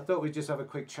I thought we'd just have a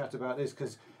quick chat about this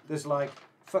because there's like.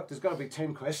 Fuck, there's got to be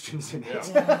 10 questions in it.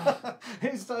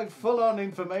 It's like full on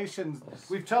information.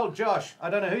 We've told Josh, I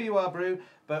don't know who you are, Brew,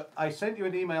 but I sent you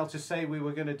an email to say we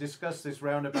were going to discuss this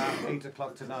round about 8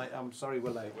 o'clock tonight. I'm sorry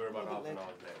we're late. We're about half an hour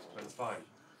late, but it's fine.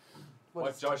 What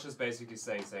What is- Josh is basically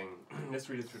saying, let's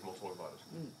read it through and we'll talk about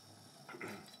it.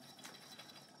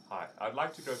 Hi, I'd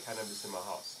like to grow cannabis in my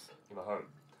house, in my home.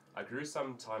 I grew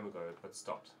some time ago, but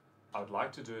stopped. I would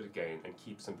like to do it again and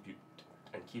keep some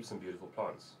beautiful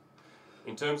plants.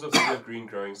 In terms of sea of green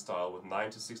growing style with 9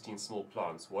 to 16 small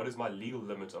plants, what is my legal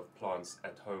limit of plants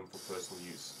at home for personal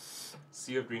use?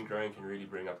 Sea of green growing can really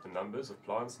bring up the numbers of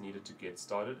plants needed to get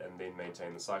started and then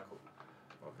maintain the cycle.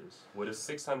 Would a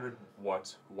 600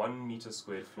 watt, 1 meter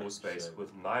squared floor space with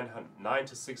 9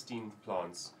 to 16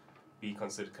 plants be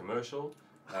considered commercial?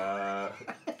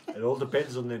 It all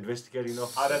depends on the investigating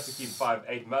officer. I'd have to keep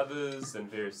 8 mothers and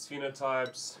various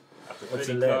phenotypes, up to That's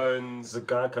a 30 lab. clones. If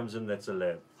the guy comes in, that's a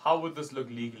lab. How would this look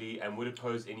legally and would it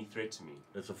pose any threat to me?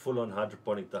 It's a full-on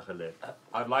hydroponic dacha lab.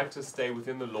 I'd like to stay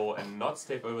within the law and not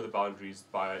step over the boundaries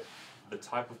by the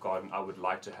type of garden I would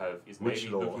like to have is Which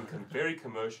maybe law? looking very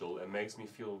commercial and makes me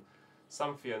feel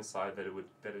some fear inside that it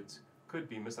could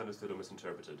be misunderstood or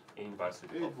misinterpreted. Any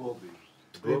bicycle. It will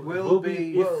be. It will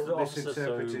be if the officer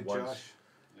so misinterpreted, wants. Josh.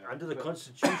 Under the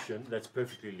Constitution, that's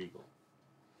perfectly legal.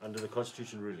 Under the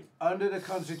Constitution ruling. Under the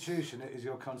Constitution, it is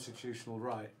your constitutional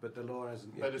right, but the law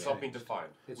hasn't yet But it's not been changed. defined.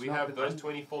 It's We not have been- those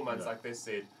 24 months, No. like they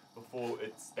said, before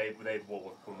they've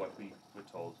from what we were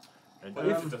told. And But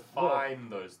we have to define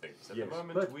those things. At yes, the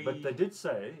moment, but they did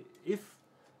say if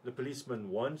the policeman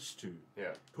wants to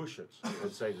Yeah, push it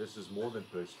and say this is more than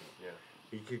personal, yeah.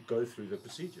 he could go through the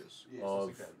procedures Yes, of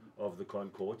yes, he can. the Con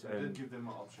Court I did and give them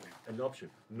an option. an option,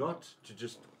 not to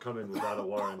just come in without a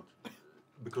warrant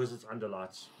because it's under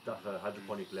lights,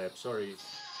 hydroponic lab. Sorry,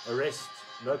 arrest,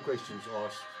 no questions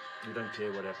asked. We don't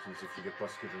care what happens if you get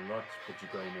prosecuted or not, but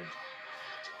you're going in.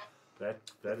 That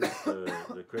is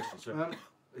the question. So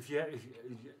if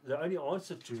the only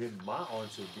answer to him, my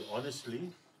answer would be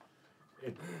honestly,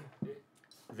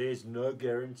 there's no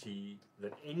guarantee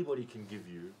that anybody can give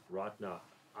you right now.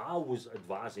 I was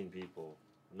advising people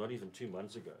not even 2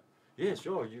 months ago. Yes,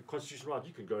 sure, you're constitutional right,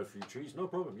 you can grow a few trees, no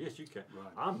problem. Yes, you can. Right.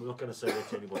 I'm not going to say that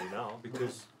to anybody now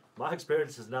because my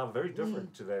experience is now very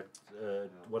different to that,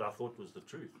 what I thought was the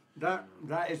truth. That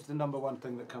is the number one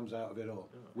thing that comes out of it all.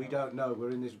 We don't know. We're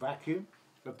in this vacuum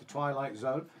of the twilight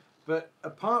zone. But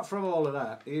apart from all of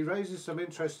that, he raises some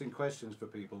interesting questions for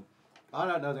people. I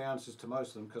don't know the answers to most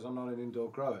of them because I'm not an indoor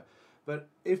grower. But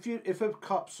if a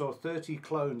cop saw 30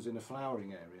 clones in a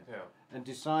flowering area and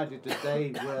decided that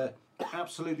they were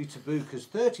absolutely taboo because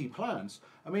 30 plants,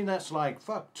 I mean, that's like,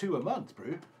 2 a month,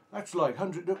 bro. That's like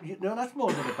 100, that's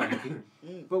more than a banking.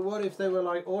 But what if they were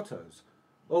like autos?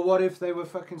 Or what if they were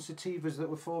fucking sativas that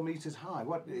were 4 meters high?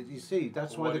 What, you see,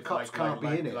 that's why What the if, cops can't be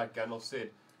in it. Like Gandalf said,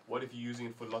 what if you're using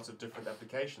it for lots of different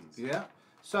applications? Yeah.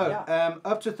 So,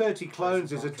 up to 30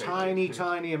 clones is a tiny,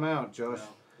 tiny amount, Josh.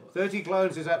 30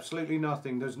 clones is absolutely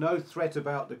nothing. There's no threat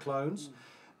about the clones.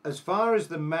 As far as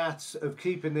the maths of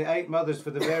keeping the 8 mothers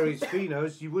for the various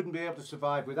phenos, you wouldn't be able to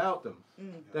survive without them.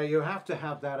 That you have to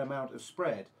have that amount of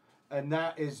spread. And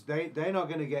that is, they're not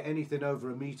going to get anything over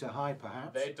a meter high,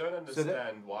 perhaps. They don't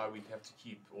understand why we have to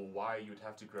keep, or why you'd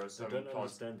have to grow so many plants.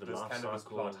 understand the this life cannabis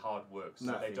cycle. plant, how it works.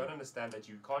 So they don't understand that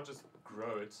you can't just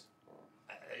grow it.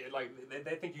 Like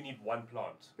they think you need one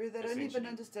plant. Bro, they don't even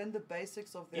understand the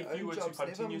basics of their If you own were to jobs,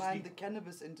 never continuously- mind the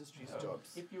cannabis industry's jobs.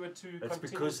 If you were to That's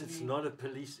because it's not a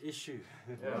police issue.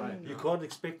 Right. You can't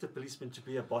expect a policeman to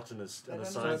be a botanist and a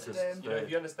don't scientist. understand. You know, if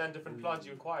you understand different plants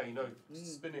you acquire,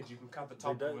 spinach, you can cut the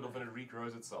top of it off and it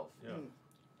regrows itself.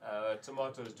 Yeah.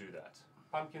 Tomatoes do that.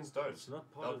 Pumpkins don't. It's not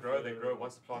part They'll of grow, the they grow.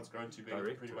 Once the plant's grown too big, it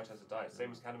directive. pretty much has to die.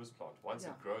 Same as cannabis plant. Once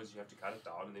it grows, you have to cut it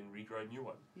down and then regrow a new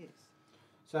one. Yes.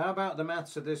 So how about the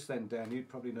maths of this then, Dan? You'd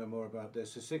probably know more about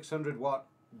this. A 600 watt,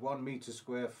 1 meter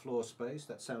square floor space.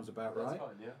 That sounds about right. That's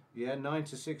fine, yeah. Yeah, 9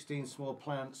 to 16 small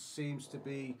plants seems to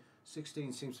be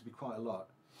quite a lot.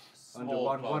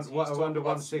 Small plants. Under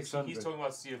He's 600. He's talking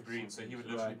about sea of green, so he would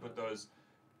literally Right. put those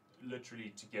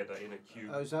literally together in a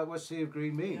cube. Oh, is that what sea of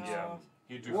green means? Yeah.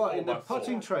 He'd do What, 4 in the by 4.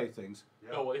 potting tray things?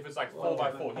 No, well, if it's like 4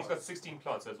 by 4, he's got 16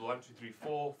 plants. So it's 1, 2, 3,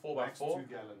 4, 4 by Max 4, 2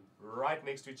 gallon. right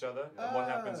next to each other. And what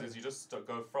happens Oh. is you just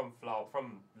go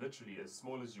from literally as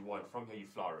small as you want. From here you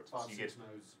flower it. So 5, you 6 get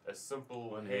nose. a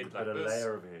simple One head head, like but a this,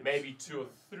 layer of heads. maybe 2 or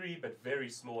 3, but very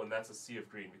small, and that's a sea of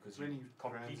green because you're 20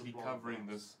 completely grams of covering plant.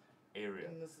 this area.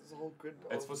 And this is a whole grid.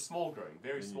 It's for small growing,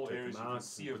 very Then you small take areas. them You can out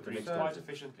see and of put them green in quite the-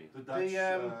 efficiently. The Dutch.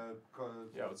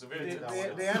 Yeah, it's a very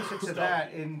The answer to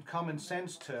that, in common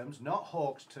sense terms, not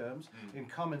Hawke's terms, in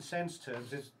common sense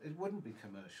terms, is it wouldn't be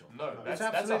commercial. No, It's that's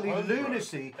absolutely a homegrown.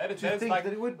 lunacy That is to think like,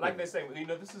 that it would like be. they're saying,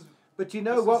 this is. But you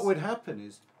know this what is- would happen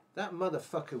is that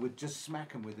motherfucker would just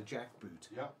smack him with a jackboot.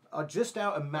 Yeah. Or just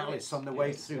out of malice Yes, on the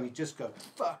way yes, through, he'd just go,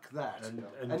 fuck that. And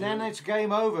do then you- it's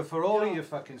game over for all of your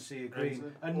fucking sea of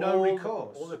green and no all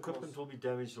recourse. All the equipment will be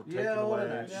damaged or Yeah, taken all of away.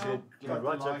 that. Yeah. Shed, Yeah. right The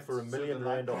up for a lights, so million the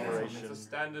rand light- operation. It's a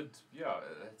standard,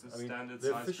 it's a I mean, standard the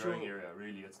size official- growing area,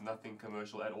 really. It's nothing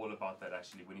commercial at all about that,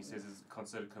 actually. When he says it's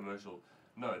considered commercial,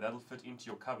 no, that'll fit into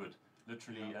your cupboard,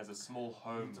 literally as a small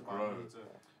home Meter by grow. meter.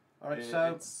 All right, It- so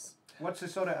it's- what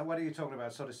are you talking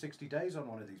about? Sort of 60 days on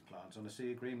one of these plants, on a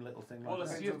sea of green little thing well, a like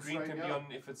that? sea of Depends green on can be strain,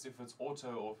 on if it's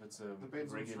auto or if it's a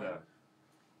Depends on regular.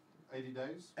 strain. 80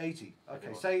 days 80. Okay,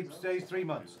 Okay. say 3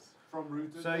 months. from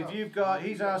rooted. So if you've got,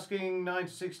 he's asking 9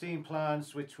 to 16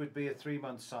 plants, which would be a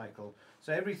 3-month cycle.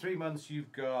 So every 3 months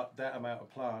you've got that amount of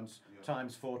plants Yeah.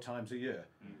 times 4 times a year.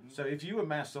 So if you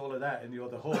amass all of that and you're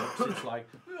the Hawks, it's like,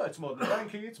 oh, it's more than a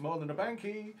banky, it's more than a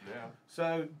banky. Yeah.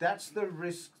 So that's the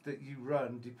risk that you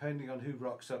run depending on who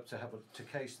rocks up to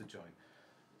case the joint.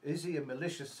 Is he a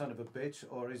malicious son of a bitch,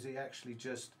 or is he actually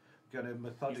just going to He's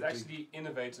methodically. actually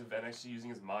innovative and actually using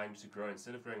his mind to grow.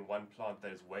 Instead of growing one plant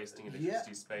that is wasting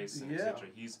electricity space and etc.,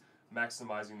 he's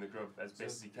maximizing the growth as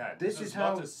best as he can. This is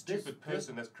how not a stupid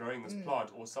person that's growing this plant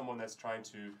or someone that's trying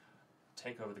to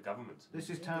take over the government. This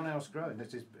is townhouse growing.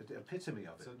 This is the epitome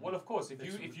of it. Well, of course, if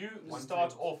you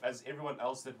start off as everyone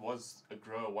else that was a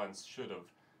grower once should have,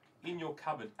 in your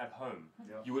cupboard at home,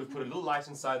 you would have put a little light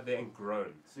inside there and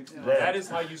grown. That is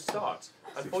how you start.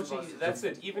 Unfortunately, that's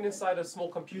it. Even inside a small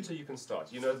computer, you can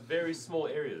start. You know, very small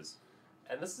areas,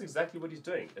 and this is exactly what he's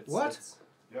doing. Yeah.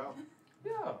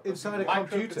 Yeah. Inside a Micro,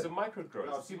 computer. It's a micro growth.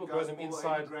 Yeah, People guys grow them pull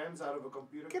inside. 80 grams out of a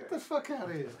computer. Get the fuck out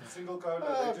of here. Single cola.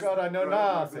 Oh God, I know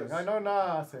nothing. I know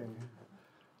nothing.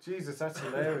 Jesus, that's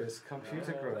hilarious.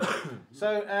 Computer growth.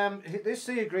 So, this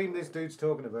sea of green this dude's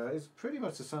talking about is pretty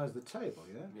much the size of the table,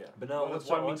 yeah? Yeah. But now, Well, what's it's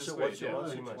your 1 meter answer? squared, What's your yeah,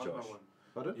 answer too much. to Josh?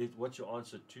 Pardon? What's your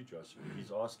answer to Josh?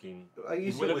 He's asking. Are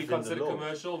you Will it be within the considered law.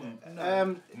 commercial?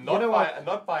 you Not know by what?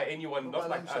 not by anyone, Not not by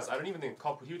like Lamb us. Shop. I don't even think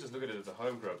cop. He would just look at it as a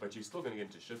home grow, but you're still going to get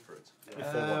into shit for it.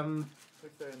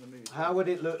 If they're in the mood. How would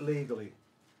it look legally?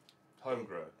 Home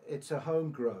grow. It's a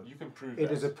home grow. You can prove It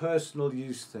that. is a personal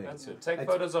use thing. That's it. Take It's-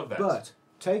 photos of that. But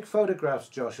take photographs,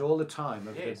 Josh, all the time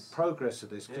of Yes. the progress of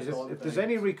this. Because Yes. if there's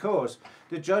any recourse,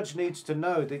 the judge needs to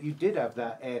know that you did have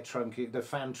that air trunking, the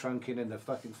fan trunking, and the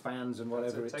fucking fans and That's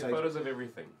whatever it. it Take takes. photos of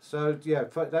everything. So yeah,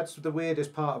 that's the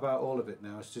weirdest part about all of it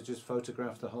now, is to just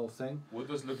photograph the whole thing. Would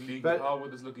this look legal? But- How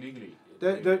would this look legally?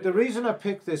 The reason I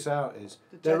picked this out is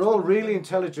The they're judge all wouldn't really even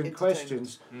intelligent entertain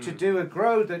questions it. to do a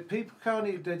grow that people can't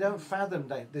even, they don't fathom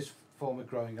this form of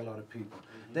growing, a lot of people.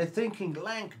 They're thinking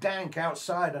lank dank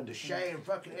outside under shade and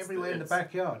fucking everywhere in the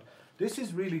backyard. This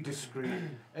is really discreet.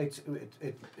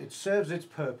 It serves its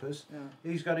purpose. Yeah.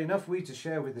 He's got enough weed to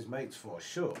share with his mates for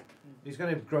sure. He's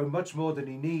going to grow much more than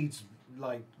he needs.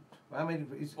 Like, I mean,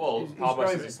 Well, he's how much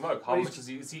growing- does he smoke? How well, much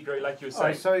is he growing? Like you were Oh,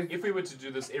 saying, so- if we were to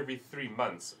do this every 3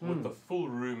 months with the full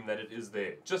room that it is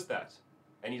there, just that,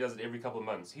 and he does it every couple of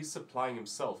months, he's supplying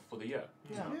himself for the year.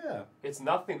 Yeah. It's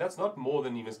nothing. That's not more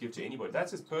than he must give to anybody.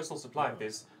 That's his personal supply. If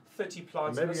there's 30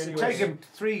 plants in Maybe this It'd anyway. take him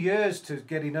 3 years to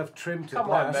get enough trim to Come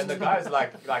blast. on, man. The guy's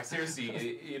like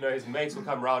seriously. You know, his mates will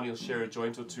come round. He'll share a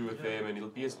joint or two with them, and it'll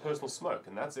be his personal smoke,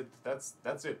 and that's it.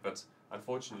 That's it. But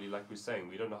unfortunately, like we're saying,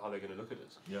 we don't know how they're going to look at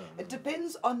it. Yeah. It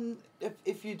depends on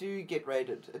if you do get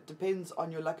raided. It depends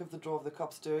on your luck of the draw of the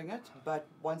cops doing it. But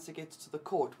once it gets to the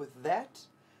court with that,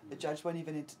 the judge won't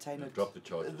even entertain it. Drop the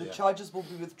charges. The Yeah. charges will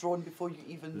be withdrawn before you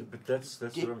even. But that's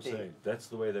get what I'm there. saying. That's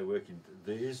the way they're working.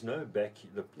 There is no back.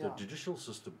 The Yeah. judicial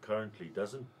system currently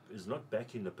is not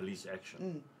backing the police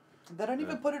action. They don't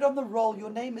even put it on the roll. Your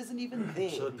name isn't even there.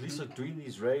 So the police are doing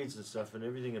these raids and stuff and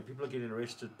everything, and people are getting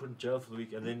arrested, put in jail for the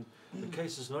week, and then the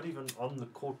case is not even on the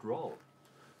court roll.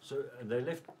 So and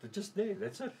they're just there.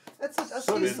 That's it. That's it. I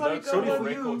So see. there's Sorry, no, go sorry no for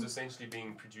on. you. records essentially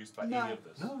being produced by No. any of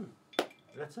this. No,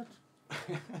 that's it.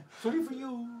 Sorry for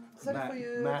you. Sorry Matt- for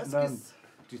you. Matt Excuse- Nunn.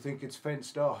 Do you think it's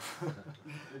fenced off?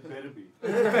 It better be.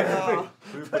 Oh,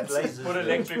 We put lasers Put there.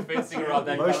 electric fencing around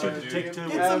that. Motion cover, dude. detector.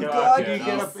 Get some with guard. Can you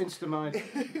get Yes. up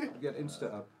Instamind? Get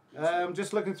Insta up.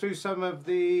 Just looking through some of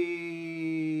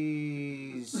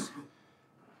these.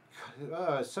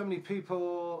 So many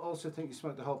people also think you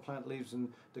smoke the whole plant leaves,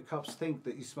 and the cops think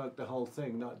that you smoke the whole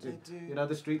thing. Not They do. You know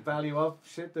the street value of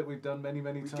shit that we've done many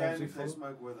We times can if before. they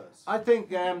smoke with us. I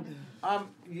think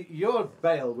your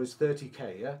bail was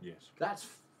 30k. Yeah. Yes.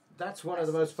 That's one of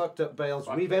the most fucked up bails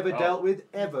Fuck we've it, ever oh. dealt with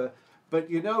ever.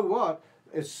 But you know what?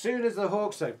 As soon as the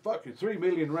Hawks say "fuck you, 3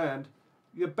 million rand,"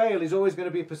 your bail is always going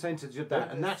to be a percentage of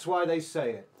that, and that's why they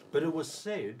say it. But it was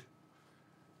said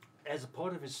as a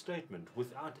part of his statement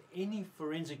without any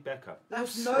forensic backup. There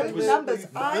was no It was- numbers.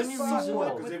 the I only reason saw why-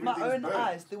 it because with my own everything's burnt.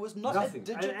 eyes. There was not Nothing. a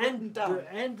digit written down.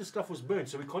 And the stuff was burnt,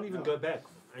 so we can't even go back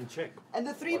and check. And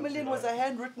the 3 million was a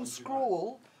handwritten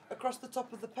scrawl across the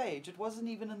top of the page. It wasn't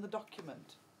even in the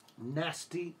document.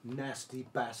 Nasty, nasty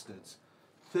bastards.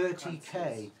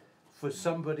 30k for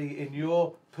somebody in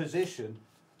your position.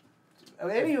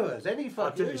 Any of us, any I'll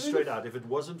fucking. tell you straight out, if it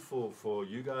wasn't for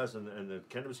you guys and the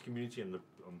cannabis community and the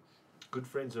good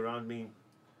friends around me,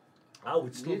 I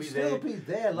would still You'd be still there. be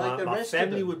there like the my rest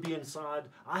family of them. would be inside.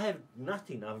 I have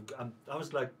nothing. I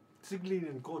was like signaling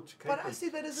in court to But I Kate, see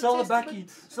that as a sell the testament. backy,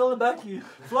 sell the backy,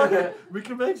 flog it. We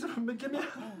can make some. Give me.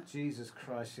 Jesus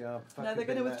Christ, yeah. I've No, fucking they're going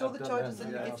to been withdraw there, the I've done charges that,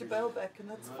 and you yeah. get your bail back, and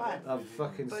that's fine. I've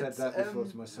fucking But, said that before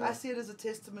to myself. I see it as a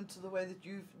testament to the way that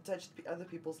you've touched other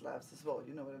people's lives as well.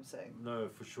 You know what I'm saying? No,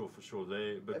 for sure.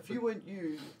 If you weren't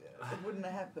you, it wouldn't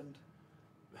have happened.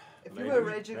 If you Maybe, were a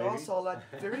raging maybe. arsehole,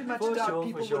 I very much For doubt sure,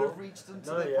 people for sure. would have reached into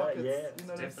No, their yeah, pockets. yeah. You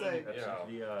know what I'm saying? Definitely.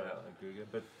 Absolutely, Yeah. I agree.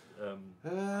 But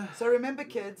So remember,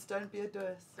 kids, don't be a doos.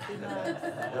 Be nice.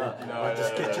 No,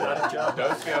 just get you out of jail.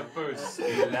 Don't be a boost. Be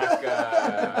lekker.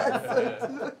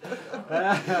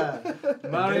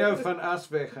 Mario van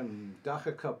Aswegen,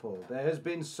 Dacha couple. There has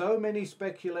been so many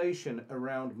speculation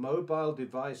around mobile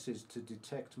devices to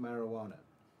detect marijuana.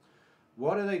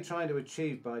 What are they trying to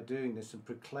achieve by doing this and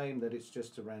proclaim that it's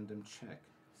just a random check?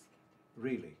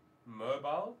 Really?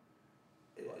 Mobile?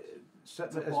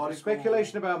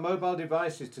 Speculation about mobile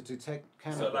devices to detect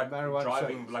cannabis, So like marijuana.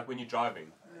 driving, like when you're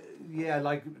driving. Yeah,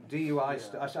 like DUI.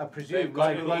 I presume. They've got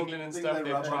Like, it in like England and think stuff. they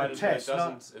They've rub tried on it, the but it test, not-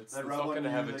 doesn't. It's They not rub on going to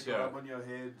you, have they it go here. rub on your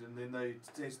head, and then they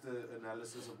test the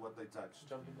analysis of what they touch.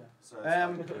 So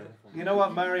it's You know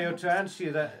what, Mario? To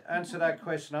answer that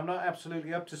question, I'm not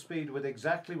absolutely up to speed with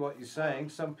exactly what you're saying.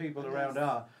 Some people around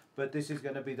are, but this is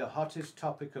going to be the hottest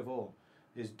topic of all.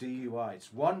 Is DUI.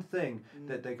 It's one thing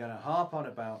that they're going to harp on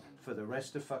about for the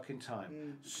rest of fucking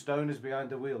time. Stoners behind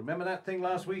the wheel. Remember that thing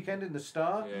last weekend in the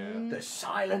Star? Yeah. The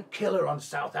silent killer on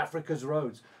South Africa's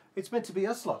roads. It's meant to be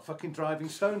us lot fucking driving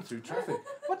stoned through traffic.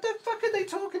 What the fuck are they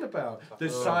talking about? The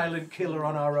silent killer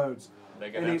on our roads. They're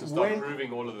going to have to start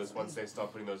proving all of this once they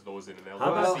start putting those laws in, and they'll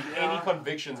How never about- see any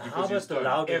convictions How because you're about the stoned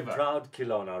loud and ever. proud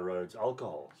killer on our roads?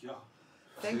 Alcohol. yeah.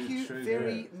 Thank you True,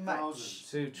 very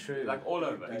much. Too true. Like all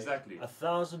over, exactly.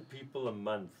 1,000 people a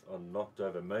month are knocked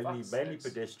over, mainly Fuck's sakes.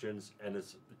 pedestrians, and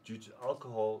it's due to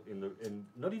alcohol in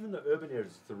not even the urban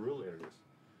areas, it's the rural areas,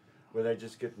 where they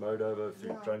just get mowed over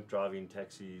through drunk driving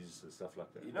taxis and stuff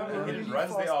like that. You know Yeah. how hidden Really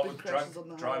runs they fast are big with crashes drunk on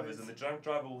the drivers, highways. and the drunk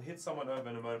driver will hit someone over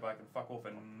in a motorbike and fuck off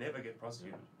and never get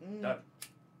prosecuted. Done.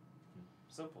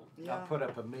 Simple. I put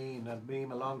up a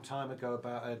meme a long time ago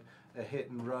about a hit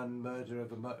and run murder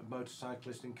of a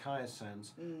motorcyclist in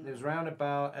Kaya-Sands. It was round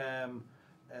about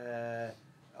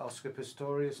Oscar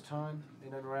Pistorius time,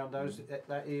 in and around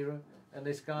that era, and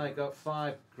this guy got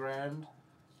 $5,000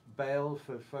 bail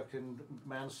for fucking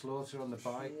manslaughter on the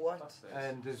bike. What?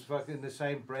 And there's fucking in the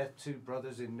same breath, two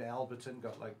brothers in Alberton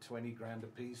got like $20,000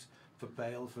 apiece for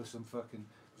bail for some fucking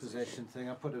possession thing.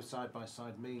 I put a side by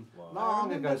side meme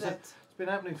long ago. So it's been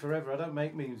happening forever. I don't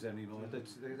make memes anymore.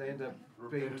 They end up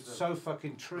being so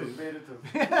fucking true. Repetitive.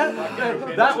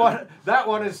 that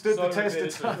one has stood the test of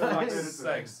repetitive, for time. fuck's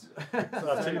sakes. So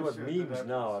I'll tell you what, memes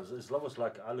now, it's almost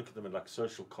like I look at them in like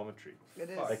social commentary. It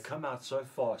is. They come out so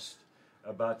fast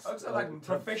about... Also, like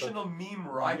professional meme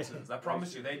writers, I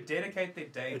promise you, they dedicate their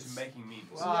day to making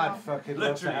memes. Oh, I'd fucking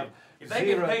love to Literally. have If they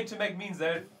get paid to make memes,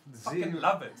 they fucking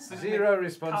love it. Sit in zero their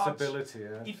responsibility.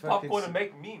 couch, I'd eat fucking popcorn and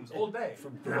make memes all day.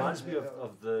 Reminds me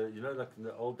of the, you know, like in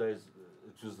the old days,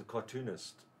 it was the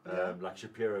cartoonist, like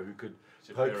Shapiro, who could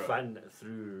poke fun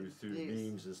through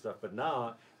memes and stuff. But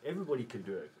now everybody can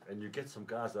do it, and you get some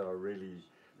guys that are really.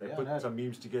 They put some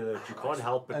memes together that you can't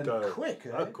help but and go. quick,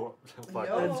 eh? Oh, cool. Fine,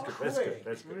 Yeah, that's good. That's good.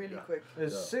 That's good. Really yeah. quick.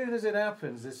 As soon as it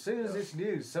happens, as soon as it's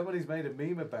news, somebody's made a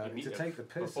meme about it to take the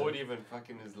piss. Before it even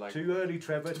fucking is like. Too early,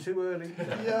 Trevor. Too early.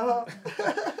 Yeah.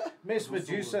 Miss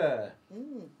Medusa.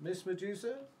 Miss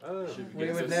Medusa. Oh, We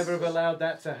Yes, would it's- never have allowed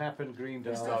that to happen,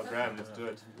 Greendalph. Instagram, let's do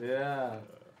it.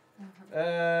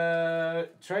 Yeah.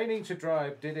 Training to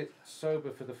drive, did it sober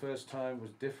for the first time,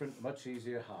 was different, much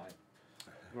easier high.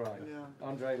 Right. Yeah.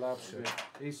 Andre Lapsher.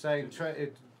 He's saying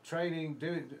training,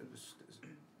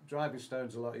 driving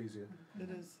stone's a lot easier. It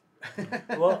is.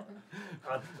 well,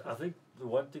 I think the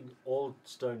one thing all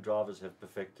stone drivers have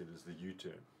perfected is the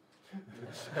U-turn.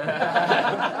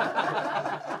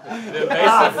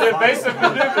 The evasive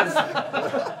maneuvers.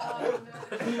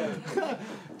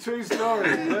 True story,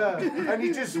 yeah. And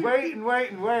you just wait,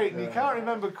 and you can't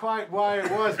remember quite why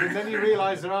it was, but then you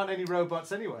realise there aren't any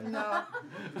robots anyway. No.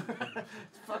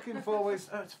 It's fucking four-way.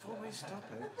 It's four-way stop,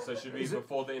 eh? So should we,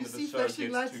 before the end You of the see show flashing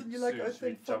gets lights too and you're like, soon, oh, should we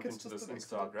thank jump fuck, it's into just this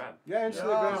the next Instagram? Yeah,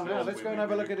 Instagram. Yeah. Yeah, let's go and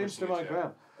have a look at Pushing it,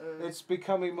 Instagram. It's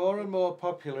becoming more and more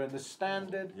popular in the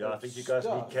standard. Yeah, I think you guys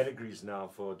stuff. need categories now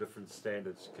for different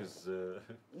standards because.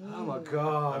 Oh my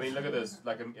god! I mean, look at this.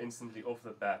 Like, instantly off the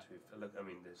bat, look. I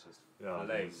mean, there's just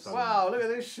fillets. Wow, look at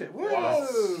this shit! Whoa! Wow.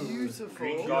 Beautiful.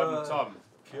 Green Garden Tom.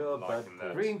 Pure Liking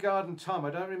that. Green Garden Tom. I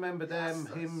don't remember them.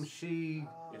 Him, she.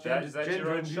 Is that your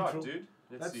gender own shot, neutral. dude?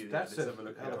 Let's That's see. that's Let's a have a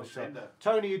look hell at of a it. shot.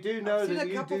 Tony, you do know I've seen that a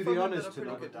you couple do from the it honours that are pretty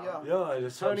tonight. good, yeah. Yeah,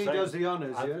 that's what I'm Tony saying. does the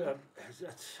honours, yeah.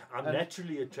 I'm And-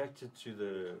 naturally attracted to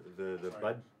the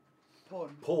bud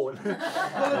Porn. porn. Call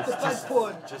it the bud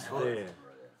porn. Just there.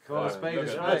 Call a spade Look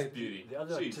a at spade. this beauty. The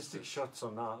other Jesus. artistic shots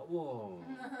are now. Whoa.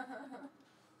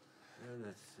 Yeah,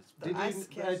 that's Did Ice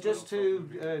you, castle. just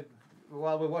to,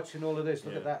 while we're watching all of this,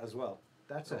 look Yeah. at that as well.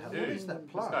 That's a hell. Dude, What is that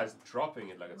this plant? guy's dropping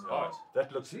it like it's hot.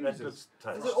 That looks Jesus.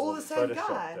 touched. Is it all the same Photoshopped,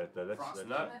 guy? That's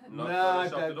Not No,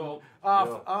 photoshopped don't- at all.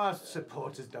 Our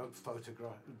supporters don't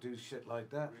photograph, do shit like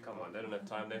that. Come on, they don't have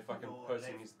time. They're fucking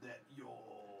posting these.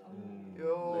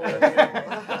 Yo.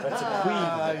 That's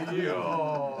a queen.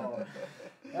 Yo.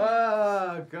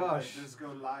 Oh gosh, Just go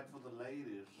light for the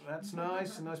ladies. that's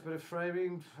nice. A nice bit of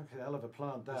framing. Fucking hell of a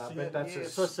plant. That. I See, bet that's a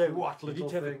yes. So say, squat you little need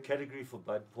to have a thing. category for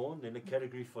bud porn, then a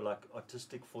category for like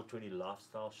artistic 420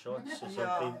 lifestyle shots or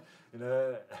Yeah. something. You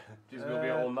know, Jeez, we'll be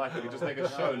here all night. We can just make a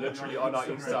show literally on our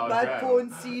Insta. Blood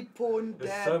porn, seed porn, there's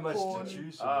dad so much porn. to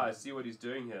choose. Ah, I see what he's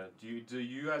doing here. Do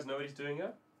you guys know what he's doing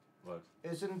here? What?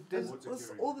 Isn't It's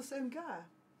this, all the same guy.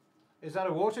 is that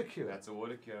a water cure? That's a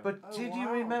water cure. But Oh, did you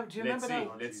wow. remember? Do you Let's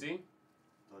remember see. that? Let's see.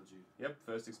 Dodgy. Yep,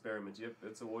 first experiment. Yep,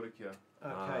 it's a water cure.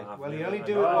 Okay. I've well, you never- only I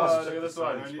do it never Oh, once. look at this I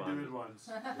one. only do it once.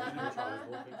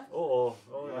 Oh,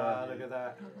 Wow, yeah. look at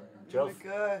that. Gel, Oh my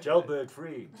God. gelbird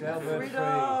free. Jailbird free.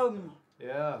 Freedom! Yeah.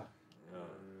 Yeah.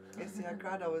 Yes, I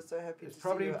cried. I was so happy It's to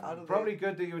probably see you out of probably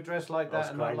good that you were dressed like I was that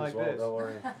and not crying like as well, this. don't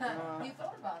worry. there. You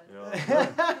thought about it.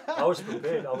 Yeah. I was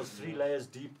prepared. I was 3 layers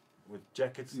deep with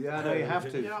jackets. Yeah, I know you have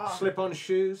to. Yeah. Slip on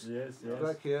shoes. Yes, yes.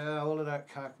 Like, yeah, all of that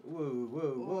cack. Whoa, whoa,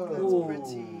 Oh, whoa.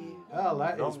 that's pretty. Oh,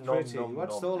 that is Nom, nom, pretty. nom,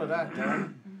 What's nom. all of that,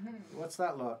 Dan? What's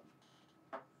that lot?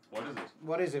 What is it?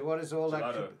 What is it? What is all that?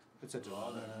 Gelato. It's a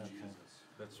gelato.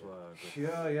 That's why.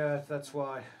 Yeah, yeah, that's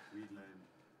why. Weed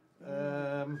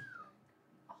land.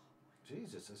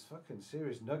 Jesus, there's fucking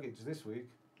serious nuggets this week.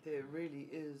 There really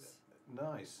is.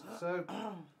 Nice. So,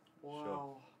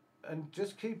 Wow. and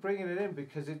just keep bringing it in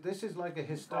because this is like a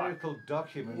historical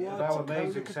document Yeah, of it's how a colour.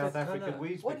 amazing Look at South that African colour.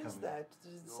 weed's What becoming. is that?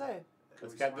 Did it say?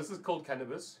 This is called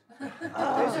cannabis.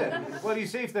 Is it? Well, you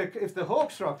see, if the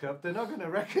hawks rock up, they're not going to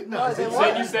recognise No, it. they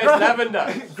So you say it's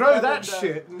lavender. Grow that Lavender.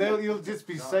 shit, and you'll just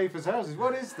be safe as houses.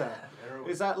 What is that?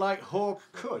 Is that like hawk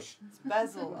kush? It's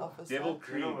basil, officer. Devil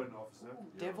cream. Heroin officer.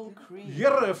 Devil cream.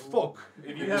 You're a fuck.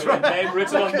 If you have the name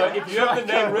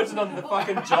written on the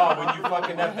fucking jar, when you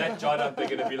fucking have that jar up, they're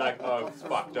gonna be like, oh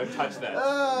fuck, don't touch that.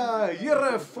 Ah,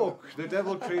 you're a fuck. The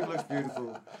devil cream looks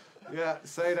beautiful. Yeah,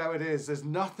 say it how it is. There's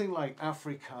nothing like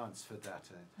Afrikaans for that.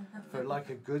 For like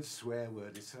a good swear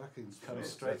word. It's fucking comes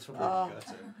straight from the Ah.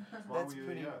 gutter. Why That's were you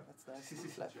pretty. here? That's nice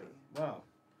and fluffy. Wow,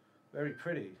 very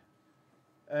pretty.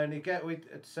 And you get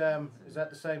it's is that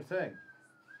the same thing?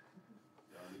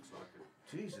 Yeah, it looks like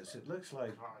it. Jesus, it looks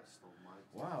like Christ almighty.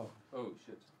 wow. Oh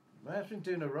shit. Man's been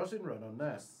doing a rosin run on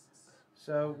that.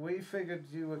 So we figured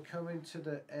you were coming to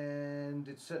the end.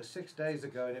 It's 6 days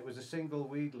ago, and it was a single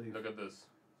weed leaf. Look at this.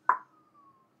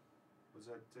 What's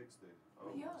that text there?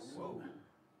 Oh, Yeah. whoa.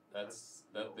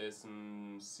 There's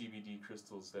some CBD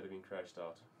crystals that have been crashed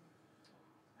out.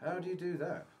 How do you do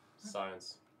that?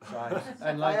 Science. Science.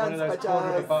 And like one of those quarter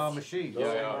of a bar machines.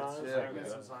 Yeah,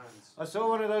 That's some science. I saw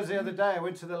one of those the other day. I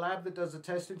went to the lab that does the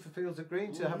testing for Fields of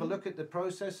Green to have a look at the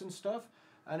process and stuff,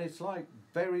 and it's like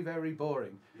very, very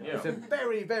boring. Yeah. It's a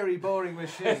very, very boring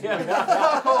machine.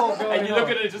 Fuck all going And you look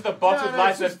on. at it, it's just a box with No,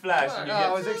 lights it's that flash. And you I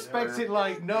get, was expecting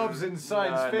like knobs and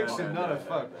science fiction, not a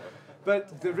fuck. no.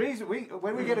 But the reason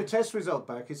when we get a test result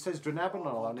back, it says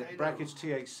dronabinol on it, brackets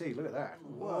THC. Look at that.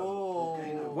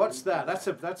 Whoa. What's that?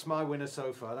 That's my winner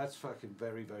so far. That's fucking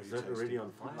very, very Is that tasty. already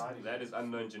on fire? That is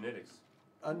unknown genetics.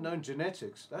 Unknown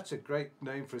genetics. That's a great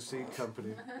name for a seed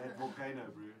company. That volcano,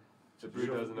 bro. The brew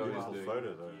doesn't know what Beautiful he's doing.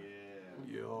 photo though. Yeah.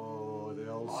 Yo,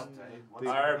 the old. Hot, eh? What's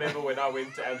I remember when I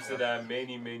went to Amsterdam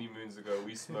many moons ago,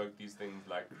 we smoked these things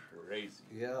like crazy.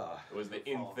 Yeah. It was the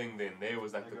in thing then. There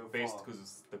was like They the go best, far. because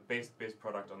it's the best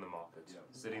product on the market. Yeah.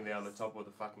 Sitting there on the top of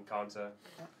the fucking counter.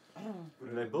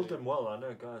 And they built them well. I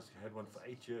know guys who had one for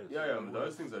 8 years. Yeah, but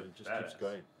those things are It just badass. keeps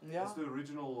going. Yeah. That's the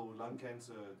original lung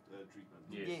cancer treatment.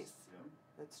 Yes. Yes. Yeah.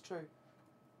 That's true.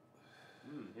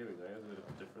 Here we go. It's a little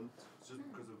bit different. It's just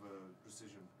because of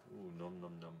precision. Ooh, nom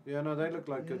nom nom. Yeah, no, they look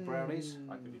like good brownies.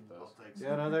 I could eat I'll those. take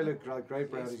Yeah, no, they look like great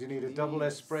brownies. You need a double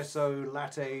please. espresso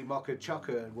latte mocha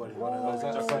chocolate and one of those.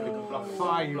 That's Chocolate fucking block.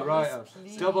 fire you right up.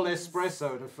 Please. Double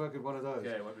espresso and a fucking one of those.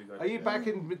 Okay, what we got? Are you here? back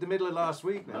in the middle of last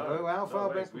week now? No, How far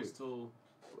no, back? we still.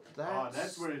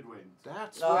 That's where it went.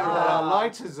 That's Ah. where our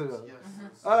lighters are. Yes.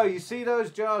 Oh, you see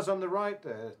those jars on the right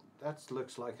there? That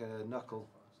looks like a knuckle.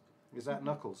 Is that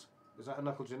knuckles? Is that a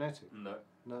knuckle genetic? No.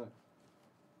 No,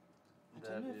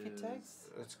 I don't know if it takes.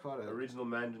 it's quite a. Original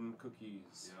Mandarin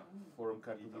cookies. Yeah. Forum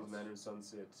cut cookies, Ethos. Mandarin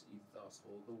Sunset, ethos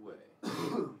all the way.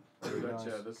 What we got Nice.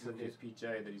 here? This is an Cookies.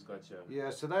 FPJ that he's got here. Yeah,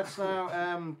 so that's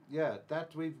now. Yeah,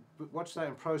 that we've watched that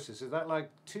in process. Is that like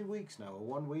 2 weeks now, or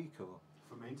 1 week, or?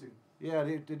 Fermenting. Yeah,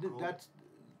 Cool. that's.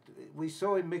 We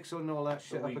saw him mix on all that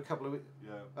shit up a week. couple of weeks.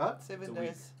 Yeah. Huh? 7 It's a week.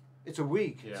 days. It's a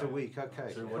week. It's a Yeah. week.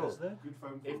 Okay. So cool. what is that? Good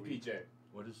foam for a week. FPJ.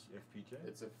 What is FPJ?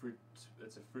 It's a fruit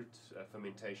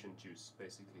fermentation juice,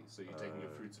 basically. So you're taking your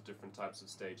fruits at different types of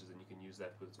stages, and you can use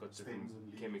that. It's got different Stems and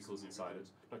leaves chemicals and inside it.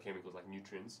 everything. Not chemicals, like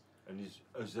nutrients. And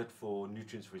is that for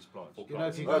nutrients for his plants? For You know, if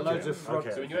plants. you've got Okay. loads of fruit.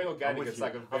 Okay. So when you're going organic, I'm with it's you.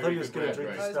 like a I thought very you was good going to grade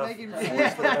drink grade. stuff. making for food the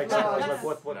for the next hour. I was like,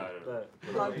 plants. what? No, no, no. the-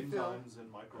 Plant the- film. Enzymes and Oh, with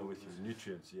you. microorganisms.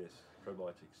 Nutrients, yes.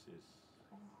 Probiotics, yes.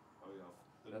 Oh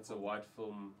yeah. That's a white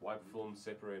film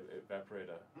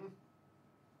evaporator.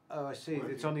 Oh, I see.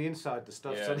 It's on the inside. The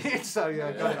stuff's Yeah. on the inside. Yeah, I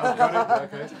Yeah. got it. I got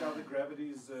it. Okay. Check out the gravity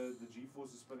is the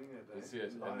G-force is spinning it. You see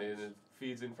it, and then it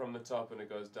feeds in from the top and it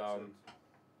goes down.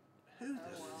 Who the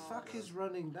fuck is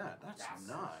running that? That's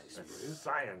nice, That's bro.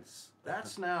 science.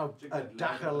 That's now Check a that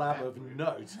Dakar lab lab of for you.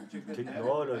 note.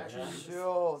 Technology.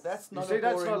 Sure, that's You not see, a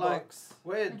that's boring not like box.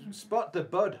 where spot the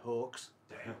bud hawks.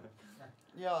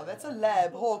 Yeah, that's a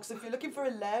lab, Hawks. If you're looking for a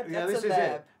lab, Yeah, that's this a is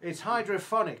lab. it. It's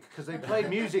hydrophonic because they play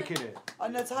music in it. Oh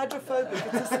no, it's hydrophobic.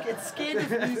 It's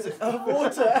scared of music, of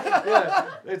water. Yeah,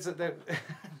 it's the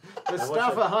what's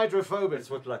stuff that? are hydrophobic. It's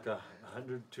what, like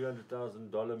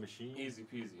 $200,000 machine? Easy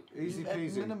peasy. Easy At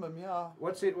peasy. minimum, yeah.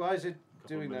 What's it? Why is it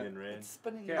Couple doing that? million rand. It's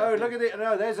spinning. Yeah. Oh, look at it.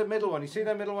 No, there's a middle one. You see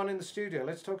that middle one in the studio?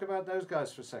 Let's talk about those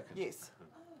guys for a second. Yes.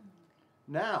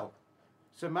 Now,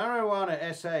 so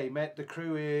Marijuana SA met the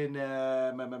crew in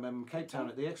Cape Town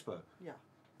at the Expo. Yeah.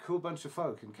 Cool bunch of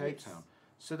folk in Cape Yes. Town.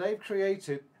 So they've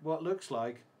created what looks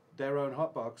like their own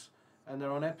hotbox, and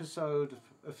they're on episode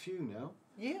a few now.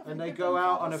 Yeah. And we they give go them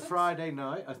out 5 or on a 6. Friday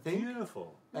night, I think,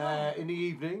 Beautiful. in the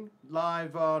evening,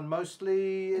 live on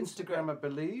mostly Instagram, I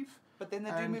believe. But then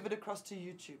they do And- move it across to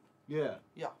YouTube. Yeah.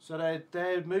 Yeah. So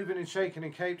they're moving and shaking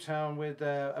in Cape Town with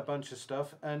a bunch of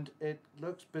stuff, and it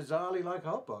looks bizarrely like a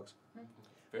hotbox.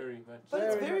 Very much. But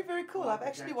it's Very very, very cool. I've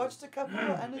actually watched a couple,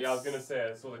 and it's Yeah, I was gonna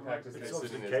say I saw the cactus there It's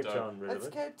sitting obviously there. Cape Town it's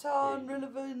relevant. Cape Town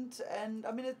relevant, and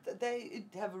I mean they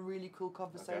have a really cool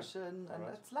conversation, and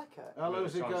Alright. it's lekker. How long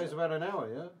does it go? It's about an hour,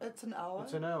 yeah? It's an hour.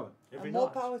 It's an hour. Every and more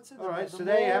night. power to them. All right, The so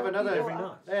they have more another- people Every are-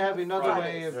 night. They have another way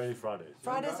Fridays. of... Only Fridays.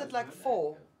 Fridays at like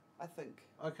 4, I think.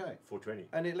 Okay. 4:20.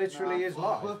 And it literally is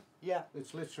live. Yeah,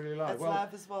 It's literally live. it's Well,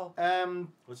 live as well.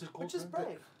 What's it called? Which is man?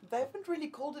 brave. They haven't really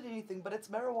called it anything, but it's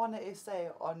Marijuana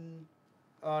SA on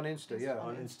on Insta, yeah.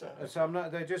 On Insta. So I'm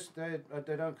not.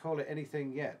 They don't call it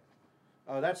anything yet.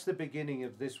 Oh, that's the beginning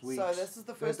of this week. So this is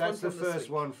the first That's one the from this first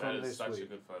week. one That from is this such a week.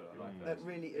 good photo. I like That that.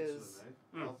 really is.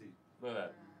 Healthy. Look at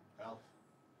that. Health.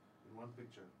 In one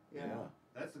picture. Yeah.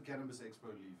 That's the Cannabis Expo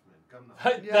leaf, man. Come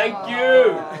now. Thank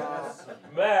Yes.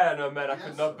 you, man. Oh man, I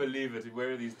could not believe it.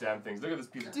 Where are these damn things? Look at this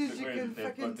piece of Dude, you where can they've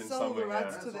fucking put in sell the somewhere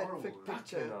rights here. to that horrible.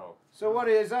 picture. No. So what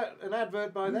is that? An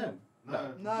advert by them?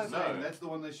 No, No. I'm saying No. that's the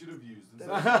one they should have used.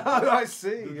 I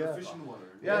see. The Yeah. fishing one.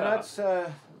 Yeah, Yeah.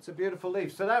 it's a beautiful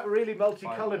leaf. So that really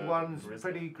multicoloured Fine, one's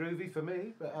Grizzly. pretty groovy for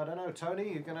me. But I don't know,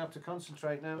 Tony, you're going to have to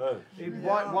concentrate now. Oh, You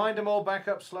Yeah. wind them all back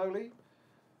up slowly.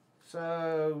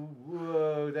 So,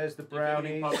 whoa, there's the If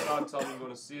anything brownies. pops out, tell me you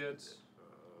want to see it.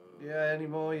 Yeah, any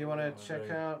more you want to check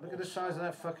out? Look at the size of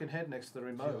that fucking head next to the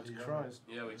remote. Yeah. Christ.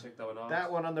 Yeah, we checked that one out.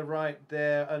 That one on the right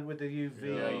there, and with the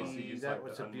UV, Yeah, you see, it's that like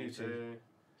was the a beauty. underneath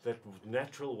that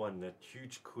natural one, that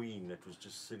huge queen that was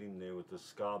just sitting there with the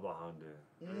scar behind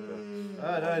her.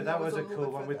 Oh no, that was a little cool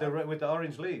bit one with further. the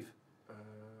orange leaf. Okay,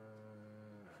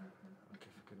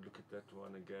 if we can look at that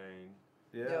one again.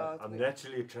 Yeah. I'm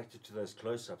naturally attracted to those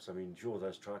close-ups. I mean, sure,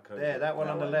 those trichomes. There, that one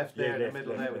on the left Yeah, there, in the left,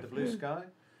 middle left, there with the left, blue left. sky.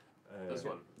 This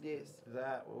one. Yes.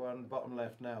 That one bottom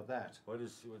left now. That. What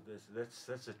is what this?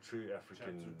 That's a true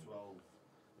African. Chapter 12.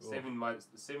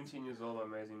 17 years old, my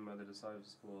amazing mother decided to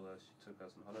school. She took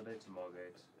us on holiday to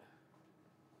Margate.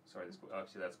 Sorry,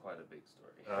 actually that's quite a big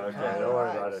story. Okay, Okay, don't worry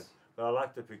right. about it. But I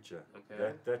like the picture.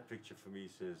 Okay. That picture for me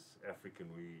says African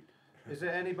weed. Is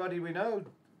there anybody we know,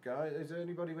 guys? Is there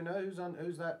anybody we know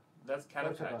who's that? That's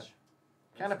Photo Canapatch.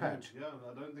 Canapatch. Yeah,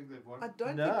 I don't think they've won. I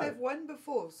don't No. think they've won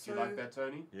before, Do so you like that,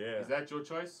 Tony? Yeah, Is that your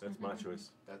choice? that's my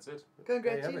choice. That's it.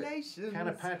 congratulations.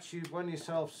 Canapatch, you've won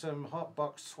yourself some hot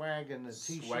box swag and the t-shirts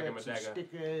and Swag-a-ma-dagger.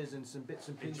 stickers and some bits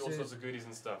and Get you all sorts pieces. of goodies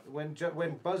and stuff.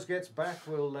 When Buzz gets back,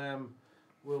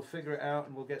 we'll figure it out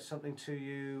and we'll get something to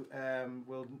you.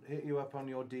 We'll hit you up on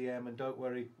your DM, and don't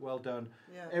worry, well done.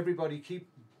 Yeah. Everybody keep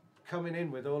coming in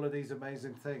with all of these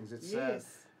amazing things. It's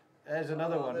Yes. there's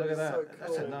another Oh, one. that Look at is that. so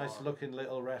That's a cool. nice looking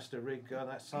little Rasta rig on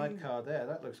that sidecar there.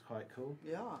 That looks quite cool.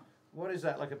 Yeah. What is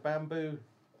that? Like a bamboo?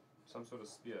 Some sort of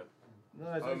spear.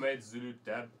 No, it's Homemade Zulu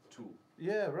dab tool.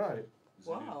 yeah, right.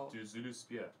 Zulu, Wow. Zulu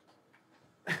spear.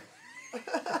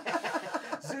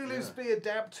 Zulu spear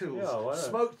dab tools, Yeah, why not?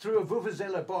 smoked through a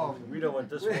vuvuzela bomb. We don't want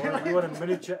this one. We want a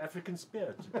miniature African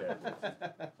spear to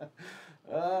dab.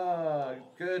 Ah,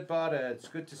 good, Barda. It's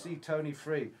good to see Tony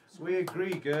free. We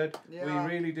agree, good. Yeah.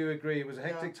 We really do agree. It was a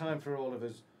hectic Yeah. time for all of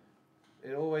us.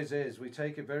 It always is. We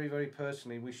take it very, very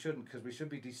personally. We shouldn't, because we should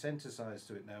be desensitized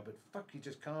to it now. But fuck, you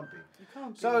just can't be. You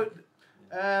can't. So,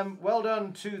 well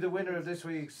done to the winner of this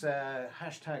week's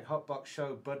hashtag Hotbox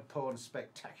Show Bud Porn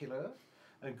Spectacular.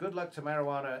 And good luck to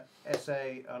Marijuana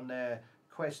SA on their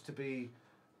quest to be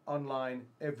online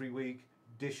every week,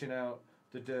 dishing out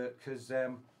the dirt, because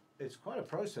it's quite a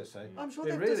process, eh? I'm sure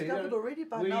It they've really, discovered already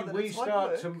by now that we it's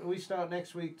hard start work. we start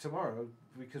next week tomorrow,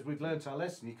 because we've learnt our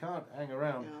lesson. You can't hang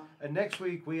around. Yeah. And next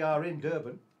week we are in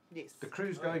Durban. Yes. The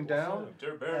crew's going down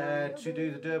to do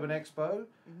the Durban Expo,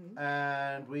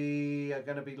 and we are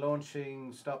going to be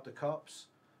launching Stop the Cops,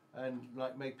 and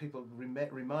like make people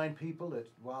remind people that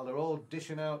while they're all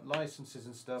dishing out licenses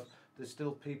and stuff, there's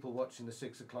still people watching the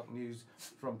 6 o'clock news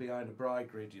from behind a braai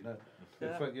grid, you know.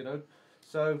 Yeah. You know.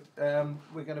 So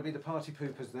we're going to be the party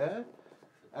poopers there.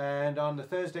 And on the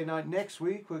Thursday night next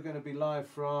week, we're going to be live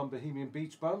from Bohemian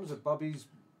Beach Bums at Bobby's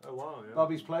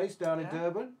place down in Yeah.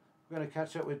 Durban. We're going to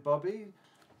catch up with Bobby,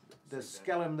 the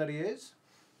skellum that he is.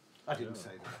 I didn't say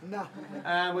that. No.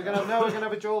 And we're going to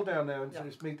have a jawl down there and Yeah.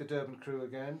 just meet the Durban crew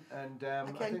again. And I I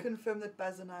can think confirm that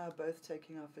Baz and I are both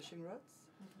taking our fishing rods.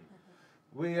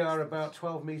 we are about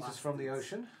 12 metres from the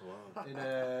ocean Wow. in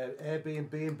a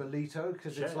Airbnb in Bolito,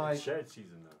 because it's like, shade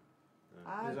season now.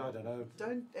 I I don't know.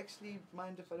 don't actually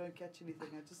mind if I don't catch anything.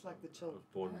 I just like the I chill. was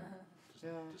born just,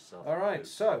 Yeah. just south All of right, it.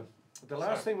 so the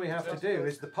last So, thing we have to what's do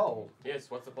is the poll.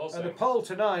 Yes, what's the poll And the saying? poll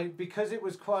tonight, because it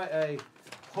was quite a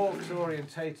Hawks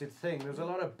orientated thing, there was a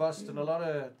lot of bust and a lot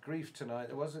of grief tonight.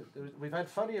 We've had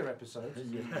funnier episodes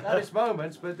at its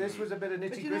moments, but this was a bit of nitty But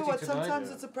gritty you know what? tonight. Sometimes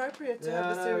it's appropriate to Yeah,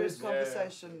 have a no, serious it's-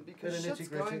 conversation because Bit of shit's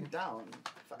nitty-gritty. going down.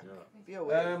 Fuck. Yeah. Be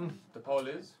aware. The poll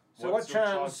is, So what's what your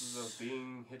chance- chances of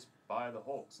being hit by the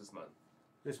Hawks this month?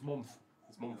 This month.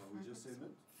 This month. We just said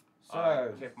it. So, I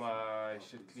kept my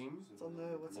shit clean, It's on the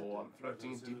what's or it? I'm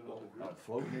floating in deep water.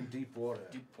 floating in deep water.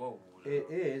 Deep water. It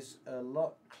is a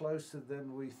lot closer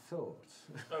than we thought.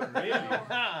 Oh,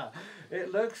 really?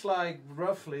 It looks like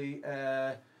roughly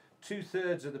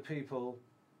 2/3 of the people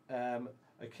are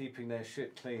keeping their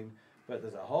shit clean, but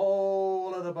there's a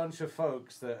whole other bunch of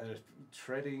folks that are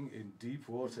treading in deep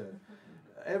water.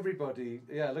 Everybody,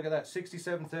 yeah, look at that,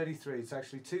 67-33. It's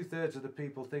actually 2/3 of the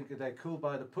people think that they're cool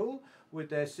by the pool with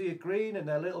their sea of green and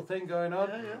their little thing going on,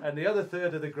 Yeah, yeah. and the other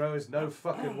third of the growers know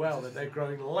fucking well that they're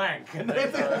growing lank. And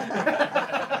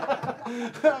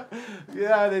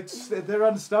yeah, they're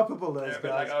unstoppable, those Yeah,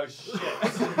 but guys. like, oh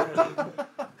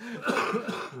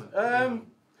shit.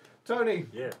 Tony,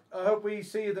 Yeah. I hope we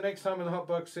see you the next time in the Hot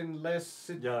Box in less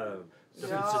Yeah.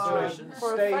 Different Yeah, situations.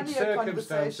 for a stage funnier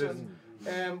circumstances. conversation.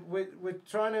 We're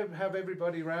trying to have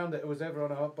everybody round that was ever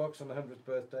on a Hot Box on the 100th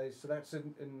birthday, so that's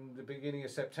in the beginning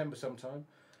of September sometime.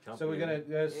 Can't So we're be-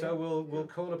 gonna so we'll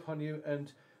call upon you,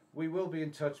 and we will be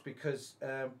in touch, because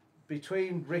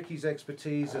between Ricky's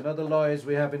expertise and other lawyers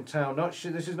we have in town,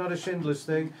 this is not a Schindler's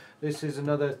thing. This is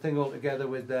another thing altogether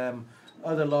with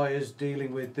other lawyers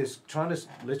dealing with this, trying to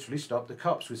literally stop the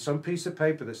cops with some piece of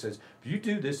paper that says, if you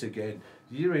do this again,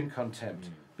 you're in contempt.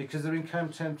 Because they're in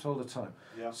contempt all the time.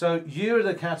 Yeah. So you're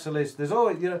the catalyst. There's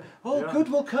always, Yeah. good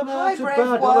will come Hi, out of brave bad,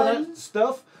 all of one. that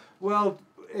stuff. Well,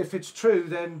 if it's true,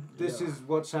 then this Yeah. is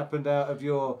what's happened out of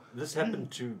your... This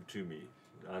happened to me.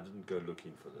 I didn't go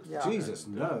looking for this. Yeah. Jesus,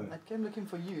 no. I came looking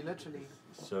for you, literally.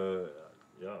 So,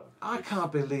 yeah. I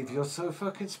can't believe you're so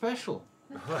fucking special.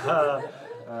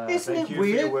 Isn't it you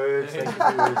weird? For your words. Thank you for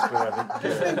your words,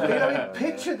 Gavin. Isn't it weird? I mean,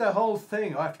 picture the whole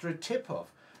thing after a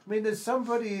tip-off. I mean, there's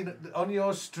somebody on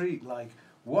your street, like,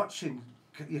 watching,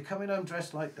 you're coming home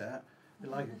dressed like that,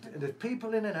 like, there's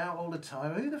people in and out all the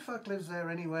time. Who the fuck lives there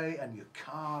anyway? And your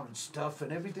car and stuff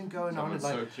and everything going on. And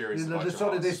Someone's like, so curious about there's your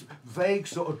sort of house. this vague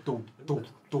sort of dum, dum,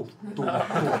 dum, dum,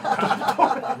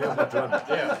 dum.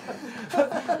 Yeah.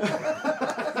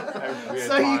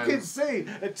 So you can see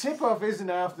a tip-off isn't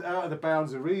out of the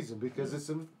bounds of reason, because there's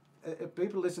some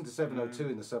people listen to 702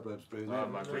 in the suburbs, Bruce. Oh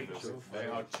my goodness. They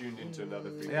are tuned into another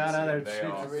frequency. Yeah, I know, they're They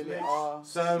tuned are I really are.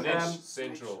 So Snitch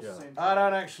Central. Yeah. I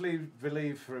don't actually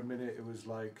believe for a minute it was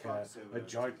like a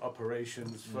joint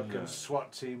operations fucking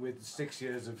SWAT team with 6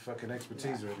 years of fucking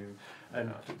expertise or anything,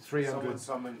 and 300. Someone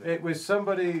summoned It was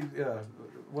somebody.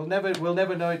 We'll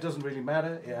never know. It doesn't really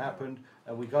matter. It happened,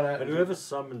 and we got out. And whoever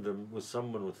summoned them was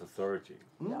someone with authority.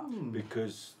 Mm.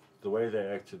 Because the way they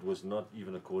acted was not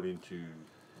even according to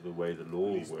the way the law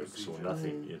Police works or procedure.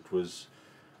 nothing. It was,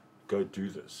 go do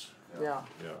this. Yeah.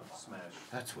 Smash.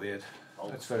 That's weird.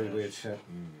 Hulk That's very smash. weird shit.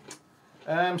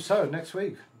 So next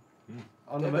week,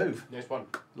 on the move, Next one.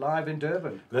 live in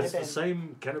Durban. That's Hey, the Ben.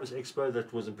 same cannabis expo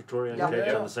that was in Pretoria and Yeah. Cape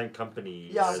Yeah. Town, the same company.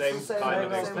 Yeah, as- Same it's the same kind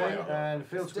of way, expo, same way. yeah. And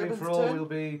Field It's Screen for Durban's All turn. will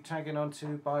be tagging on to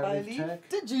BioLeaf BioLeaf? Tech.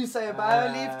 Did you say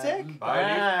BioLeaf Tech? BioLeaf.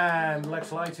 And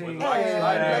Lex Lighting. With Lex in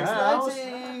Lighting. the Lex house.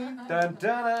 Lighting. Dun,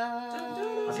 dun,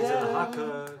 I think it's a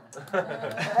haka.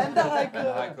 And the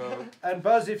hiker. Heiko. And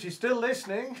Buzz, if you're still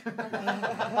listening.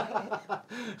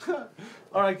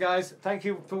 All right, guys. Thank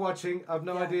you for watching. I've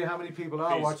no Yeah. idea how many people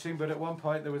are Peace. watching, but at one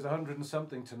point there was 100 and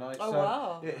something tonight. Oh, so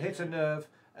wow. it hit a nerve.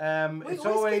 We It's always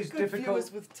always get good difficult.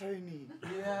 viewers with Tony.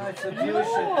 Yeah, it's a Yeah.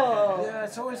 viewership. Yeah,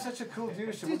 it's always such a cool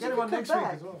viewership. We'll Dude, get you him on could next come week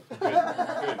back. as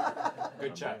well.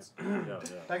 Good chats. Yeah.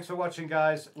 Thanks for watching,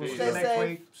 guys. We'll see you Stay next safe.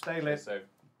 week. Stay Stay lit. safe.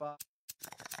 Bye.